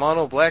played, that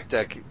mono black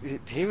deck,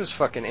 he was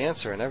fucking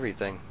answering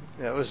everything.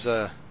 That was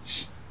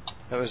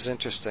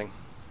interesting.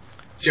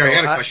 Jerry, So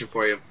I got a question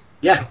for you.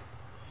 Yeah.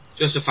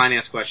 Just a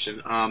finance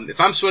question. If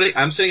I'm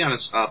sitting on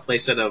a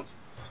playset of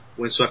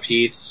Windswept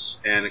Heaths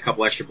and a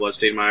couple extra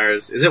Bloodstained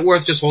Mires, is it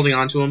worth just holding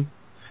on to them?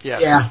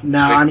 Yes. Yeah, no,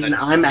 I mean,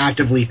 I'm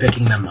actively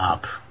picking them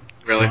up.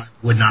 Really? So I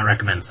would not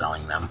recommend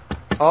selling them.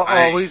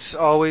 Always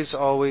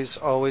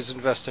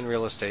invest in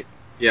real estate.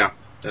 Yeah.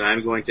 Then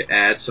I'm going to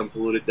add some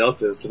polluted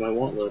deltas to my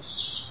want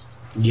list.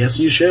 Yes,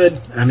 you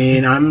should. I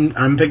mean,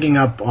 I'm picking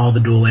up all the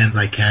dual lands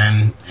I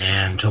can,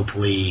 and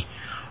hopefully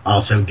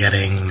also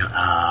getting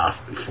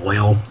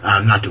foil,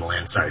 not dual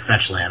lands, sorry,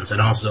 fetch lands,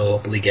 and also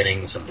hopefully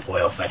getting some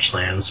foil fetch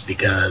lands,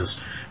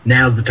 because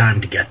now's the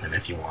time to get them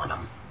if you want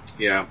them.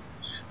 Yeah.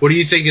 What do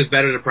you think is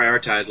better to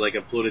prioritize, like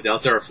a polluted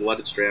delta or a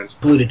flooded strand?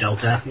 Polluted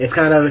delta. It's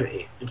kind of,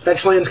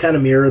 fetch lands kind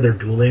of mirror their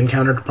dual land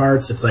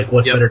counterparts. It's like,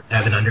 what's better to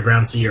have an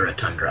underground sea or a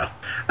tundra?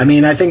 I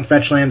mean, I think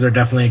fetch lands are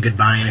definitely a good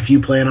buy, and if you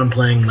plan on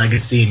playing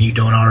Legacy and you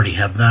don't already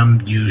have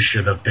them, you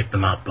should have picked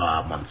them up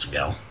months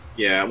ago.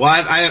 Yeah, well,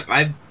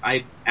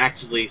 I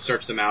actively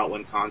searched them out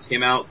when cons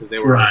came out, because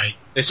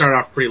they started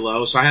off pretty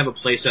low, so I have a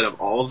playset of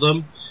all of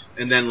them,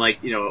 and then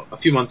a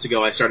few months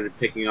ago I started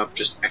picking up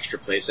just extra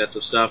playsets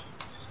of stuff.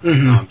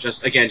 Mm-hmm.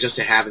 Just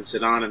to have and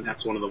sit on, and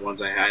that's one of the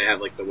ones I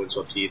have, like the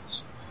Windswept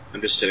Heaths.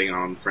 I'm just sitting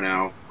on them for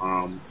now.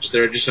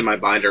 They're just in my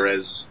binder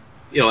as,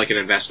 like an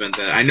investment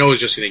that I know is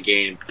just going to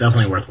gain.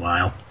 Definitely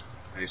worthwhile.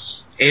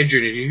 Nice.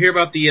 Andrew, did you hear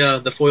about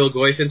the foil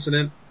Goyf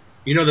incident?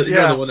 You know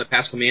the one that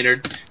Pascal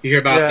Maynard? You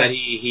hear about that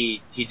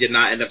he did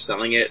not end up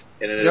selling it,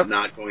 and it ended up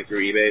not going through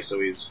eBay, so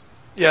he's...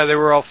 Yeah, they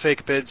were all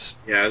fake bids.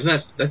 Yeah,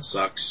 that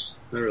sucks.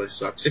 That really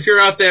sucks. If you're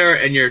out there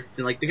and you're,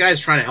 like, the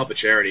guy's trying to help a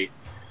charity,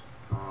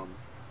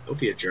 don't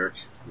be a jerk,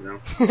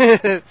 Jerk.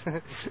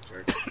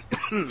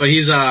 But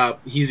he's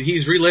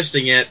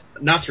relisting it,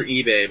 not through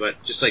eBay,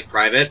 but just like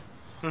private.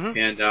 Mm-hmm.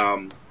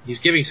 And he's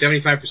giving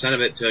 75% of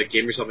it to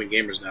Gamers Helping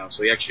Gamers now,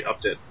 so he actually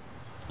upped it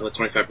another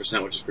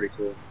 25%, which is pretty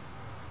cool.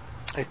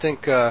 I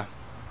think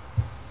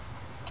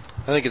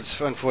it's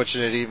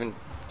unfortunate he even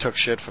took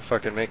shit for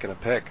fucking making a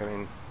pick. I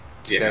mean,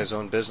 it's the guy's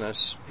own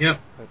business. Yep.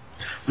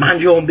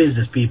 Mind your own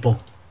business,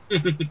 people.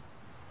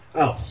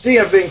 Oh,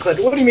 speaking of being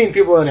clipped, what do you mean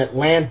people in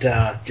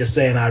Atlanta just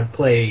saying I'd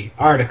read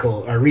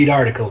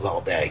articles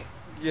all day?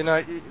 You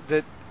know,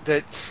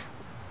 that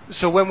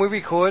so when we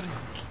record,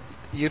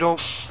 you don't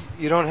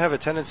have a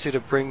tendency to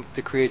bring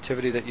the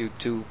creativity that you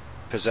do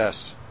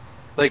possess.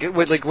 Like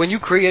when you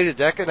create a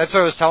deck, and that's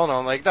what I was telling him.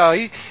 I'm like, no,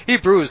 he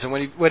brews, and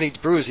when he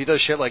brews, he does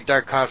shit like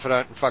Dark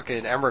Confidant and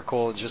fucking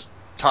Emrakul and just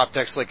top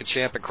decks like a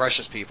champ and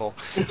crushes people.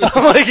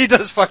 Like he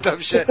does fucked up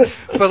shit.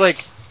 But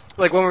like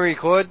when we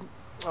record,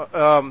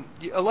 a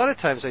lot of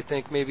times I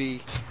think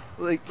maybe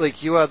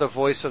like you are the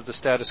voice of the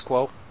status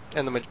quo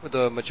and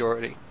the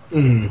majority.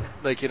 Mm-hmm.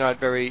 Like you're not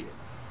very,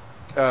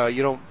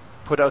 you don't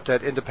put out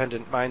that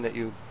independent mind that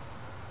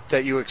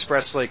you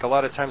express, like a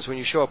lot of times when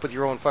you show up with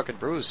your own fucking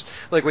brews.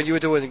 Like when you were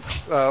doing,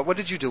 what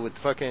did you do with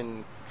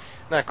fucking,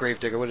 not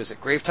Gravedigger, what is it,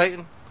 Grave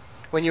Titan?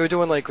 When you were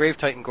doing like Grave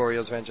Titan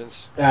Goryo's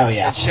Vengeance. Oh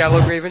yeah. And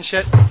Shallow Grave and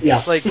shit.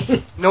 Yeah. Like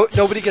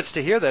nobody gets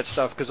to hear that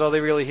stuff because all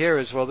they really hear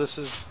is, well, this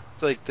is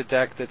like the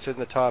deck that's in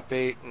the top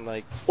 8 and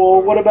like.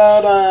 Well, what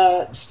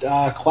about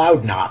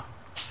Cloud Knot?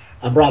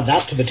 I brought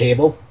that to the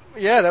table.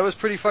 Yeah, that was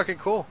pretty fucking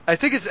cool. I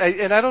think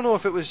and I don't know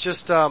if it was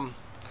just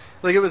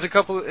like it was a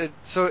couple.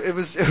 So it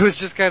was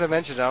just kind of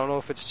mentioned. I don't know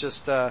if it's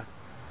just. I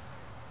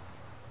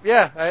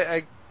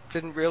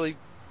didn't really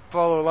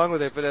follow along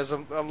with it, but as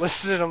I'm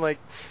listening, I'm like,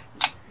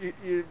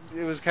 it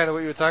was kind of what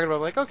you were talking about.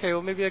 I'm like, okay,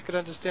 well maybe I could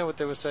understand what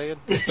they were saying.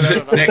 But I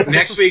don't know.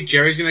 Next week,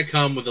 Jerry's going to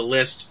come with a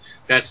list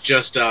that's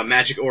just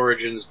Magic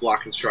Origins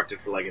block constructed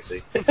for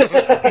Legacy.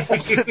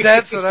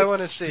 That's what I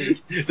want to see.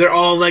 They're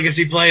all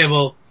Legacy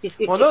playable.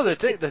 Well, no,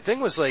 the thing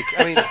was like,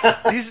 I mean,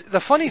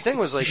 the funny thing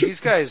was like these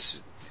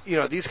guys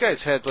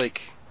had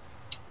like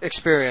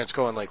experience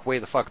going like way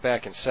the fuck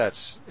back in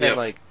sets, and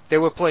like they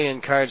were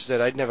playing cards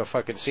that I'd never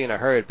fucking seen or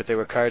heard, but they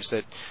were cards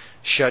that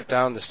shut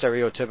down the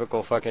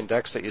stereotypical fucking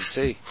decks that you'd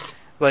see.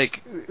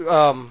 Like,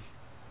 I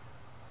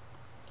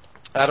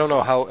don't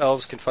know how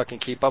elves can fucking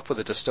keep up with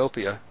a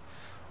dystopia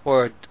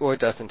or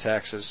Death and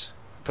Taxes.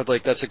 But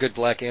like, that's a good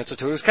black answer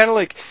to it. It was kind of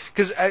like,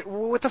 cause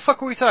what the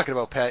fuck were we talking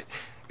about, Pat?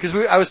 Cause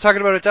I was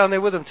talking about it down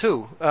there with him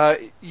too.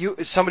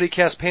 Somebody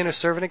cast Painter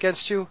Servant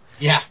against you.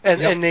 Yeah.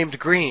 And named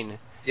Green.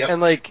 Yep.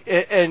 And like,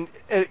 and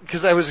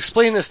cause I was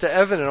explaining this to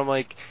Evan and I'm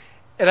like,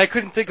 and I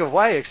couldn't think of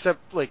why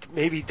except like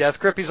maybe Death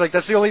Grip. He's like,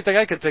 that's the only thing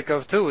I could think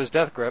of too is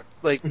Death Grip.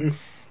 Like,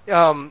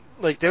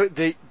 like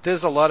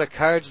there's a lot of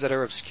cards that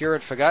are obscure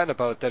and forgotten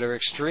about that are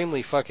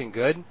extremely fucking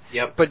good.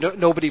 Yep. But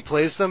nobody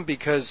plays them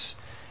because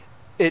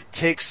it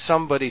takes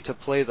somebody to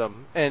play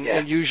them. And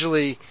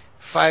usually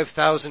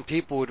 5,000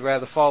 people would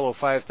rather follow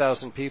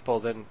 5,000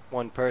 people than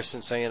one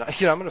person saying, I'm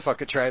gonna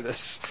fucking try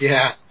this.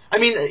 Yeah. I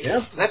mean,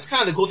 that's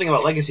kind of the cool thing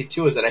about Legacy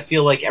too, is that I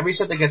feel like every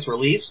set that gets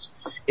released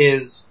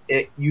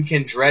you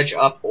can dredge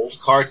up old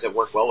cards that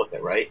work well with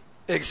it, right?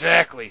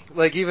 Exactly.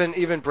 Like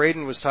even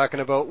Braden was talking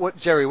about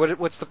what's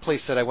the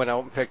place that I went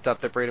out and picked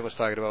up that Braden was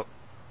talking about?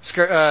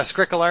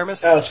 Scrick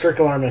Alarmist? Oh, Scrick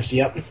Alarmist,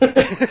 yep.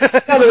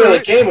 Nothing really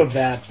came of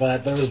that,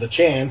 but there was the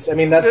chance. I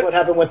mean, that's what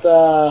happened with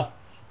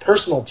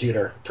Personal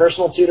Tutor.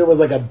 Personal Tutor was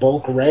like a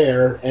bulk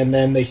rare, and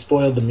then they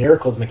spoiled the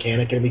Miracles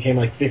mechanic, and it became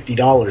like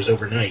 $50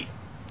 overnight.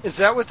 Is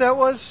that what that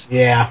was?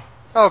 Yeah.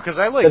 Oh, because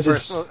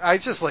I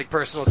just like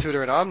Personal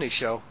Tutor and Omni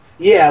Show.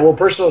 Yeah, well,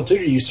 Personal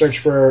Tutor, you search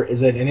for,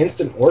 is it an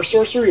instant or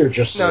sorcery or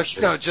just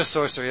sorcery? No, just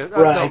sorcery.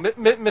 Right.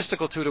 No,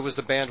 Mystical Tutor was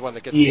the banned one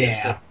that gets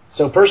Yeah.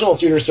 So Personal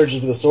Tutor searches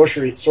for the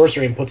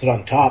sorcery and puts it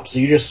on top, so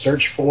you just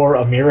search for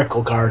a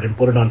miracle card and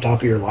put it on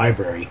top of your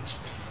library.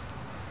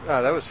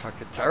 Oh, that was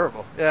fucking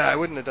terrible. Yeah, I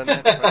wouldn't have done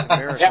that for fucking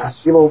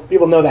Miracles. Yeah,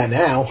 people know that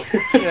now.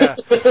 Yeah.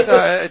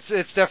 No,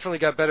 it's definitely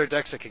got better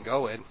decks it can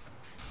go in.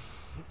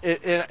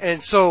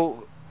 And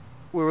so,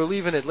 we were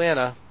leaving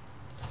Atlanta,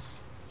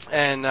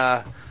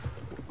 and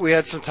we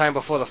had some time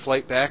before the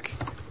flight back,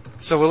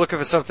 so we're looking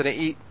for something to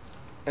eat,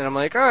 and I'm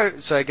like,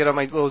 alright, so I get on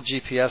my little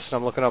GPS, and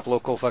I'm looking up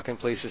local fucking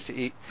places to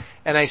eat,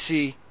 and I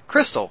see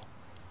Crystal,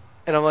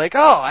 and I'm like,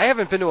 oh, I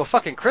haven't been to a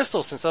fucking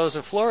Crystal since I was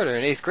in Florida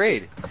in 8th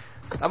grade.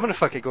 I'm gonna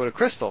fucking go to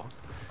Crystal.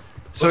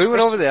 So we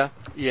went over there.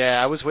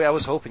 Yeah, I was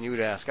hoping you would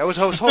ask. I was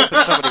hoping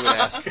somebody would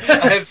ask.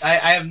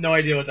 I have no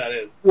idea what that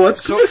is.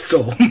 What's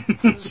Crystal?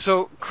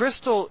 So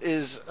Crystal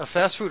is a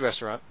fast food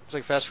restaurant. It's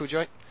like a fast food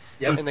joint.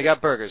 Yep. And they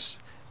got burgers.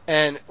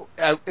 And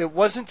it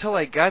wasn't until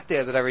I got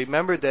there that I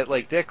remembered that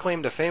like their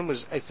claim to fame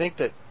was, I think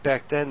that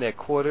back then their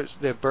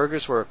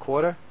burgers were a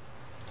quarter.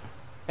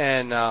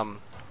 And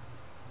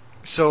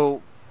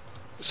so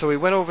we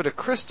went over to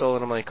Crystal,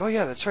 and I'm like, oh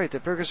yeah, that's right, the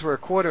burgers were a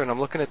quarter, and I'm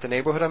looking at the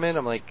neighborhood I'm in,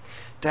 I'm like,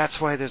 that's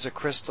why there's a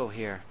Crystal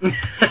here.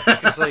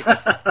 Because like,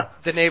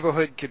 the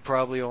neighborhood could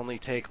probably only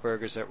take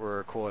burgers that were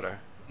a quarter.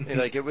 And,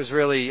 like, it was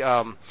really,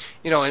 and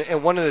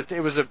one of the,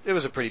 it was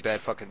a pretty bad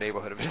fucking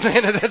neighborhood of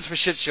Atlanta, that's for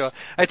shit sure.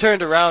 I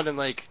turned around and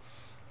like,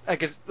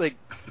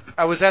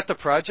 I was at the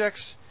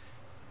projects,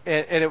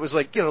 and it was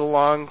like,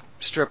 long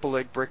strip of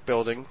like brick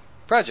building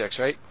projects,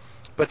 right?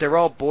 But they're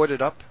all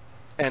boarded up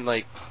and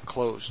like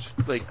closed.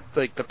 Like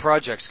the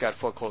projects got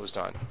foreclosed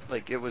on.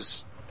 Like it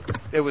was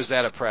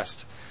that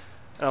oppressed.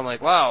 And I'm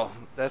like, wow,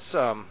 that's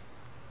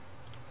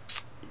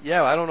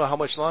yeah, I don't know how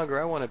much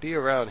longer I want to be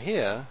around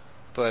here,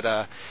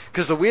 but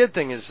cuz the weird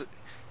thing is,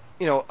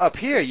 up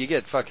here you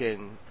get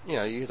fucking,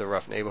 you get the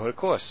rough neighborhood, of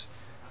course.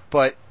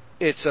 But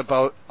it's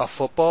about a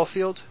football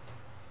field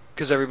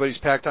cuz everybody's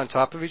packed on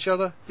top of each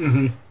other.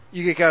 Mm-hmm.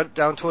 You get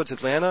down towards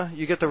Atlanta,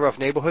 you get the rough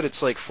neighborhood,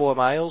 it's like 4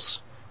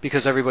 miles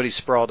because everybody's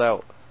sprawled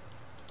out.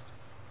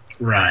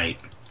 Right.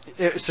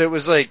 So it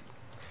was like,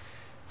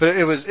 but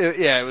it was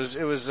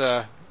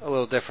a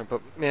little different,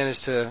 but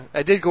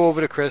I did go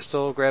over to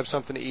Crystal, grab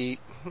something to eat,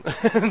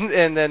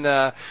 and then,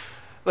 I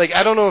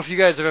don't know if you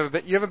guys have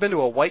you ever been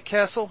to a White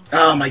Castle?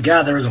 Oh my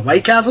god, there was a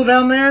White Castle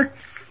down there?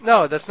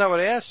 No, that's not what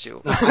I asked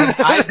you.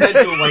 I've been to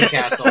a White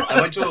Castle.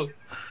 I went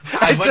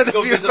to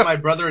go visit my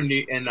brother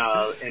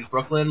in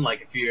Brooklyn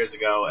like a few years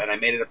ago, and I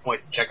made it a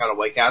point to check out a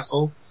White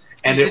Castle.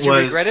 And did you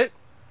regret it?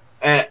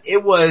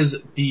 It was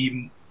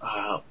the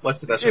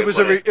what's the best way to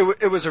put it?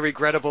 It was a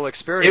regrettable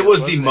experience. It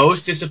was the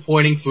most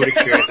disappointing food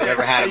experience I've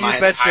ever had in my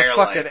entire life. You bet your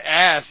fucking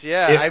ass,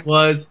 yeah. It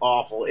was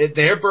awful.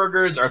 Their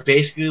burgers are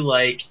basically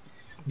like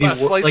a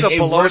slice of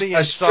bologna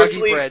and soggy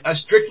bread. A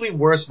strictly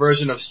worse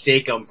version of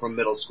Steak-umm from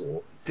middle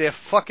school. They're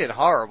fucking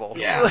horrible.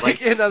 Yeah.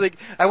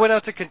 I went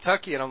out to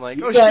Kentucky and I'm like,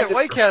 oh shit,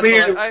 White Castle.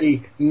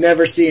 Clearly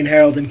never seen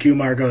Harold and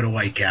Kumar go to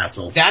White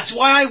Castle. That's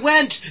why I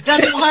went!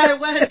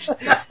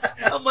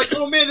 I'm like,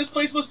 oh man, this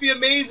place must be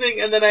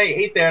amazing. And then I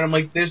ate there and I'm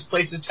like, this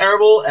place is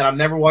terrible and I'm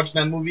never watching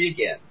that movie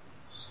again.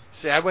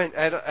 See, I went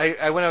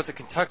out to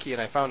Kentucky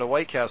and I found a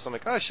White Castle. I'm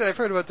like, oh shit, I've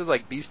heard about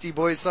the Beastie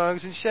Boys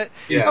songs and shit.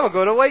 Yeah. I'm gonna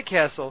go to White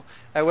Castle.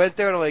 I went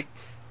there and I'm like,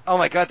 oh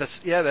my god,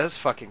 that's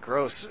fucking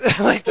gross.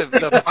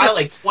 I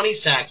like 20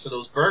 sacks of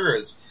those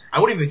burgers. I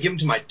wouldn't even give them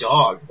to my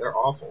dog. They're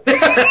awful.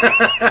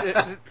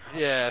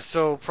 Yeah,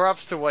 so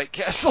props to White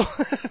Castle.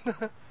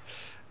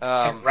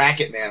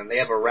 Racket, man. They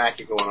have a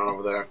racket going on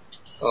over there.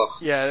 Ugh.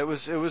 Yeah, it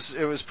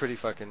was pretty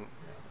fucking.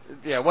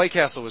 Yeah, White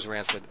Castle was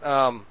rancid.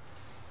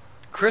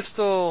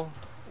 Crystal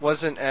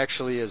wasn't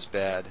actually as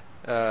bad.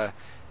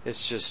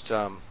 It's just,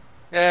 it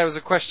was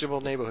a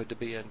questionable neighborhood to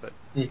be in, but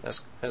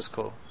that's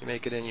cool. You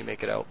make it in, you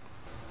make it out.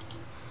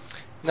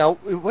 Now,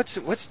 what's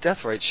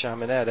Deathright's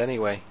shaman at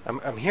anyway?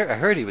 I'm here. I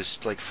heard he was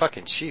like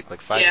fucking cheap,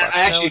 like $5 Yeah,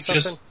 I actually now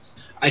or something.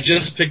 I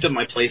just picked up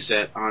my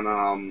playset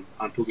on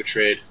Puka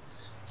Trade.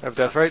 Of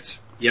Deathright's?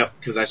 Yep,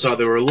 because I saw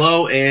they were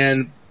low,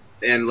 and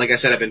like I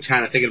said, I've been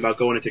kind of thinking about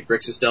going into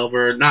Grixis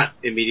Delver, not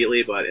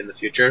immediately, but in the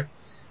future.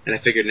 And I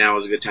figured now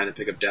was a good time to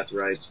pick up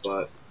Deathrights,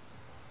 but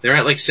they're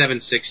at like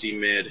 760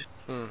 mid.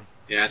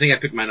 Yeah, I think I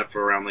picked mine up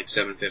for around like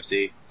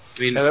 750.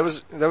 I mean, yeah,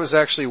 that was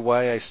actually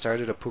why I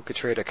started a Puka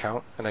Trade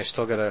account, and I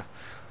still gotta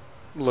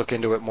look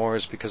into it more,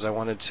 is because I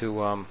wanted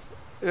to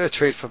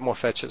trade for more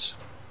fetches.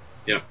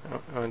 Yeah.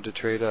 I wanted to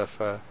trade off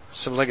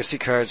some legacy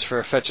cards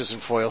for fetches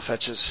and foil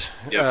fetches,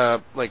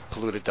 like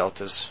polluted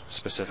deltas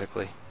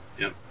specifically.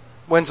 Yep.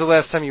 When's the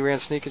last time you ran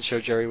Sneak and Show,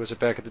 Jerry? Was it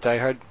back at the Die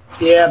Hard?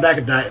 Yeah, back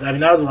at that. I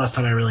mean, that was the last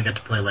time I really got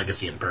to play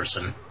Legacy in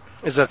person.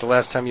 Is that the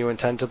last time you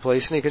intend to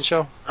play Sneak and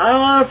Show?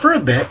 For a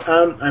bit.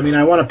 I mean,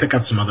 I want to pick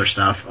up some other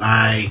stuff.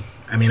 I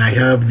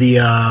have the,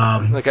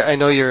 Like, I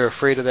know you're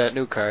afraid of that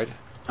new card.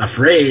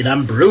 Afraid?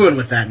 I'm brewing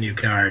with that new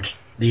card.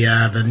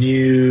 The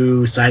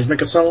new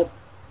Seismic Assault?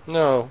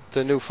 No,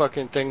 the new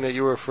fucking thing that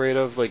you were afraid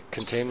of, like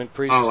Containment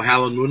Priest. oh,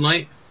 Hallowed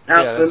Moonlight?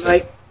 Yeah, that's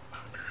it.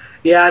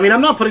 Yeah, I mean, I'm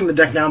not putting the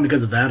deck down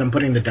because of that. I'm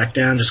putting the deck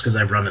down just because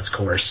I've run its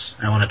course.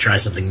 I want to try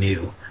something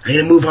new. I need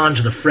to move on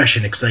to the fresh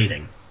and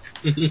exciting.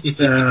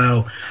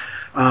 So,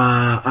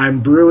 I'm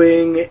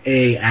brewing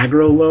a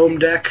aggro loam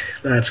deck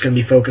that's going to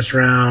be focused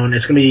around,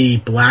 it's going to be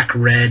black,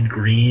 red,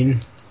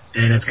 green,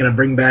 and it's going to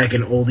bring back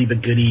an oldie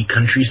but goodie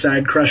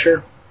Countryside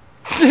Crusher.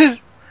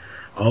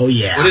 Oh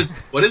yeah.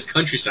 What is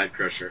Countryside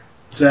Crusher?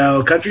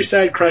 So,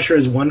 Countryside Crusher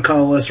is one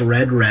colorless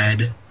red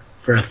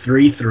for a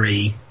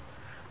 3/3.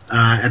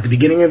 At the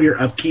beginning of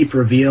your upkeep,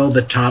 reveal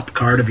the top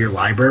card of your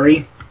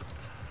library.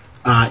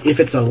 If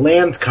it's a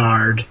land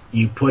card,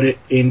 you put it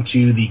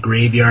into the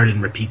graveyard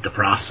and repeat the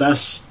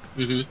process.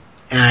 Mm-hmm.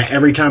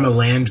 Every time a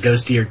land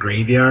goes to your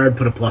graveyard,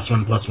 put a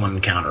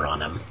 +1/+1 counter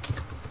on him.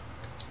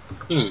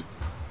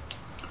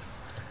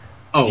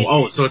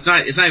 So it's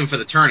not even for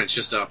the turn, it's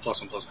just a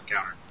 +1/+1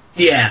 counter.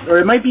 Yeah, or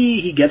it might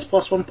be he gets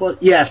 +1/+.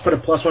 Yeah, it's put a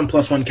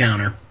 +1/+1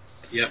 counter.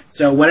 Yep.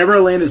 So whenever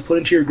a land is put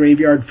into your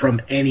graveyard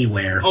from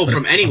anywhere. Oh,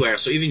 from anywhere,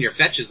 so even your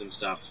fetches and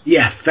stuff.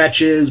 Yeah,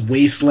 fetches,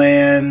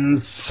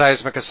 wastelands,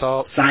 Seismic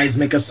Assault.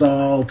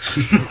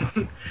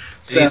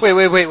 So,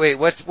 Wait.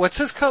 What's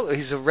his color?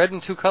 He's a red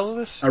and two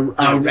colorless?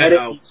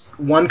 red,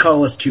 one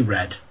colorless, two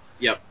red.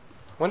 Yep.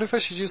 Wonder if I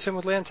should use him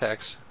with land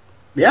tax.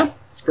 Yeah,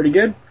 it's pretty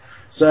good.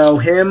 So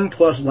him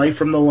plus Life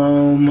from the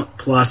Loam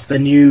plus the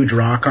new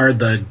draw card,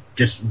 the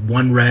just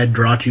one red,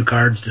 draw two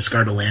cards,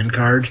 discard a land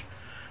card.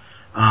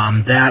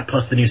 That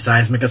plus the new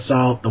Seismic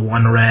Assault, the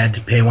one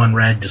red, pay one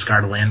red,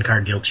 discard a land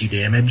card, deal 2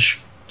 damage.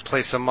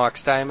 Play some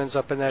Mox Diamonds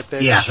up in that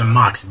bitch. Yeah, some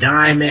Mox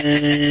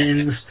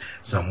Diamonds,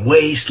 some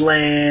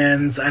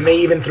Wastelands. I may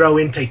even throw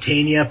in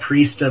Titania,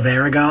 Priest of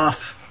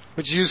Aragoth.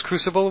 Would you use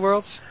Crucible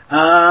Worlds?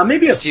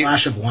 Maybe a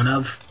splash of one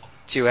of.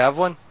 Do you have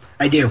one?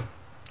 I do.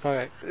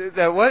 Alright.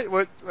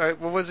 What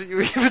was it you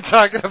were even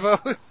talking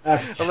about?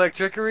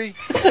 Electrickery?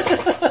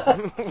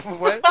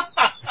 What?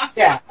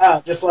 Yeah,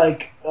 just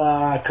like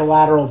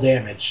collateral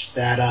damage.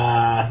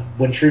 That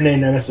when True Name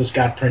Nemesis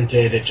got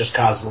printed, it just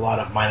caused a lot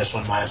of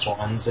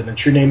 -1/-1s, and then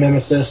True Name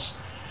Nemesis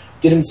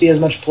didn't see as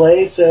much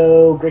play,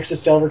 so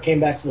Grixis Delver came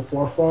back to the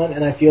forefront,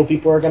 and I feel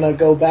people are going to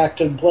go back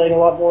to playing a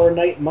lot more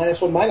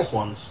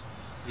 -1/-1s.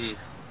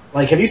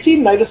 Like, have you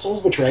seen Knight of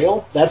Soul's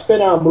Betrayal? That's been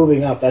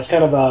moving up. That's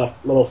kind of a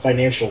little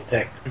financial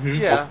pick. Mm-hmm.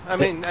 Yeah, I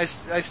mean, I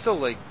still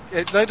like...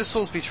 Knight of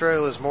Soul's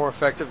Betrayal is more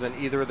effective than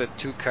either of the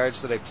two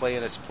cards that I play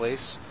in its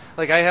place.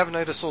 Like, I have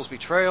Knight of Soul's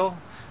Betrayal.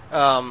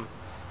 I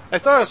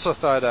also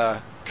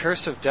thought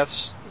Curse of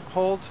Death's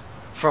Hold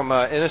from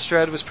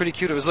Innistrad was pretty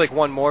cute. It was like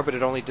one more, but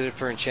it only did it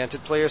for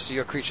enchanted players, so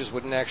your creatures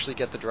wouldn't actually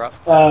get the drop.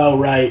 Oh,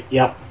 right,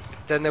 yep.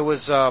 Then there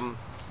was...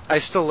 I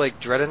still like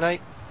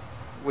Dreadnought,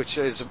 which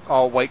is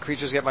all white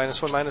creatures get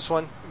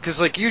 -1/-1.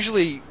 Because, like,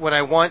 usually when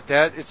I want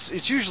that,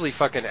 it's usually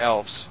fucking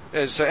elves.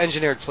 So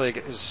Engineered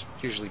Plague is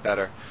usually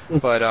better.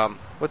 But,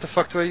 what the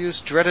fuck do I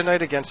use?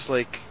 Dreadnought against,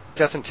 like,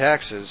 Death and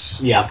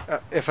Taxes. Yeah.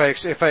 If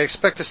I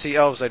expect to see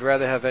elves, I'd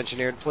rather have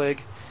Engineered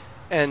Plague.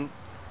 And,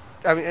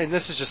 I mean, and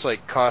this is just,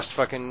 like, cost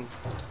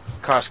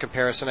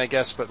comparison, I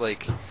guess, but,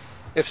 like,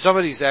 if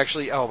somebody's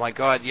actually, oh my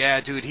god,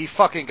 yeah, dude, he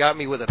fucking got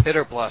me with a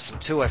Bitter Blossom,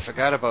 too, I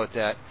forgot about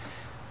that.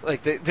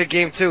 Like, the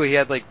game 2, he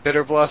had, like,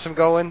 Bitter Blossom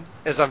going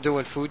as I'm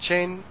doing Food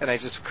Chain, and I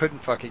just couldn't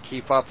fucking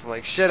keep up. I'm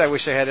like, shit, I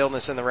wish I had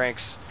Illness in the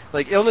Ranks.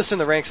 Like, Illness in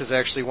the Ranks is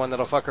actually one that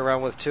I'll fuck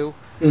around with, too.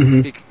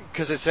 Mm-hmm.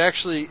 Because it's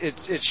actually,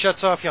 it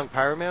shuts off Young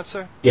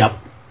Pyromancer. Yep.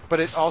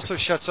 But it also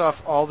shuts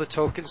off all the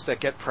tokens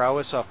that get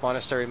Prowess off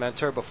Monastery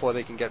Mentor before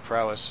they can get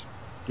Prowess.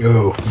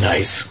 Ooh,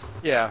 nice.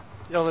 Yeah,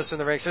 Illness in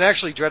the Ranks. And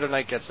actually,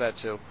 Dreadnought gets that,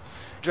 too.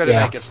 Dreaded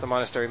Yeah. Knight gets the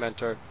Monastery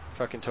Mentor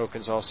fucking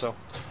tokens also.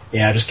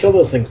 Yeah, just kill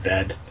those things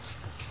dead.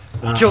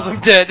 Kill them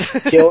dead.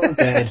 Kill them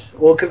dead.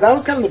 Well, because that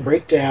was kind of the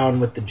breakdown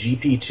with the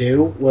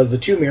GP2, was the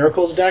two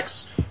Miracles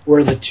decks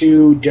were the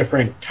two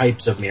different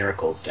types of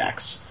Miracles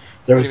decks.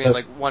 There What was do you mean,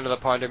 like one of the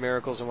Ponder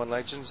Miracles and one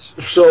Legends?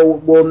 So,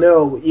 well,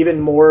 no,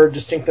 even more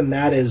distinct than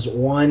that is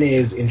one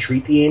is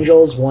Entreat the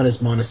Angels, one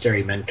is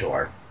Monastery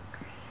Mentor.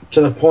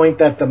 To the point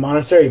that the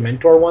Monastery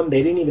Mentor one,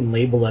 they didn't even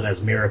label it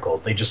as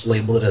Miracles, they just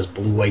labeled it as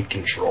Blue-White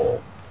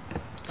Control.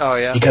 Oh,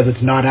 yeah? Because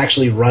it's not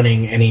actually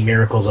running any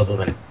Miracles other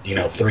than,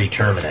 3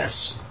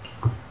 Terminus.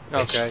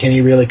 Okay. Can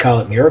you really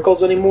call it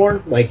Miracles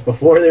anymore? Like,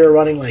 before they were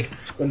running,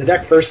 when the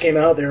deck first came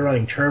out, they were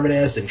running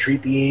Terminus,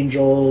 Entreat the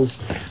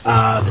Angels,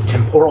 the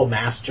Temporal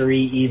Mastery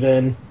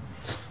even,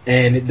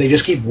 and they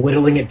just keep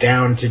whittling it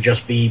down to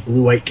just be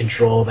Blue-White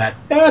Control that,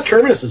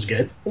 Terminus is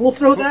good, and we'll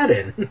throw that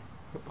in.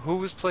 Who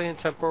was playing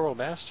Temporal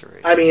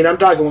Mastery? I mean, I'm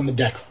talking when the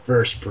deck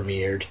first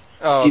premiered.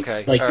 Oh,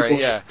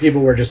 okay.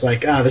 People were just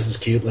like, this is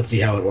cute, let's see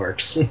how it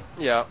works.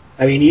 Yeah.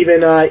 I mean,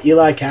 even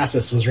Eli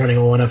Cassis was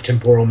running one of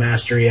Temporal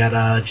Mastery at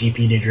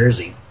GP New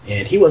Jersey,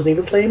 and he wasn't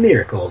even playing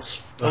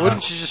Miracles. Well,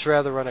 wouldn't you just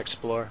rather run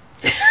Explore?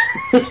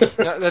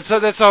 No,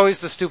 that's always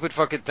the stupid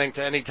fucking thing.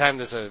 To any time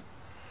there's a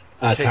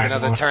take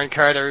another turn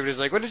card, everybody's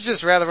like, wouldn't you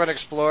just rather run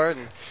Explore?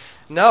 And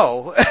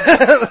no,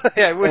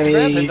 I would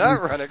rather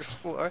not run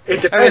Explore.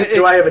 It depends.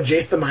 Do I have a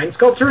Jace the Mind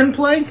Sculptor in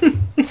play?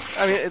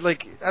 I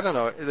mean, I don't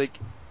know,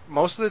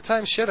 most of the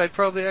time, I'd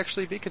probably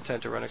actually be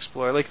content to run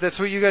Explore. That's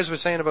what you guys were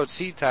saying about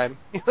Seed Time.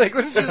 Wouldn't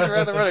you just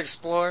rather run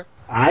Explore?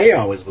 I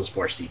always was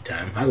for Seed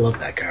Time. I love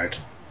that card.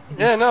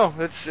 Yeah, no,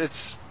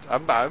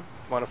 I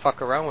want to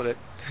fuck around with it.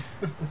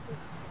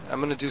 I'm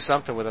going to do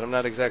something with it. I'm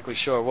not exactly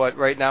sure what.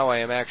 Right now, I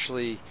am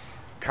actually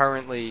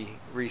currently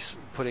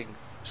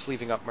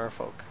sleeving up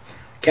Merfolk.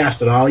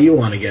 Cast it all you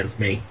want against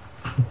me.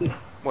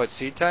 What,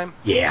 Seed Time?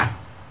 Yeah.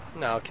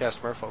 No, I'll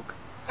cast Merfolk.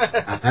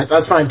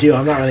 That's fine too.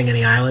 I'm not running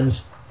any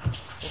islands.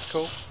 That's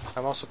cool.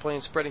 I'm also playing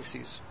Spreading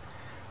Seas.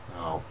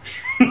 Oh.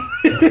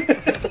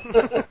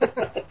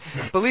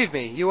 Believe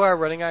me, you are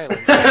running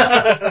islands.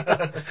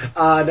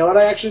 No, what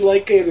I actually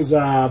like is,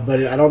 but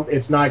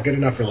it's not good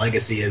enough for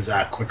Legacy, is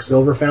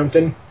Quicksilver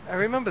Fountain. I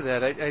remember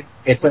that.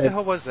 What the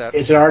hell was that?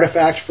 It's an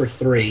artifact for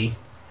 3.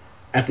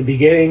 At the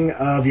beginning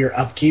of your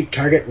upkeep,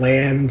 target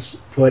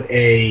lands put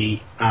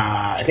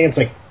I think it's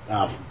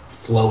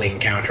flowing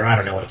counter, I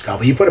don't know what it's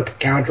called, but you put a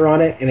counter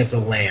on it, and it's a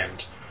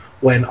land.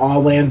 When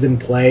all lands in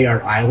play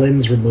are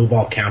islands, remove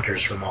all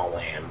counters from all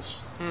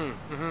lands.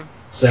 Mm-hmm.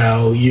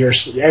 So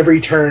every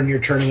turn you're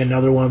turning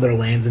another one of their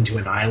lands into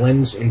an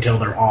island until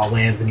they're all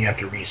lands and you have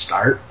to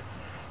restart.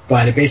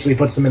 But it basically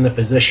puts them in the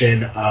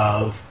position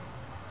of,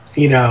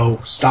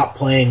 stop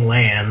playing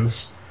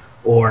lands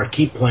or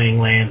keep playing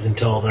lands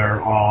until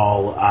they're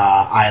all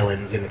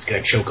islands, and it's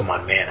going to choke them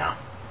on mana.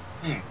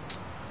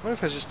 What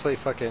if I just play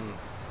fucking...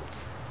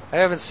 I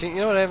haven't seen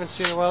in a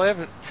while?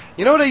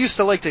 You know what I used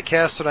to like to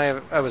cast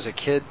when I was a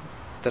kid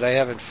that I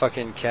haven't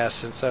fucking cast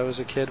since I was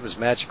a kid was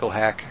Magical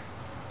Hack.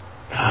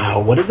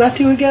 What does that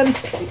do again?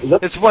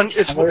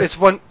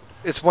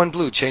 It's one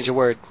blue, change a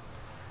word.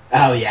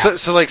 Oh yeah. So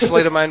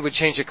Slate of Mind would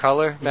change a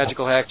color.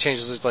 Magical Hack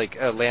changes it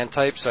a land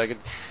type, so I could,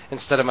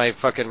 instead of my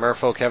fucking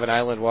Merfolk having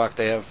Island Walk,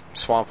 they have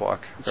Swamp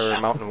Walk or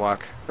Mountain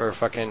Walk or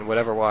fucking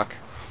whatever walk.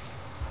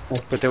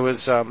 But there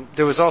was a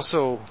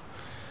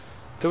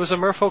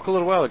Merfolk a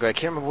little while ago. I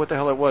can't remember what the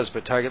hell it was,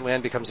 but target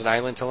land becomes an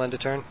island till end of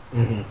turn.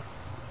 Mm-hmm.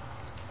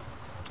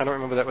 I don't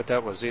remember what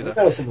that was either. I think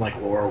that was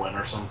from Lorwyn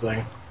or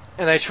something.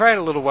 And I tried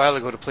a little while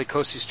ago to play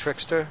Kosi's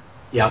Trickster.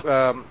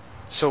 Yeah.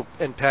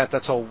 And Pat,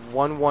 that's a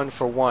 1/1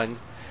 for 1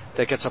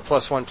 that gets a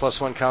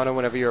 +1/+1 counter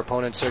whenever your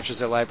opponent searches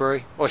their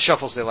library or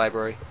shuffles their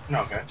library.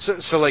 Okay.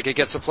 So it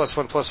gets a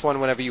 +1/+1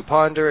 whenever you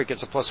ponder. It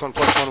gets a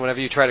 +1/+1 whenever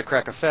you try to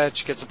crack a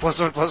fetch. Gets a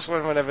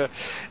 +1/+1 whenever,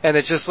 and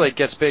it just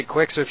gets big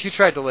quick. So if you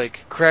tried to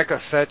crack a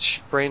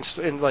fetch,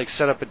 and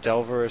set up a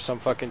Delver or some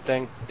fucking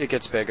thing, it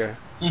gets bigger.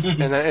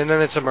 and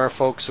then it's a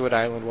Merfolk, so it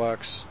Island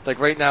Walks.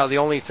 Right now, the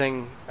only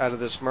thing out of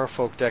this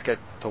Merfolk deck at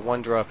the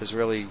 1-drop is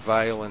really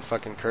Vial and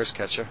fucking Curse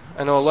Catcher.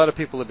 I know a lot of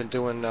people have been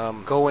doing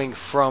going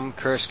from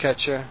Curse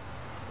Catcher,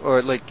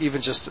 or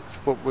even just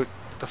what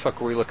the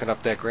fuck were we looking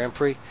up that Grand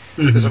Prix?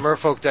 Mm-hmm. There's a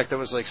Merfolk deck that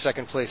was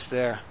second place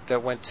there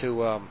that went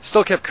to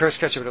still kept Curse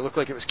Catcher, but it looked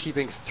like it was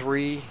keeping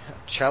 3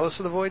 Chalice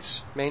of the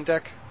Voids main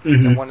deck,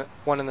 mm-hmm. and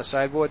one in the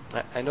sideboard.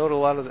 I know a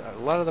lot of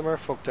the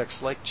Merfolk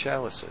decks like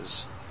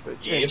Chalices.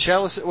 And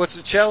Chalice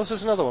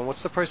is another one.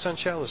 What's the price on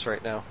Chalice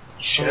right now?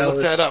 I'll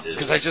look that up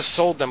because I just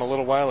sold them a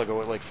little while ago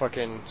at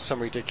fucking some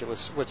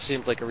ridiculous, what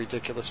seemed like a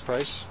ridiculous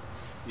price.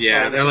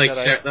 Yeah, they're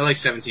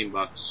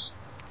 $17.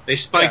 They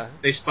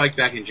spiked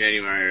back in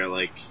January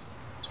at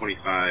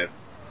 25,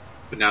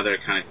 but now they're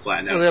kind of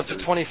flattened out. Are they up to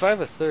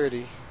 25 or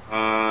 30?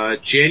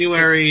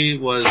 January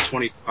was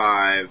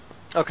 25.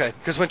 Okay,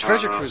 because when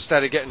Treasure Cruise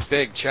started getting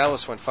big,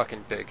 Chalice went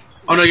fucking big.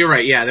 Oh no, you're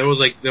right. Yeah, there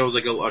was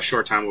a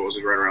short time where it was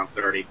right around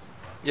 30.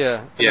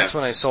 Yeah, that's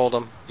when I sold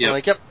them. Yep.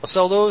 I'm yep, I'll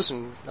sell those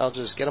and I'll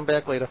just get them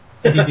back later.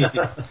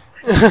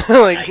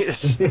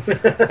 Nice.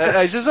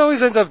 I just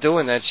always end up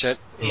doing that shit.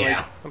 Yeah.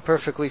 Like, I'm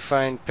perfectly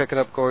fine picking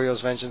up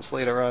Goryo's Vengeance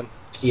later on.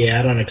 Yeah,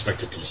 I don't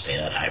expect it to stay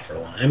that high for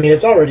long. I mean,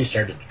 it's already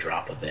started to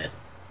drop a bit.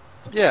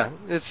 Yeah,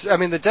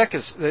 the deck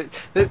is...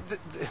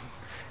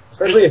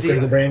 Especially if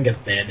Griselbrand gets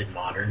banned in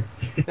Modern.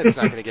 It's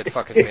not going to get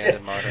fucking banned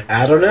in Modern.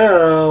 I don't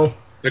know.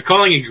 They're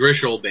calling it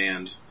Grishel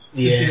banned.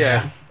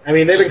 Yeah. I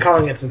mean, they've been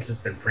calling it since it's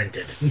been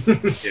printed.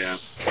 Yeah.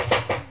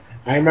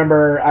 I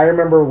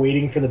remember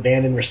waiting for the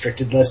banned and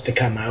restricted list to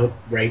come out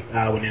right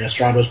when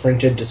Innistrad was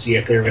printed to see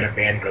if they were going to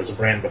ban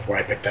Griselbrand before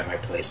I picked up my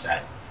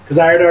playset. Because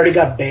I had already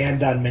got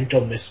banned on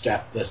Mental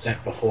Misstep the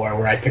set before,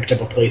 where I picked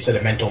up a playset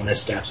of Mental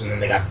Missteps and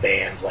then they got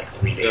banned like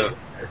 3 days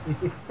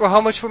later. Well,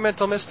 how much were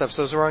Mental Missteps?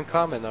 Those were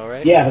uncommon though,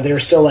 right? Yeah, but they were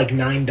still like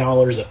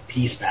 $9 a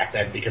piece back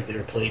then because they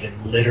were played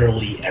in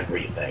literally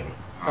everything.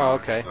 Oh,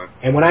 okay.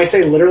 And when I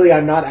say literally,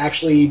 I'm not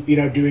actually,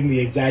 doing the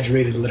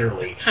exaggerated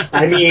literally.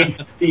 I mean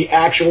the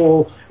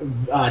actual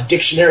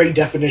dictionary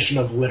definition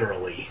of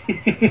literally.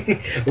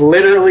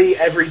 Literally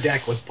every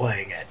deck was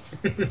playing it.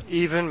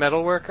 Even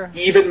Metalworker?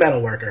 Even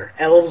Metalworker.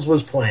 Elves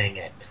was playing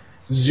it.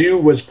 Zoo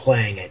was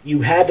playing it.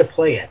 You had to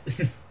play it.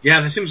 Yeah,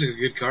 that seems like a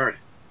good card.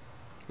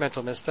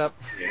 Mental Misstep.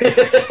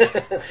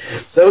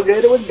 So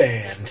good it was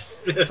banned.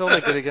 It's only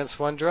good against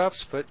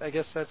 1-drops, but I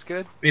guess that's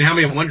good. I mean, how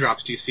many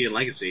 1-drops do you see in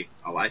Legacy?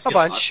 Oh, I see A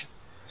bunch. Lot.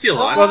 See a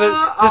lot. Well,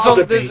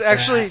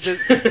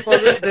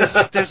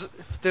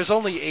 there's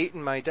only 8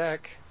 in my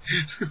deck.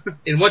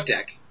 In what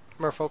deck?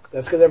 Merfolk.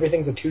 That's because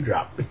everything's a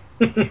 2-drop.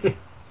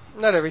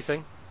 Not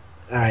everything.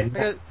 Alright,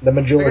 the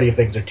majority of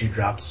things are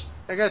 2-drops.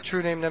 I got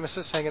True Name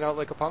Nemesis hanging out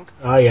like a punk.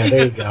 Oh yeah,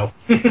 there you go.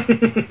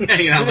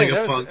 Hanging out like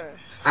a punk.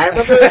 I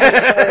remember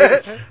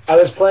I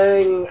was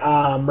playing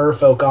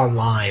Merfolk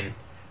online,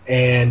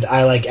 and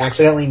I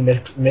accidentally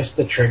missed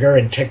the trigger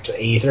and ticked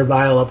Aether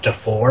Vial up to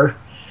 4.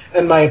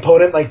 And my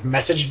opponent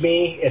messaged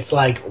me. It's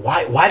like,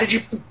 why did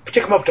you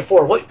tick him up to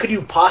 4? What could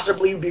you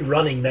possibly be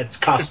running that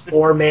costs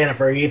 4 mana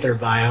for Aether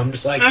Vial? I'm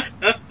just like,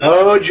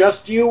 oh,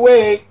 just you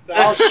wait.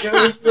 I'll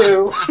show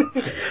you.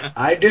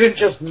 I didn't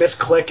just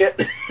misclick it.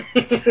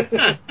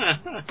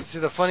 See,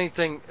 the funny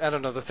thing, I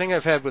don't know, the thing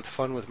I've had with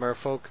fun with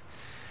Merfolk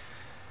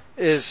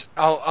is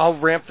I'll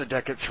ramp the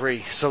deck at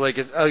 3. So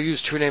I'll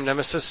use True Name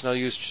Nemesis and I'll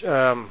use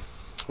Mero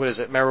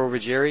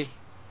Ruggieri,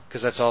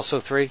 because that's also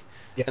 3.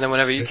 Yeah. And then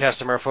whenever you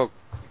cast a Merfolk,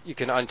 you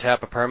can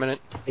untap a permanent.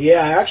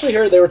 Yeah, I actually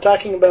heard they were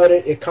talking about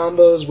it. It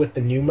combos with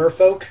the new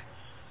Merfolk,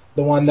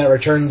 the one that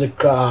returns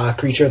a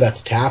creature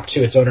that's tapped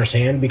to its owner's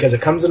hand, because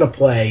it comes into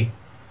play.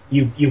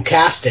 You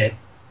cast it,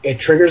 it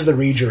triggers the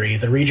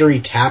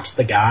Regery taps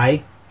the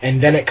guy, and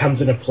then it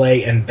comes into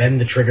play, and then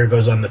the trigger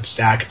goes on the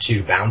stack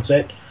to bounce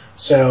it.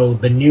 So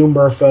the new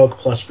Merfolk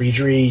plus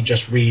Regery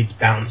just reads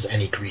bounce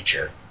any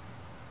creature,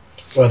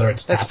 whether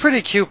it's tapped. That's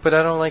pretty cute, but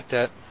I don't like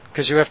that.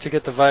 Because you have to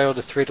get the Vial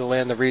to 3 to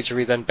land the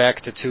Regery, then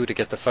back to 2 to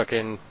get the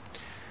fucking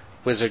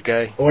wizard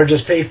guy. Or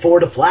just pay 4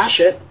 to flash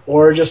it,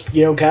 or just,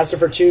 cast it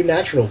for 2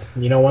 natural.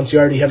 Once you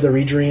already have the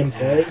Regery in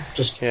play,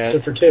 just cast it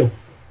for 2.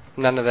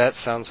 None of that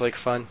sounds like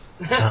fun.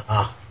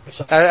 I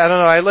don't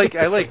know, I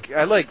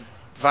like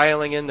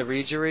vialing in the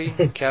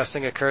Regery,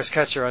 casting a Curse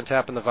Catcher,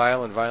 untapping the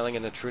Vial, and vialing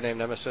in a True Name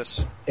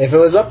Nemesis. If it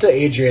was up to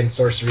Adrian,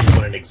 sorceries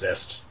wouldn't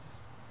exist.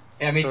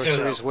 Yeah, me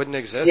sorceries too, wouldn't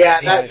exist.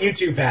 Yeah, you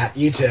too, Pat.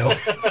 You too.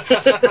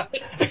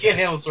 I can't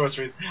handle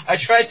sorceries. I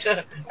tried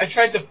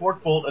to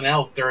fork bolt an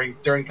elf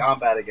during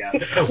combat again.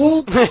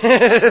 Well,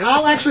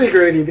 I'll actually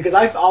agree with you, because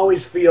I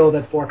always feel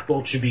that fork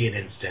bolt should be an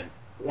instant.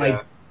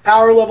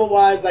 Power level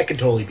wise, that could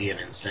totally be an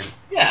instant.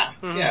 Yeah,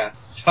 yeah.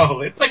 So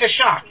it's like a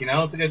shock,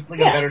 It's like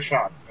a better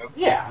shock.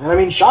 Yeah, and I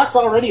mean, shock's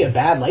already a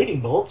bad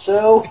lightning bolt,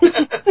 so.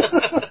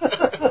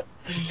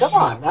 Come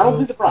on, I don't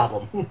see the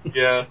problem.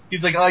 Yeah.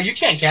 He's like, oh, you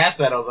can't cast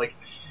that. I was like,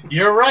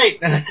 you're right.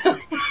 Come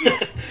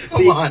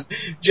on.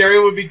 Jerry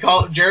would be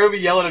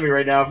yelling at me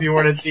right now if he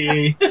weren't at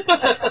CE.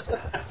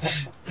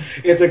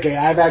 It's okay.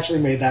 I've actually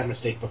made that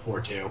mistake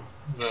before, too.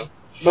 No.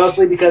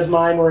 Mostly because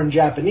mine were in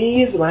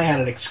Japanese and I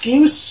had an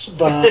excuse,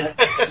 but...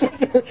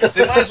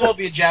 They might as well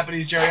be in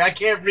Japanese, Jerry. I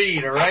can't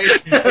read,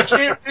 alright? I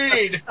can't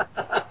read.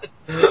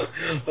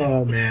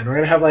 Oh man, we're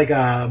gonna have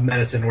a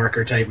medicine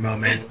worker type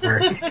moment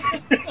where...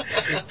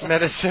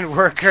 Medicine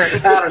worker? I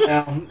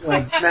don't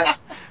know,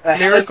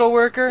 Miracle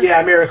worker?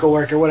 Yeah, miracle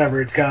worker,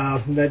 whatever it's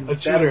called.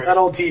 That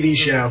old TV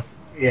show.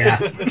 Yeah.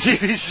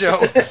 TV show.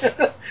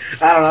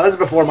 I don't know, that's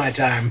before my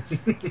time.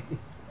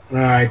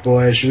 Alright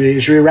boys, should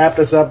we wrap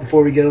this up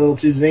before we get a little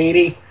too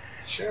zany?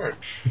 Sure.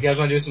 You guys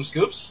want to do some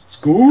scoops?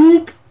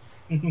 Scoop!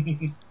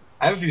 I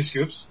have a few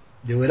scoops.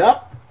 Do it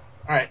up.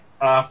 Alright.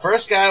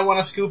 First guy I want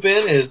to scoop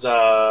in is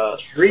the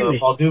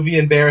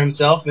Valduvian bear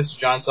himself, Mr.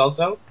 John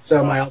Celso.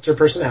 So my alter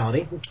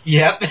personality.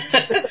 Yep.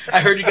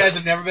 I heard you guys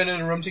have never been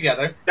in a room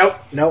together. Nope.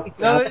 No,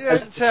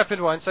 it's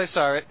happened once. I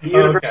saw it.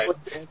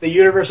 The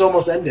universe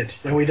almost ended,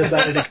 and we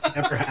decided it could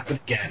never happen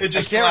again. It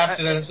just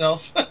collapsed in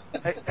itself.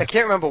 I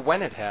can't remember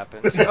when it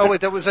happened. Oh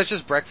wait, that's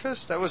just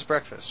breakfast? That was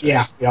breakfast. Right?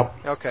 Yeah. Yep.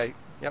 Okay.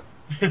 Yep.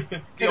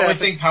 The only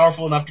thing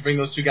powerful enough to bring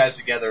those two guys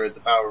together is the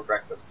power of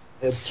breakfast.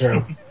 It's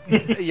true.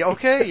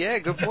 Okay, yeah,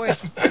 good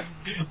point.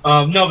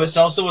 No, but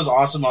Celso was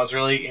awesome. I was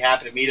really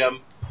happy to meet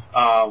him.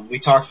 We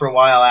talked for a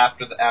while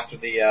after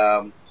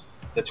the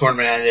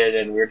tournament ended,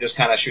 and we were just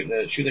kind of shooting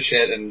the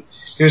shit. And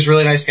he was a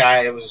really nice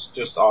guy. It was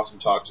just awesome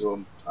to talk to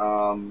him.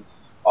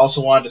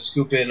 Also wanted to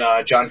scoop in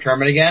John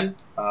Kerman again.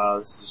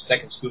 This is his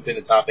second scoop in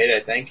the top 8, I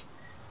think,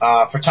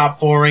 for top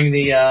 4ing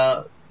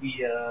the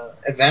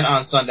event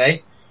on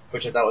Sunday,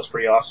 which I thought was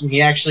pretty awesome.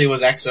 He actually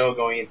was XO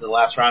going into the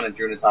last round and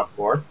drew in the top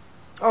 4.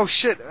 Oh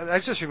shit! I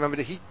just remembered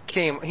that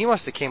he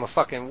must have came a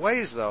fucking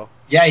ways though.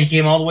 Yeah, he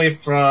came all the way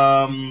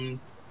from.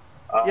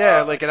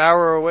 Yeah, like an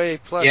hour away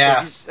plus.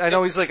 Yeah. So I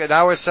know he's like an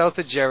hour south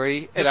of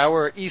Jerry, an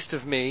hour east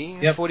of me,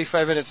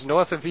 45 minutes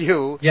north of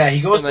you. Yeah, he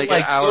goes and to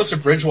he goes to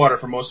Bridgewater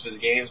for most of his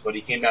games, but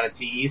he came down to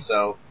TE,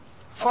 so.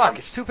 Fuck,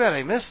 it's too bad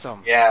I missed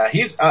him. Yeah,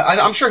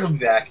 I'm sure he'll be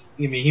back.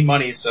 I mean, he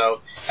moneyed,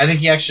 so I think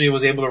he actually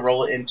was able to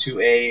roll it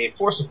into a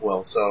Force of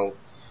Will, so,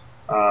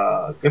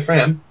 good for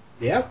him.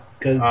 Yeah,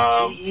 because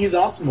TE's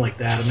awesome like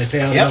that, and they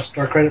pay out enough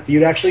star credit for you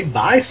to actually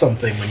buy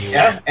something when you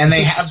win. And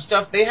they have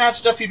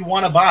stuff you'd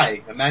want to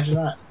buy. Imagine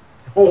that.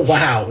 Oh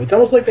wow, it's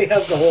almost like they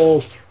have the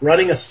whole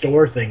running a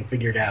store thing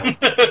figured out.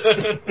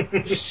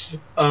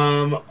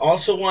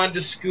 Also wanted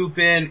to scoop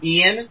in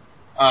Ian.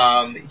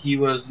 He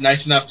was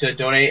nice enough to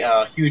donate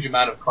a huge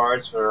amount of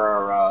cards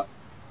for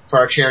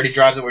our charity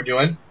drive that we're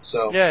doing.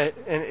 So yeah,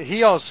 and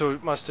he also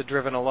must have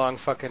driven a long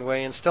fucking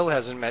way and still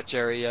hasn't met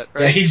Jerry yet,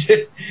 right? Yeah,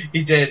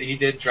 he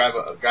did drive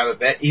a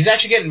bit. He's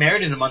actually getting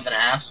married in a month and a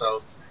half,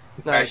 so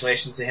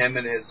congratulations to him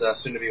and his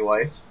soon-to-be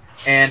wife.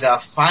 And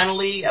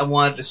finally, I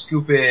wanted to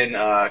scoop in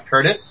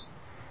Curtis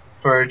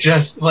for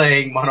just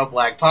playing Mono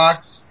Black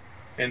Pox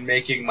and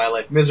making my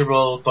life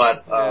miserable.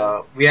 But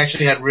we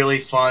actually had really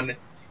fun,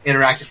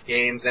 interactive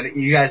games, and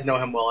you guys know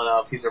him well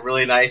enough. He's a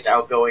really nice,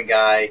 outgoing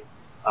guy,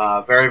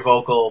 very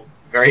vocal,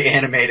 very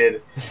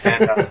animated.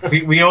 And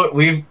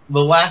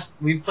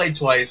we've played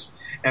twice,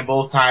 and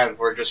both times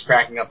we're just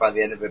cracking up by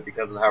the end of it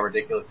because of how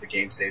ridiculous the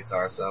game states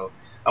are. So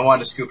I wanted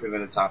to scoop him in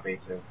the top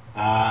 8 too.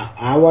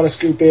 I want to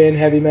scoop in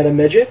Heavy Meta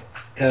Midget.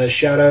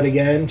 Shout out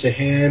again to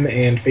him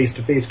and Face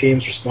to Face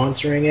Games for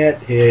sponsoring it.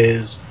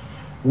 His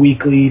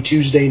weekly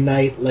Tuesday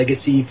night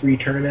Legacy free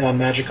tournament on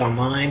Magic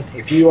Online.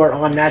 If you are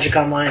on Magic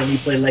Online and you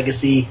play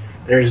Legacy,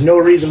 there is no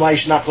reason why you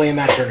should not play in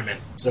that tournament.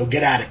 So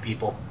get at it,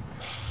 people.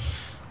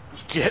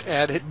 Get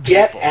at it.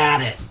 Get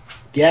at it.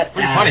 Get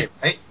free at money, it.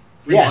 right?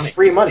 It's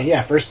free money.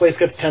 Yeah, first place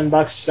gets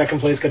 $10, second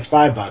place gets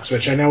 $5,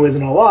 which I know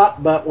isn't a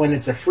lot, but when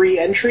it's a free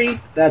entry,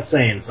 that's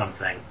saying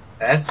something.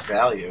 That's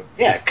value.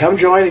 Yeah, come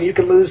join and you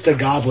can lose to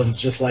goblins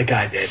just like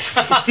I did.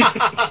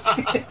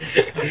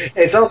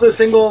 It's also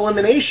single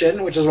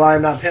elimination, which is why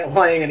I'm not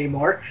playing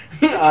anymore.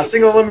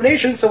 Single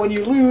elimination, so when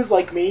you lose,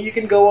 like me, you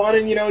can go on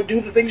and, do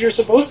the things you're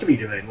supposed to be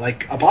doing,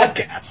 like a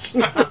podcast.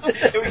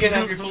 We can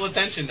have your full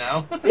attention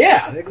now.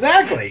 Yeah,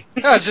 exactly.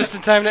 Oh, just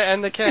in time to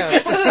end the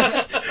cast.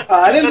 That's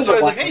why I was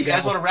like, hey, you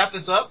guys want to wrap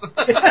this up?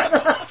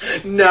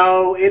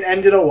 No, it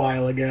ended a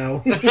while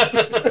ago.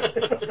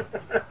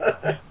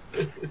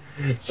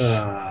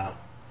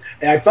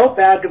 I felt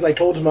bad because I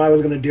told him I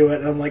was going to do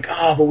it, and I'm like,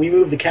 but we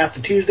moved the cast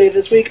to Tuesday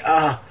this week?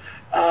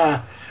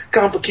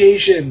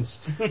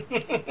 Complications.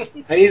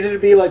 I needed it to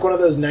be like one of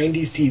those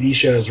 90s TV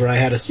shows where I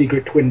had a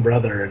secret twin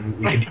brother and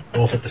we could do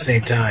both at the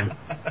same time.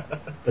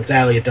 But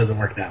sadly, it doesn't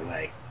work that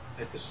way.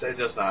 It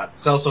does not.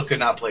 Celso could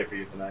not play for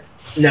you tonight.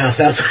 No,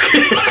 Celso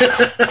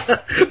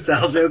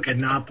could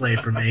not play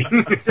for me.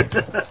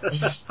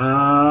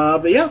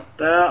 But yeah.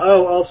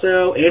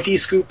 Also,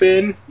 anti-scoop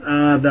in.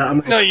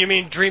 No, you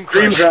mean Dream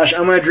Crush. Dream Crush.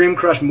 I'm going to Dream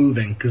Crush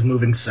moving, because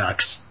moving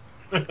sucks.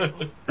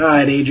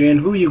 Alright, Adrian,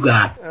 who you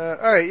got?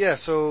 Alright, yeah,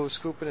 so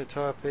scooping in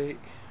top 8.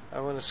 I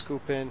want to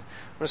scoop in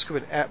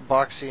at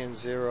Boxy and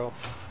Zero.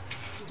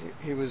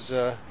 He was,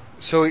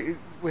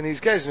 when these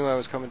guys knew I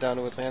was coming down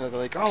to Atlanta, they're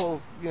like,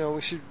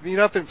 we should meet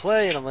up and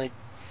play. And I'm like,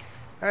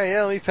 alright,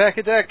 yeah, let me pack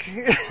a deck.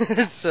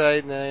 So I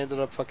ended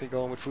up fucking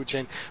going with Food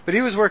Chain. But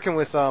he was working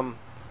with,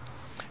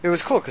 it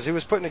was cool because he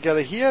was putting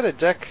together, he had a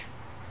deck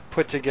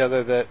put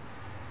together that,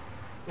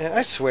 and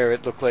I swear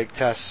it looked like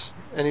Tess.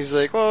 And he's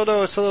like, well,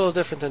 no, it's a little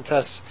different than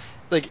Tess.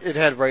 Like, it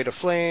had Rite of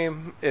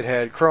Flame, it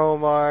had Chrome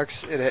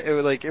Marks,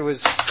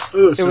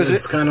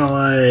 it's kind of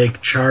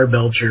like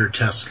Charbelcher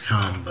Tess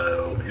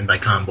combo, and by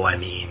combo I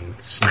mean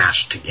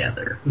smashed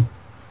together.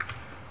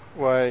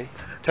 Why?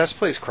 Tess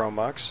plays Chrome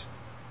Marks.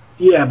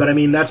 Yeah, but I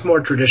mean, that's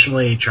more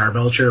traditionally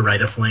Charbelcher,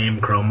 Rite of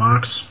Flame, Chrome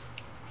Marks.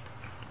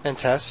 And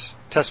Tess?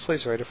 Tess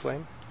plays Rite of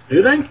Flame.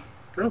 Do they?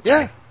 Okay.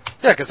 Yeah,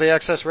 because they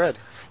access red.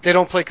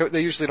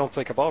 They usually don't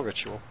play Cabal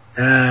Ritual.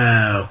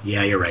 Oh,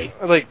 yeah, you're right.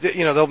 Like,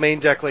 they'll main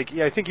deck,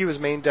 I think he was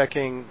main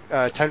decking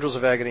Tendrils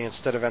of Agony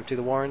instead of Empty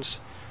the Warrens.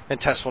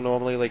 And Tess will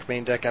normally,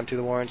 main deck Empty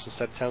the Warrens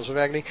instead of Tendrils of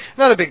Agony.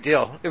 Not a big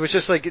deal. It was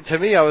just, to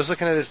me, I was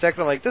looking at his deck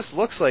and I'm like, this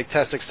looks like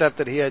Tess, except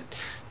that he had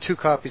 2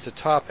 copies of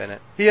Top in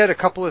it. He had a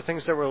couple of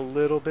things that were a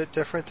little bit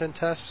different than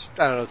Tess.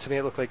 I don't know, to me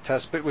it looked like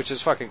Tess, which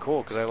is fucking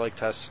cool, because I like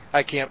Tess.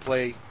 I can't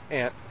play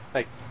Ant.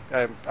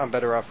 I'm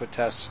better off with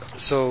Tess.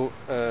 So,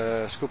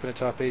 scoop in the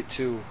top 8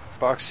 to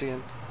Boxy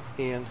and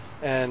Ian,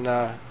 and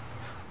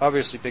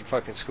obviously big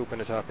fucking scoop in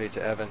the top 8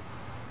 to Evan,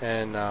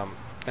 and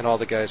all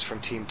the guys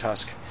from Team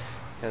Tusk.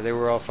 Yeah, they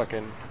were all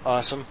fucking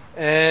awesome.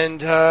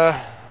 And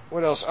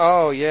what else?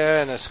 Oh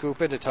yeah, and a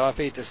scoop in the top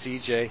 8 to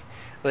CJ.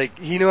 Like,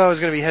 he knew I was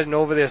going to be heading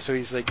over there, so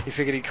he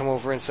figured he'd come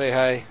over and say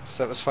hi,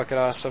 so that was fucking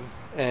awesome.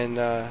 And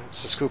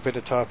it's a scoop in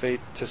the top 8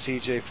 to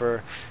CJ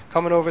for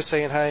coming over,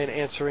 saying hi, and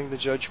answering the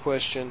judge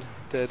question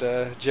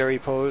that Jerry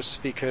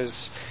posed,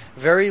 because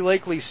very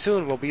likely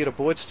soon we'll be at a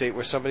board state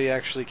where somebody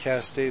actually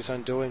casts Days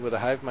Undoing with a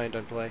hive mind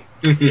on play.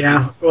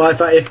 Yeah, well, I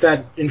thought if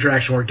that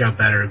interaction worked out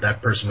better,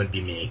 that person would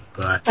be me,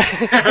 but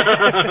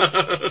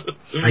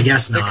I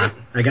guess not.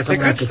 I guess I'm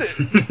going to have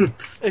to...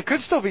 It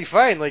could still be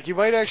fine. Like, you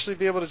might actually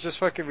be able to just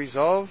fucking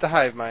resolve the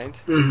hive mind,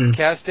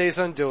 cast Days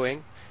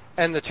Undoing,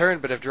 end the turn,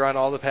 but have drawn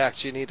all the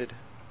packs you needed.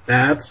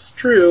 That's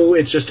true.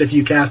 It's just if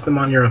you cast them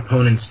on your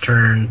opponent's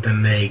turn,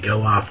 then they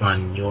go off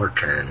on your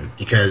turn,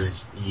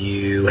 because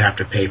you have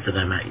to pay for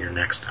them at your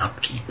next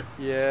upkeep.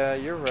 Yeah,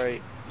 you're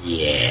right.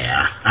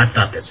 Yeah, I've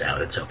thought this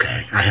out. It's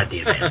okay. I had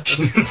the advantage.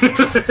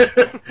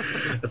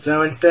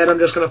 So instead, I'm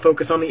just going to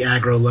focus on the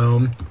aggro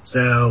loam,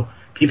 so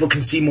people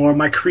can see more of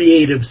my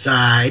creative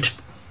side.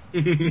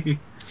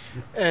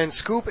 And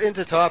scoop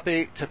into top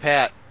 8 to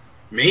Pat.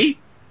 Me?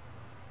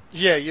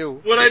 Yeah, you.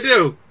 What'd I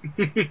do?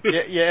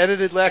 You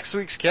edited last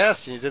week's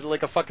cast, and you did it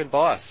like a fucking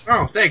boss.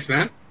 Oh, thanks,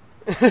 man.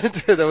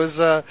 That was,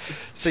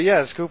 so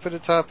yeah, scoop into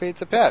top 8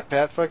 to Pat.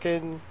 Pat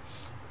fucking,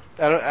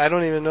 I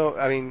don't even know,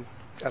 I mean,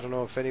 I don't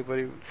know if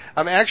anybody,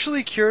 I'm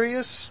actually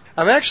curious,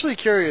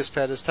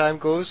 Pat, as time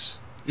goes,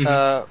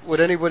 would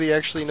anybody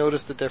actually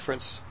notice the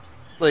difference?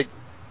 Like,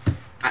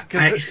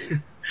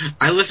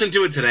 I listened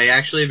to it today,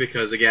 actually,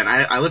 because, again,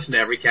 I listen to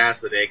every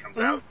cast the day it comes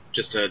out,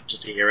 just to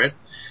hear it.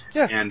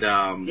 Yeah. And,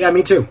 yeah,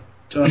 me too.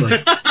 Totally.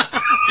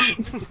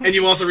 And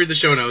you also read the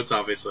show notes,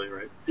 obviously,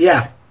 right?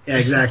 Yeah,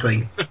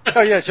 exactly.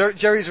 Oh yeah,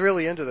 Jerry's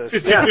really into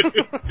this. Yeah,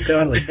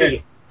 totally.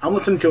 Hey, I'm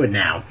listening to it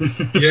now.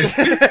 Yeah.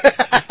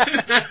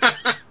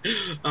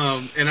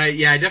 And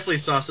I definitely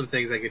saw some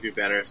things I could do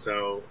better,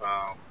 so,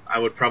 I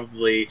would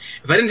probably,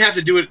 if I didn't have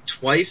to do it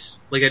twice,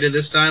 like I did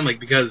this time, like,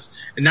 because,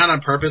 and not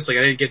on purpose, like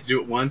I didn't get to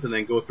do it once and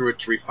then go through it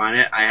to refine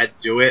it, I had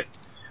to do it,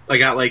 I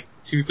got like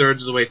 2/3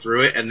 of the way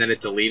through it, and then it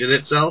deleted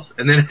itself,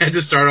 and then I had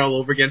to start all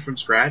over again from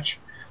scratch.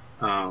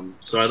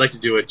 So I'd like to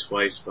do it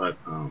twice, but,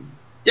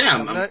 yeah,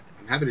 I'm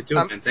happy to do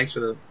it, man. Thanks for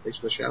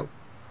the shout.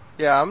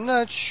 Yeah, I'm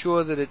not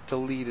sure that it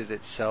deleted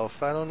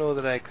itself. I don't know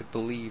that I could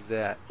believe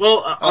that.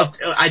 Well,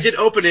 I did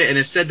open it, and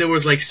it said there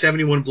was like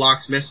 71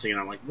 blocks missing, and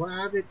I'm like,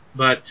 what?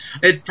 But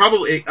it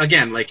probably,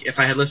 again, like, if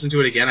I had listened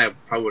to it again, I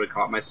probably would have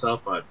caught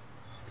myself, but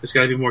just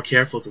gotta be more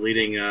careful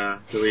deleting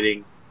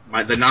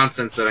the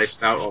nonsense that I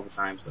spout all the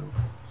time, so.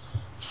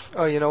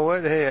 Oh, you know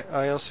what? Hey,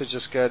 I also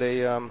just got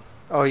a,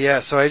 oh yeah,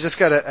 so I just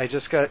got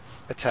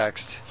a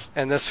text.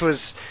 And this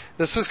was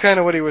kind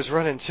of what he was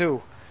running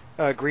too.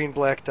 Green,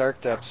 Black, Dark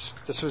Depths.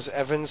 This was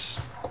Evan's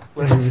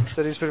list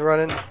that he's been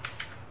running.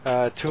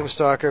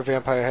 Tombstalker,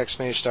 Vampire,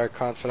 Hexmage, Dark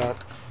Confidant,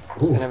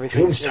 Ooh, and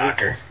everything.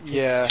 Tombstalker.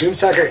 Yeah.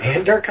 Tombstalker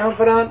and Dark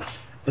Confidant?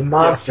 The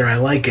monster, I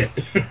like it.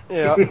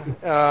 Yeah.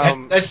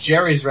 That's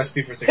Jerry's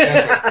recipe for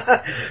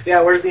success.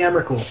 Yeah, where's the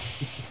Emrakul?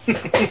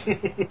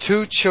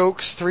 2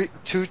 chokes, 2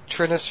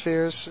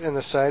 Trinispheres in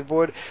the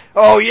sideboard.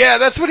 Oh yeah,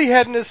 that's what he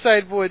had in his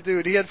sideboard,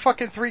 dude. He had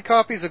fucking 3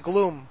 copies of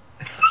Gloom.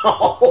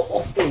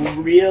 Oh,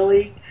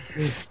 really?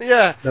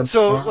 Yeah, The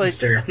so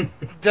monster.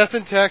 like, Death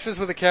and Taxes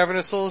with the Cavern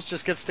of Souls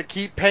just gets to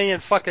keep paying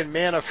fucking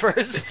mana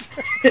first.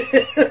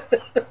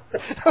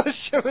 That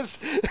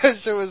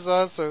shit was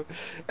awesome.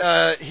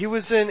 He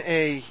was in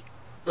a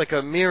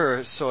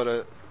mirror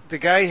sorta. The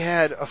guy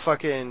had a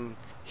fucking,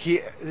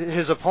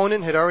 his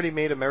opponent had already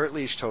made a Merit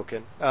Leash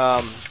token,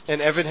 and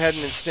Evan had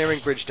an Ensnaring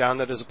Bridge down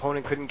that his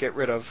opponent couldn't get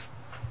rid of,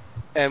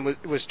 and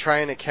was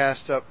trying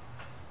to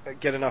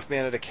get enough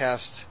mana to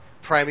cast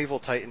Primeval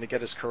Titan to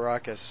get his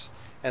Karakas.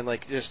 And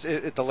like just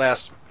at the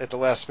last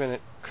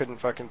minute couldn't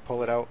fucking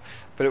pull it out,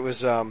 but it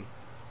was that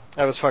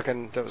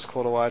was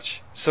cool to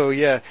watch. So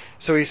yeah,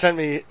 so he sent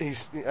me he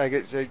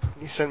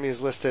sent me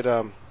his listed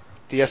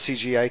the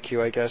SCG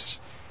IQ, I guess,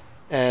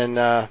 and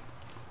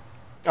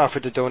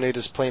offered to donate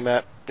his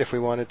playmat if we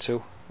wanted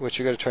to, which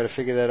we got to try to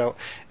figure that out.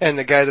 And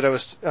the guy that I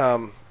was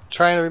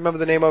trying to remember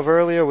the name of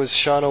earlier was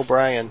Sean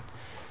O'Brien.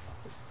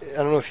 I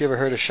don't know if you ever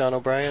heard of Sean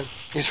O'Brien.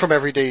 He's from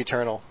Everyday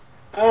Eternal.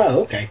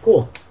 Oh, okay,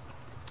 cool.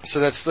 So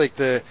that's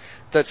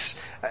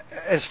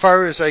as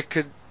far as I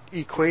could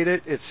equate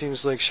it, it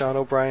seems like Sean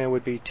O'Brien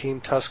would be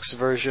Team Tusk's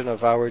version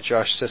of our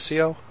Josh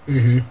Sissio.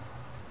 Mm-hmm.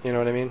 You know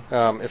what I mean?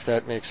 If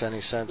that makes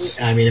any sense.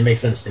 I mean, it makes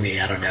sense to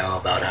me. I don't know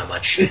about how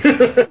much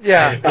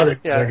yeah, other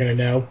people are going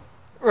to know.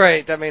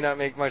 Right, that may not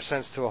make much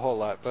sense to a whole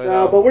lot.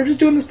 But, but we're just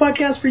doing this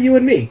podcast for you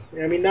and me.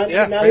 I mean, not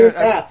even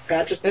Pat.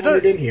 Pat just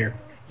wandered in here.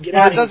 Get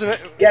out of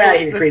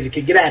here, crazy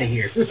kid. Get out of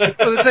here. Well,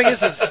 the thing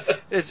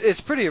is,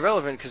 it's pretty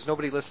irrelevant because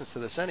nobody listens to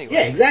this anyway.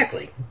 Yeah,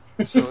 exactly.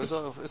 So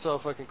it's all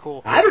fucking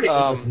cool. I don't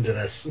even listen to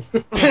this.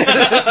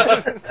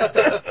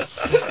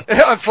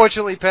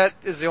 Unfortunately, Pat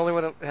is the only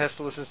one that has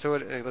to listen to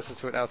it, and he listens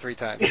to it now 3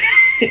 times.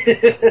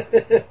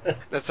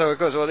 That's how it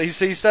goes. Well, he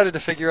started to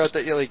figure out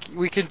that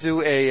we could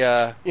do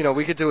a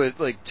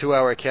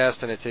 2-hour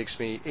cast, and it takes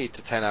me 8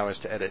 to 10 hours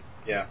to edit.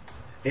 Yeah.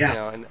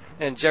 Yeah.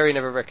 And Jerry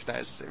never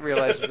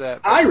realizes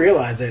that. I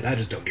realize it. I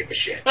just don't give a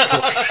shit.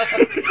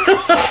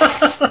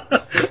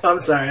 I'm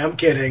sorry. I'm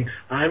kidding,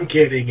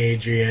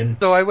 Adrian.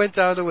 So I went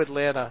down to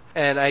Atlanta,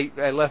 and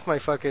I left my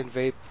fucking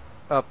vape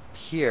up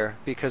here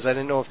because I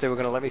didn't know if they were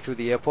going to let me through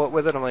the airport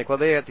with it. I'm like, well,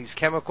 they got these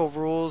chemical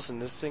rules,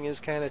 and this thing is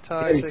kind of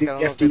toxic. I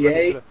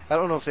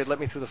don't know if they'd let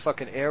me through the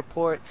fucking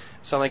airport.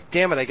 So I'm like,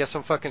 damn it, I guess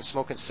I'm fucking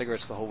smoking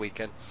cigarettes the whole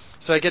weekend.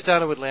 So I get down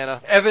to Atlanta.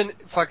 Evan,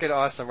 fucking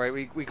awesome, right?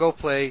 We go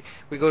play.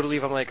 We go to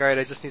leave. I'm like, all right,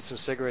 I just need some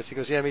cigarettes. He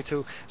goes, yeah, me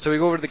too. So we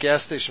go over to the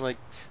gas station. I'm like,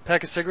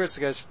 pack of cigarettes.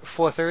 The guy's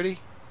 $4.30.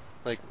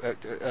 Like,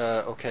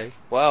 okay.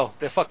 Wow,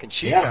 they're fucking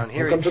cheap down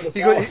here. Welcome to the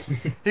South.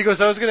 He goes,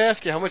 I was going to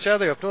ask you, how much are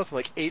they up north? I'm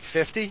like,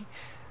 $8.50.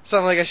 So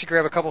I'm like, I should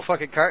grab a couple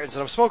fucking cartons.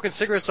 And I'm smoking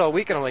cigarettes all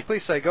week, and I'm like,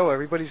 please say go.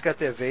 Everybody's got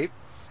their vape.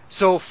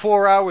 So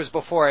 4 hours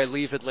before I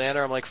leave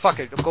Atlanta, I'm like, fuck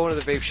it, I'm going to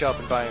the vape shop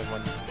and buying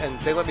one. And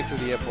they let me through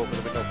the airport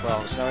with no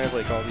problem. So now I have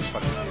like all these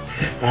fucking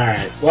vapes.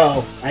 Alright,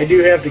 well, I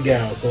do have to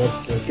go, so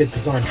let's get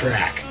this on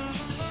track.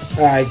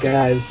 Alright,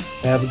 guys,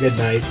 have a good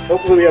night.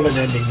 Hopefully we have an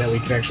ending that we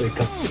can actually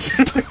come.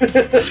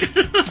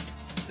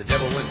 The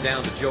devil went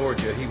down to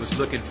Georgia. He was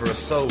looking for a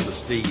soul to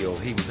steal.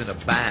 He was in a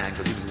bind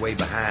because he was way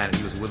behind and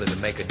he was willing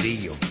to make a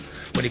deal.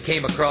 When he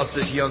came across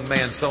this young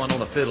man sewing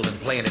on a fiddle and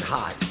playing it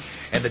hot,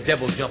 and the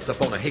devil jumped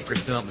up on a hickory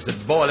stump and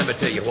said, boy, let me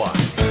tell you what.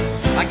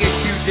 I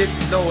guess you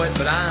didn't know it,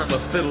 but I'm a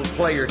fiddle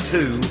player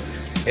too.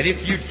 And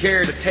if you'd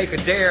care to take a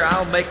dare,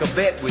 I'll make a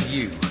bet with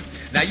you.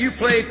 Now you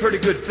play pretty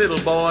good fiddle,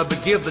 boy,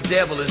 but give the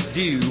devil his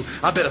due.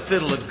 I bet a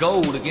fiddle of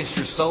gold against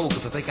your soul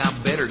because I think I'm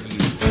better than you.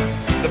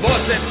 The boy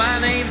said, my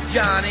name's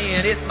Johnny,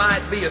 and it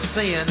might be a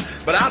sin,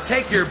 but I'll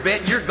take your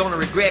bet and you're going to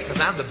regret because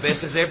I'm the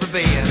best as ever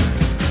been.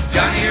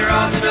 Johnny,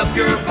 rosin up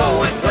your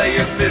bow and play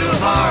your fiddle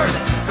hard,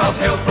 cause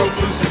hell's broke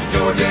loose in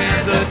Georgia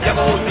and the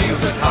devil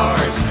deals the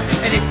cards.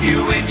 And if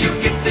you win, you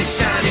get this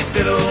shiny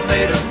fiddle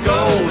made of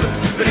gold,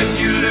 but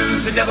if you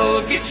lose, the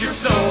devil gets your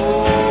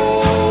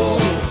soul.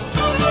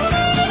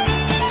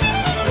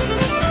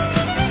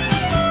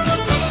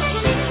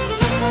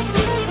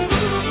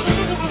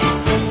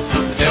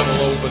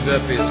 Opened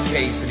up his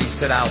case and he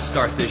said, I'll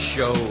start this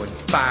show, and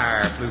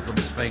fire flew from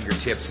his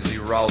fingertips as he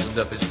rosined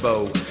up his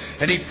bow,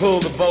 and he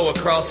pulled the bow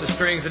across the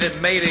strings and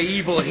it made an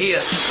evil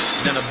hiss,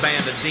 and then a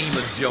band of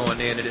demons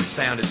joined in and it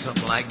sounded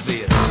something like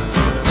this.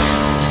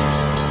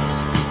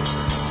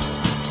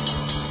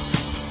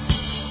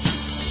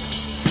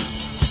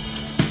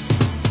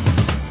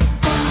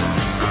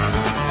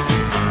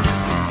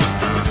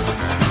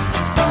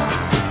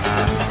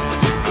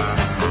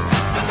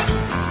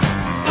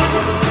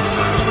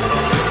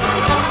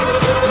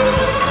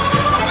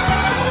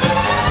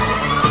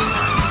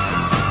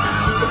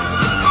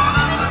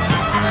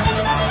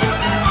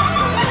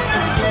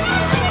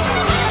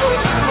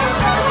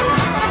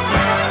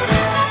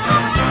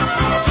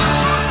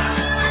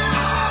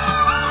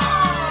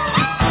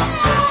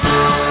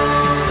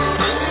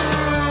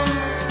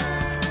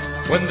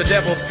 When the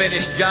devil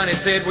finished, Johnny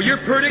said, well, you're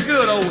pretty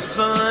good, old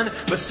son,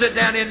 but sit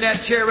down in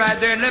that chair right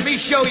there and let me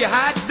show you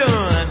how it's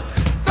done.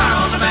 Fire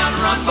on the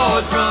mountain, run,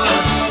 boys, run.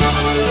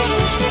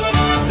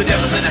 The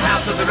devil's in the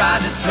house of the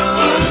rising sun.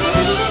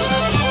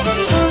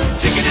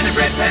 Chicken in the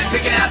bread pan,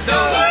 picking out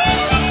dough.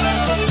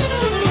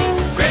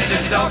 Granny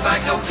does a dog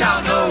like no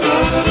child knows.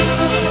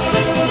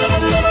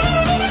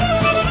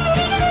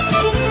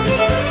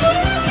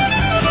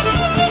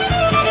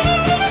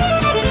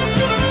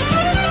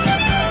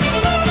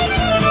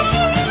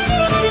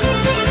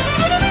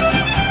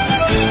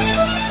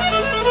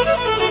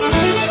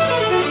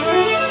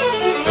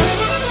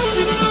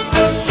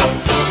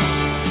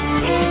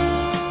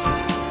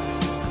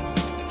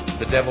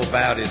 The devil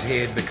bowed his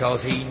head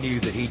because he knew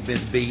that he'd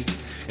been beat,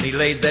 and he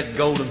laid that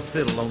golden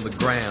fiddle on the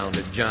ground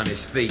at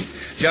Johnny's feet.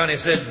 Johnny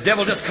said,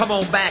 devil, just come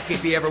on back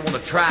if you ever want to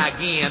try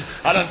again.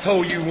 I done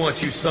told you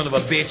once, you son of a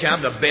bitch,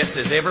 I'm the best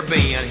as ever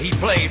been. He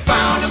played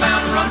Fire on the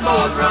Mountain, Run,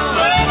 Boy, Run.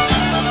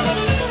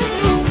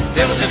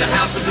 Devil's in the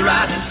house of the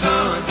rising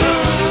sun.